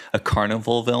sheep? A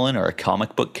carnival villain or a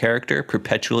comic book character,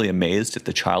 perpetually amazed at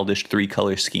the childish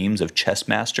three-color schemes of chess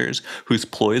masters whose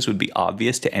ploys would be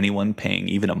obvious to anyone paying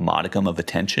even a modicum of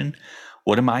attention?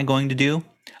 What am I going to do?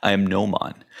 I am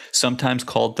Nomon, sometimes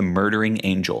called the Murdering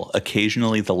Angel,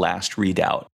 occasionally the Last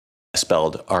Redoubt,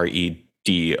 spelled R-E-D-O-U-B-T,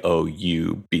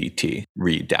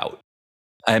 Redoubt.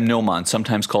 I am Nomon,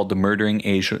 sometimes called the Murdering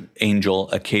Angel,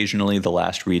 occasionally the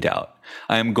Last Redoubt.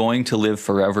 I am going to live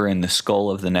forever in the skull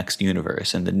of the next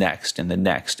universe, and the next,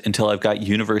 until I've got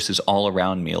universes all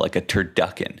around me like a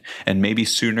turducken, and maybe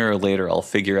sooner or later I'll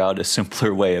figure out a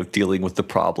simpler way of dealing with the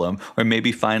problem, or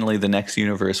maybe finally the next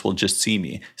universe will just see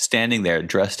me, standing there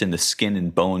dressed in the skin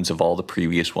and bones of all the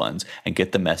previous ones, and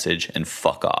get the message and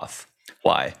fuck off.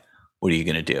 Why? What are you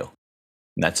going to do?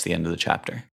 And that's the end of the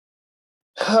chapter.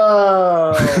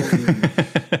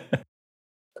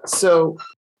 So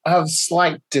I have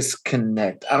slight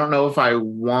disconnect. I don't know if I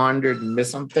wandered and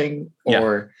missed something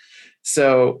or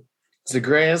so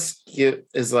Zagreus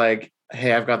is like,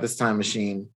 hey, I've got this time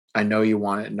machine. I know you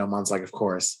want it. Nomon's like, of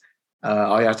course.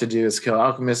 All you have to do is kill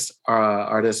alchemist,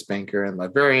 artist, banker, and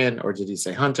librarian, or did he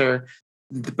say hunter?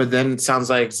 But then it sounds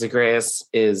like Zagreus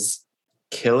is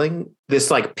killing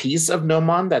this like piece of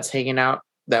Nomon that's hanging out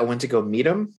that went to go meet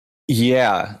him.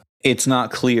 Yeah, it's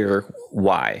not clear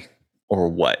why or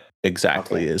what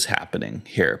exactly is happening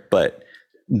here, but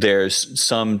there's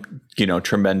some,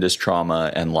 tremendous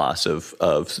trauma and loss of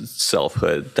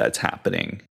selfhood that's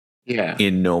happening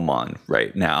in Nomon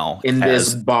right now. In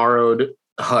this borrowed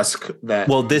husk that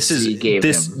this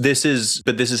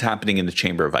is happening in the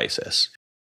Chamber of Isis.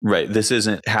 Right. This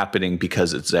isn't happening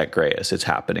because it's Zagreus. It's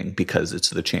happening because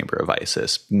it's the Chamber of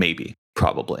Isis. Maybe,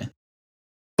 probably.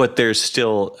 But there's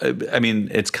still,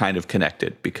 it's kind of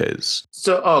connected because...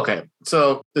 So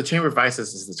the Chamber of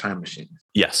Isis is the time machine.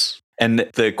 Yes. And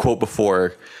the quote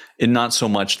before, not so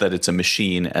much that it's a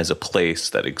machine as a place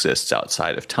that exists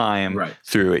outside of time. Right.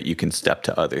 Through it, you can step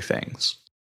to other things.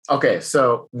 Okay,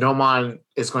 so Nomon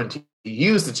is going to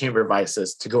use the Chamber of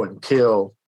Isis to go and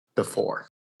kill the Four.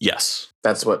 Yes.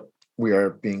 That's what we are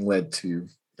being led to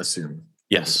assume.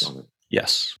 Yes.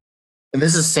 Yes. And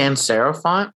this is sans serif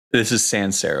font? This is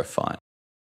sans serif font.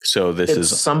 So this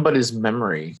It's is somebody's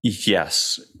memory.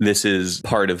 yes, this is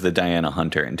part of the Diana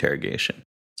Hunter interrogation.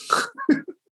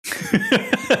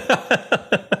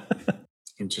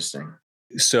 Interesting.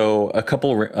 So a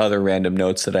couple other random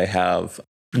notes that I have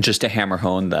just to hammer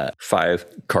home that 5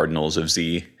 cardinals of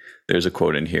Z. There's a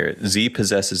quote in here. Z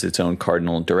possesses its own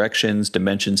cardinal directions,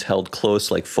 dimensions held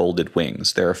close like folded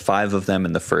wings. There are 5 of them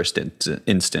in the first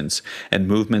instance, and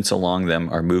movements along them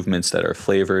are movements that are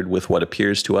flavored with what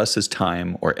appears to us as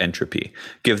time or entropy.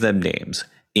 Give them names.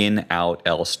 In, out,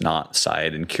 else, not,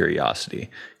 side, and curiosity.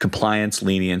 Compliance,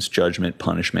 lenience, judgment,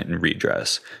 punishment, and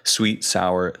redress. Sweet,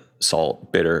 sour,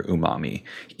 salt, bitter, umami.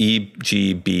 E,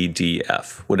 G, B, D,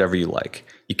 F. Whatever you like.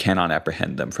 You cannot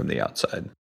apprehend them from the outside.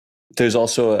 There's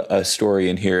also a story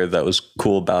in here that was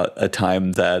cool about a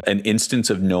time that an instance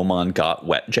of Gnomon got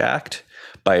wet-jacked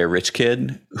by a rich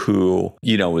kid who,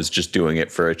 was just doing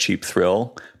it for a cheap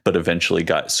thrill, but eventually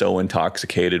got so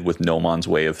intoxicated with Gnomon's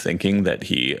way of thinking that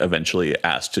he eventually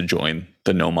asked to join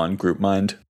the Gnomon group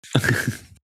mind.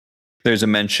 There's a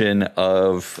mention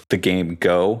of the game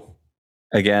Go.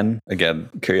 Again,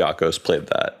 Kyriakos played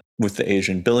that with the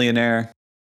Asian billionaire.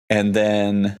 And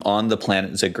then on the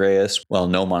planet Zagreus, while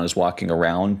Gnomon is walking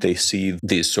around, they see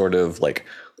these sort of like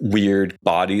weird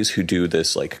bodies who do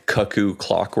this like cuckoo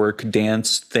clockwork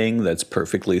dance thing that's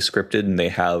perfectly scripted, and they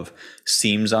have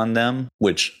seams on them,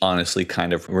 which honestly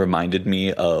kind of reminded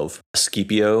me of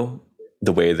Scipio,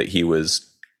 the way that he was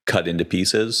cut into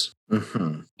pieces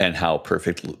and how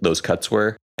perfect those cuts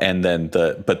were. And then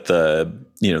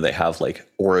they have like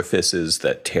orifices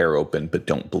that tear open but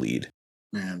don't bleed.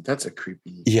 Man, that's a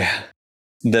creepy. Yeah.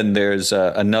 Then there's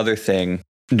another thing.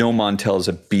 Gnomon tells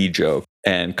a bee joke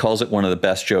and calls it one of the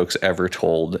best jokes ever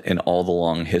told in all the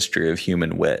long history of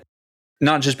human wit.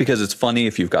 Not just because it's funny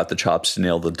if you've got the chops to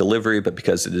nail the delivery, but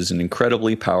because it is an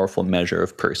incredibly powerful measure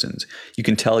of persons. You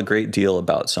can tell a great deal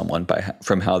about someone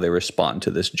from how they respond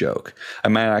to this joke. I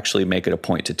might actually make it a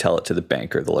point to tell it to the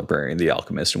banker, the librarian, the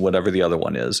alchemist, and whatever the other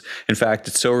one is. In fact,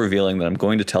 it's so revealing that I'm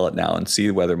going to tell it now and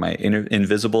see whether my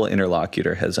invisible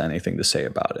interlocutor has anything to say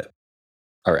about it.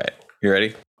 All right, you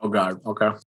ready? Oh, God.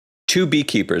 Okay. 2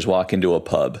 beekeepers walk into a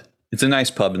pub. It's a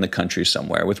nice pub in the country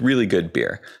somewhere with really good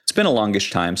beer. It's been a longish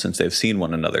time since they've seen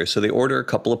one another, so they order a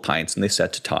couple of pints and they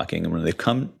set to talking. And when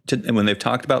they've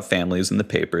talked about families and the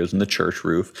papers and the church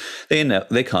roof,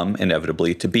 they come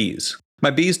inevitably to bees.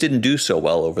 My bees didn't do so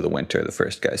well over the winter, the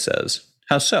first guy says.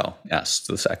 How so? Asks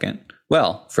the second.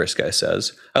 Well, first guy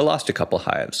says, I lost a couple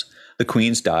hives. The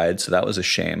queens died, so that was a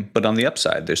shame. But on the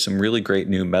upside, there's some really great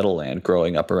new meadowland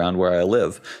growing up around where I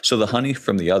live, so the honey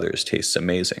from the others tastes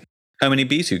amazing. How many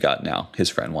bees you got now? His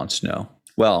friend wants to know.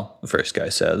 Well, the first guy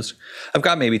says, I've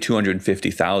got maybe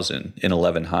 250,000 in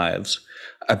 11 hives.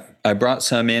 I brought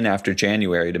some in after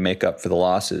January to make up for the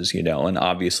losses, and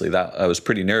obviously that I was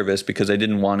pretty nervous because I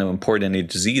didn't want to import any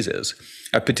diseases.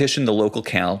 I petitioned the local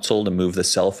council to move the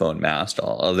cell phone mast,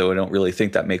 although I don't really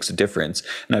think that makes a difference,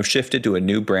 and I've shifted to a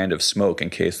new brand of smoke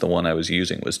in case the one I was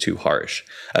using was too harsh.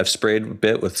 I've sprayed a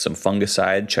bit with some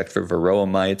fungicide, checked for varroa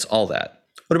mites, all that.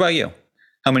 What about you?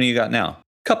 How many you got now?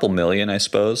 Couple million, I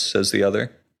suppose, says the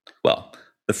other. Well,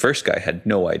 the first guy had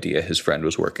no idea his friend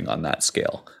was working on that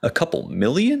scale. A couple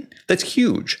million? That's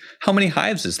huge. How many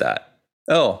hives is that?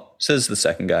 Oh, says the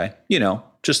second guy.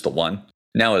 Just the one.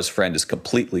 Now his friend is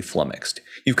completely flummoxed.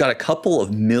 You've got a couple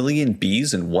of million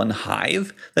bees in one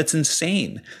hive? That's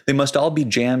insane. They must all be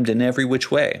jammed in every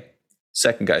which way.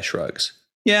 Second guy shrugs.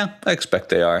 Yeah, I expect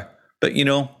they are. But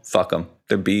fuck them.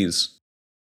 They're bees.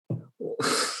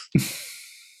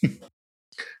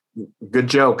 Good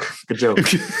joke.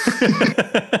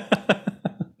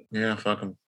 Yeah, fuck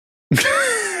him.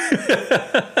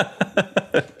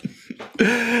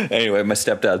 Anyway, my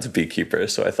stepdad's a beekeeper,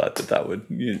 so I thought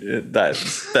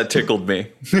that tickled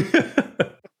me.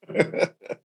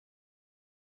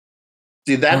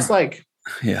 Dude, that's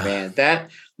yeah. Man,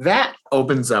 that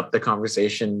opens up the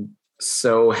conversation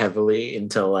so heavily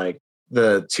into like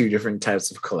the 2 different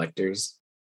types of collectors.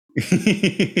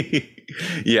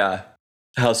 Yeah.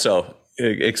 How so?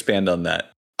 Expand on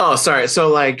that. Oh, sorry. So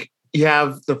like you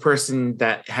have the person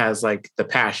that has like the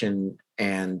passion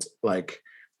and like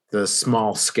the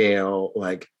small scale,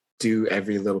 like do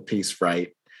every little piece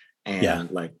right. And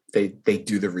like they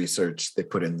do the research, they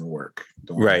put in the work.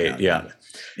 Right. Yeah.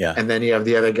 Yeah. And then you have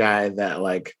the other guy that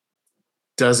like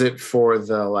does it for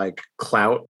the like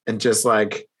clout and just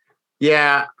like,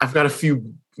 yeah, I've got a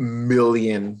few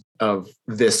million of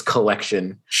this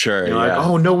collection. Sure. Like,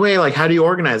 oh, no way. Like, how do you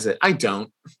organize it? I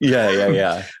don't.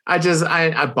 Yeah.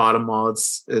 I bought them all.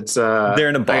 It's they're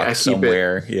in a box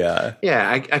somewhere.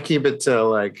 I keep it to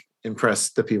like impress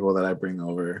the people that I bring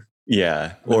over.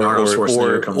 Yeah. When Arnold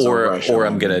Schwarzenegger comes over, I show or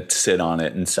I'm him. going to sit on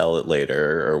it and sell it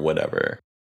later or whatever.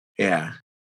 Yeah.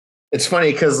 It's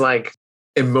funny because like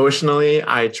emotionally,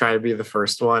 I try to be the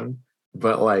first one,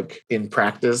 but like in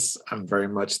practice, I'm very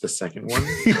much the second one.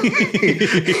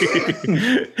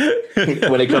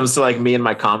 When it comes to like me and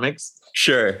my comics.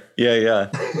 Sure. Yeah.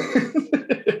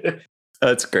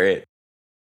 That's great.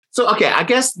 So, okay, I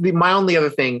guess my only other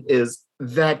thing is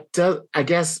that I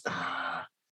guess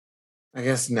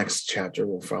next chapter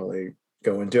we'll probably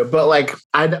go into it. But like,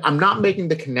 I'm not making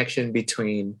the connection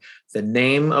between the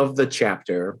name of the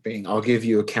chapter being "I'll give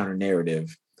you a counter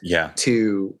narrative,"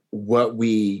 to what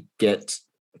we get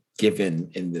given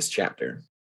in this chapter.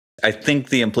 I think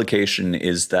the implication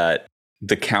is that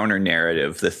the counter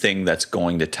narrative, the thing that's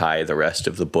going to tie the rest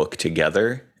of the book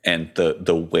together, and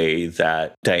the way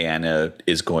that Diana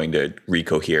is going to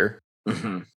recohere,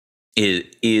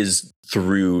 is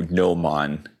through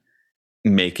Nomon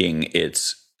making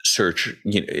its search,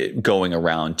 going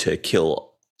around to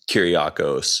kill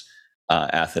Kyriakos,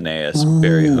 Athenaeus,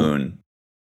 Berihun.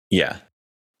 Yeah.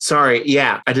 Sorry.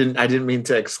 Yeah, I didn't mean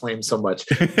to exclaim so much,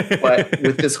 but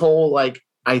with this whole like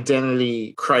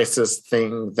identity crisis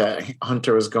thing that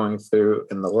Hunter was going through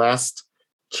in the last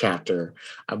chapter,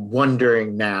 I'm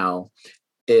wondering now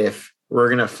if we're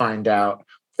going to find out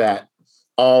that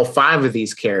all 5 of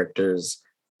these characters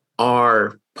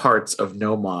are parts of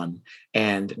Nomon,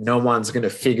 and Nomon's going to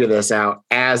figure this out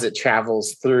as it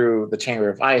travels through the Chamber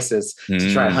of Isis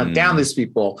to try to hunt down these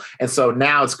people. And so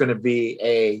now it's going to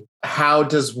be how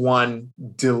does one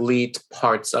delete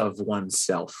parts of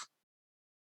oneself?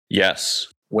 Yes.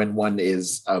 When one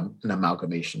is an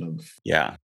amalgamation of...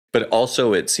 Yeah. But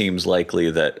also it seems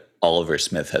likely that Oliver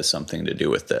Smith has something to do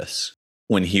with this.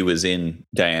 When he was in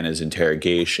Diana's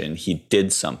interrogation, he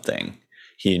did something.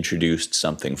 He introduced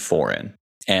something foreign.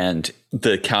 And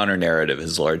the counter narrative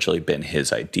has largely been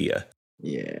his idea.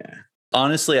 Yeah.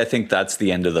 Honestly, I think that's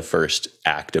the end of the first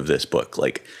act of this book.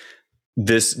 Like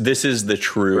this is the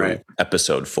true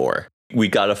episode 4. We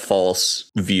got a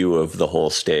false view of the whole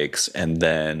stakes, and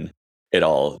then it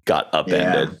all got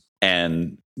upended. Yeah.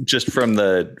 And just from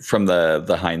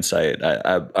the hindsight,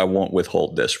 I won't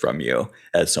withhold this from you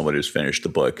as someone who's finished the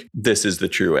book. This is the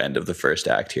true end of the first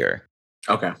act here.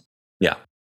 Okay. Yeah.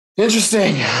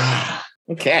 Interesting.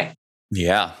 Okay.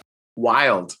 Yeah.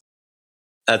 Wild.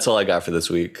 That's all I got for this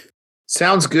week.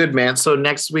 Sounds good, man. So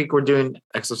next week we're doing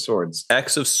X of Swords.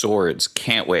 X of Swords.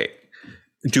 Can't wait.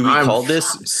 Do we call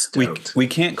this? We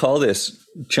can't call this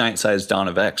Giant Size Dawn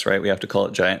of X, right? We have to call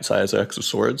it Giant Size X of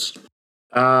Swords.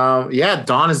 Yeah,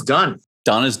 Dawn is done.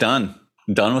 Dawn is done.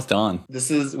 Done with Dawn.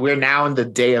 We're now in the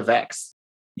Day of X.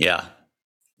 Yeah.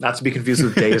 Not to be confused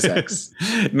with Deus Ex.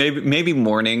 maybe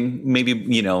morning, maybe,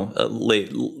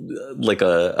 late, like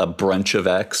a brunch of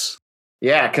X.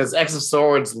 Yeah, because X of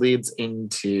Swords leads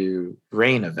into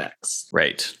Reign of X.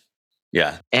 Right.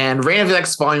 Yeah. And Reign of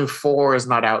X Volume 4 is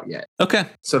not out yet. Okay.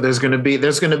 So there's gonna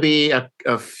be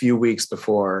a few weeks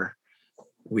before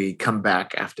we come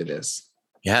back after this.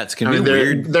 Yeah, it's gonna be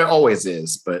weird. There always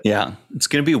is, but yeah, it's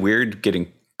gonna be weird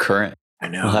getting current. I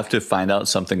know. We'll have to find out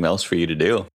something else for you to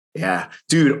do. Yeah,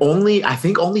 dude. I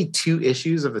think only 2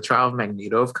 issues of the Trial of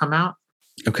Magneto have come out.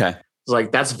 Okay.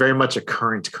 Like that's very much a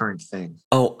current thing.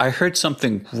 Oh, I heard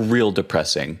something real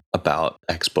depressing about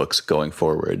X books going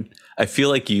forward. I feel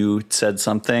like you said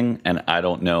something, and I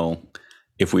don't know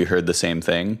if we heard the same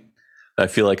thing. But I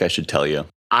feel like I should tell you.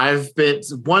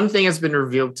 One thing has been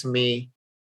revealed to me,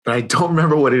 but I don't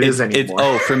remember what it is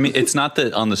anymore. For me, it's not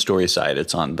on the story side;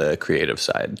 it's on the creative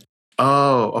side.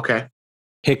 Oh, okay.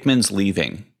 Hickman's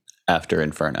leaving after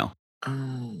Inferno.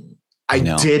 I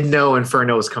did know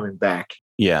Inferno was coming back.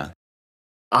 Yeah.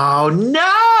 Oh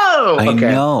no! I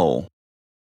know.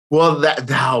 Well,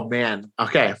 oh man.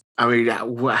 Okay. I mean,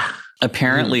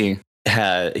 apparently,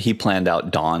 he planned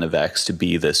out Dawn of X to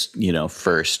be this,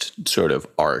 first sort of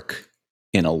arc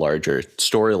in a larger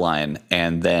storyline,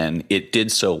 and then it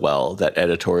did so well that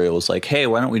editorial was like, "Hey,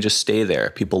 why don't we just stay there?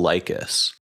 People like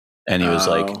us." And he was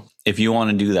like, "If you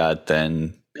want to do that,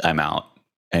 then I'm out."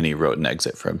 And he wrote an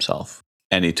exit for himself.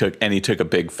 And he took a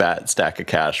big fat stack of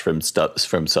cash from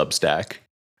Substack.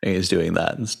 And he's doing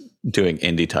that and doing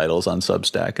indie titles on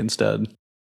Substack instead.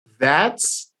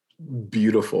 That's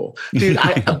beautiful, dude.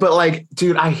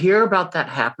 I hear about that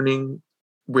happening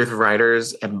with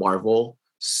writers and Marvel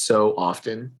so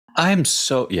often.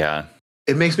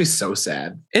 It makes me so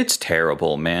sad. It's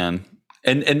terrible, man.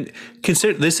 And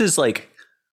consider this is like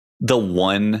the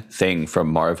one thing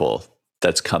from Marvel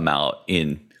that's come out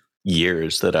in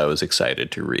years that I was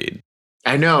excited to read.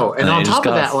 I know, and on top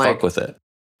of that, fuck with it.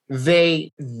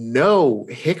 They know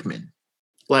Hickman.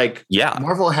 Like, Yeah.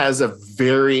 Marvel has a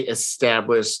very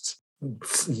established,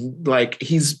 like,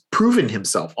 he's proven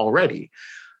himself already.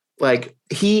 Like,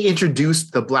 he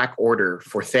introduced the Black Order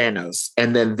for Thanos,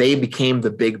 and then they became the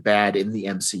big bad in the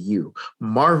MCU.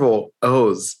 Marvel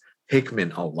owes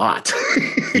Hickman a lot.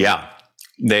 Yeah.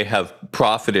 They have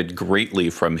profited greatly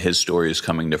from his stories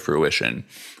coming to fruition.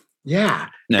 Yeah.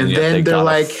 And And yet then they they're gotta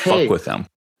like, fuck hey, with him.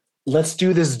 let's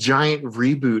do this giant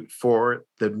reboot for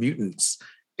the mutants.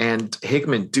 And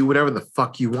Hickman, do whatever the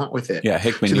fuck you want with it. Yeah,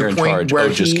 Hickman, To the you're in point charge. where Oh,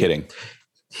 just kidding.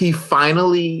 He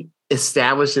finally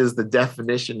establishes the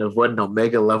definition of what an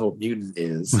Omega level mutant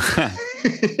is.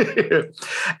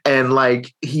 And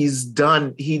like, he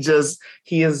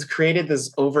has created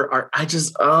this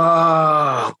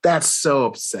that's so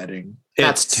upsetting.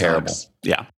 It's That terrible. sucks.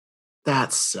 Yeah.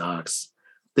 That sucks.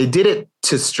 They did it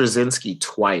to Straczynski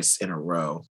twice in a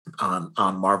row on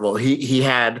Marvel. He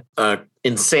had an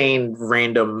insane,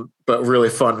 random, but really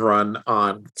fun run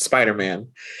on Spider-Man,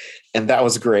 and that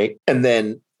was great. And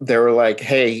then they were like,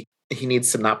 hey, he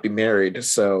needs to not be married,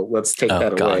 so let's take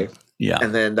that away. Yeah.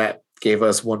 And then that gave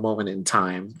us One Moment in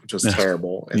Time, which was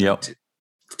terrible. And Yep.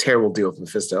 Terrible deal with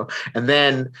Mephisto. And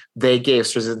then they gave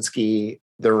Straczynski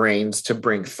the reins to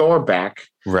bring Thor back.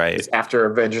 Right. After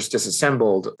Avengers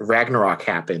Disassembled, Ragnarok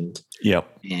happened. Yep.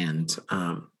 And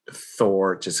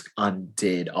Thor just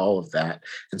undid all of that.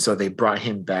 And so they brought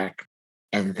him back.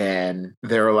 And then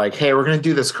they were like, hey, we're going to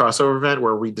do this crossover event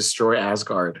where we destroy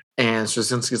Asgard. And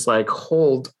Straczynski's like,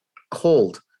 hold.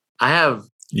 I have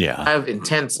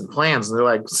intents and plans. And they're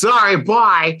like, sorry,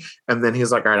 bye. And then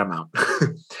he's like, all right, I'm out.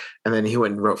 And then he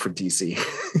went and wrote for DC.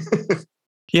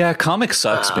 Yeah, comic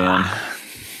sucks, man.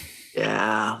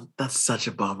 Yeah, that's such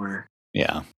a bummer.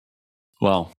 Yeah.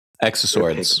 Well, X of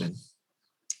Swords.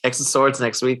 X of Swords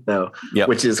next week, though,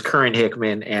 which is current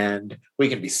Hickman, and we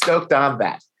can be stoked on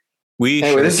that.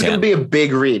 This is going to be a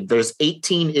big read. There's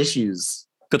 18 issues.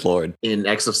 Good Lord. In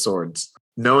X of Swords.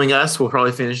 Knowing us, we'll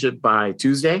probably finish it by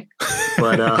Tuesday.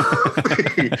 But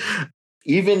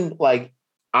even like,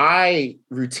 I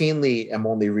routinely am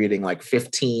only reading like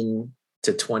 15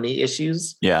 to 20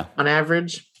 issues on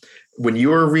average. When you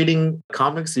were reading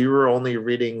comics, you were only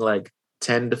reading like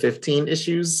 10 to 15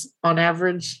 issues on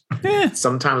average.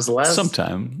 Sometimes less.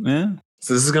 Yeah.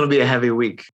 So this is going to be a heavy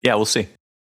week. Yeah, we'll see.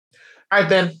 All right,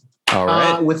 then. All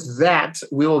right. With that,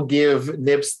 we will give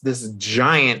Nips this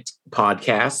giant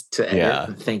podcast to edit. Yeah.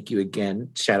 And thank you again.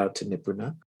 Shout out to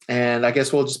Nipuna. And I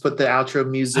guess we'll just put the outro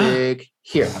music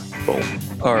here. Boom.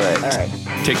 All right.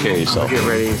 Take care of yourself. Get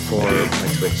ready for my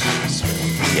Twitch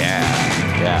stream. Yeah.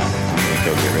 I'm gonna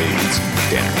go get ready to eat some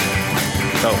dinner.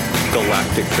 Oh,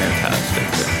 Galactic Fantastic.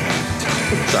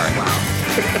 Sorry. Wow.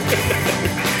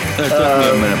 It took me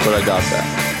a minute, but I got that.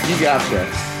 You got that.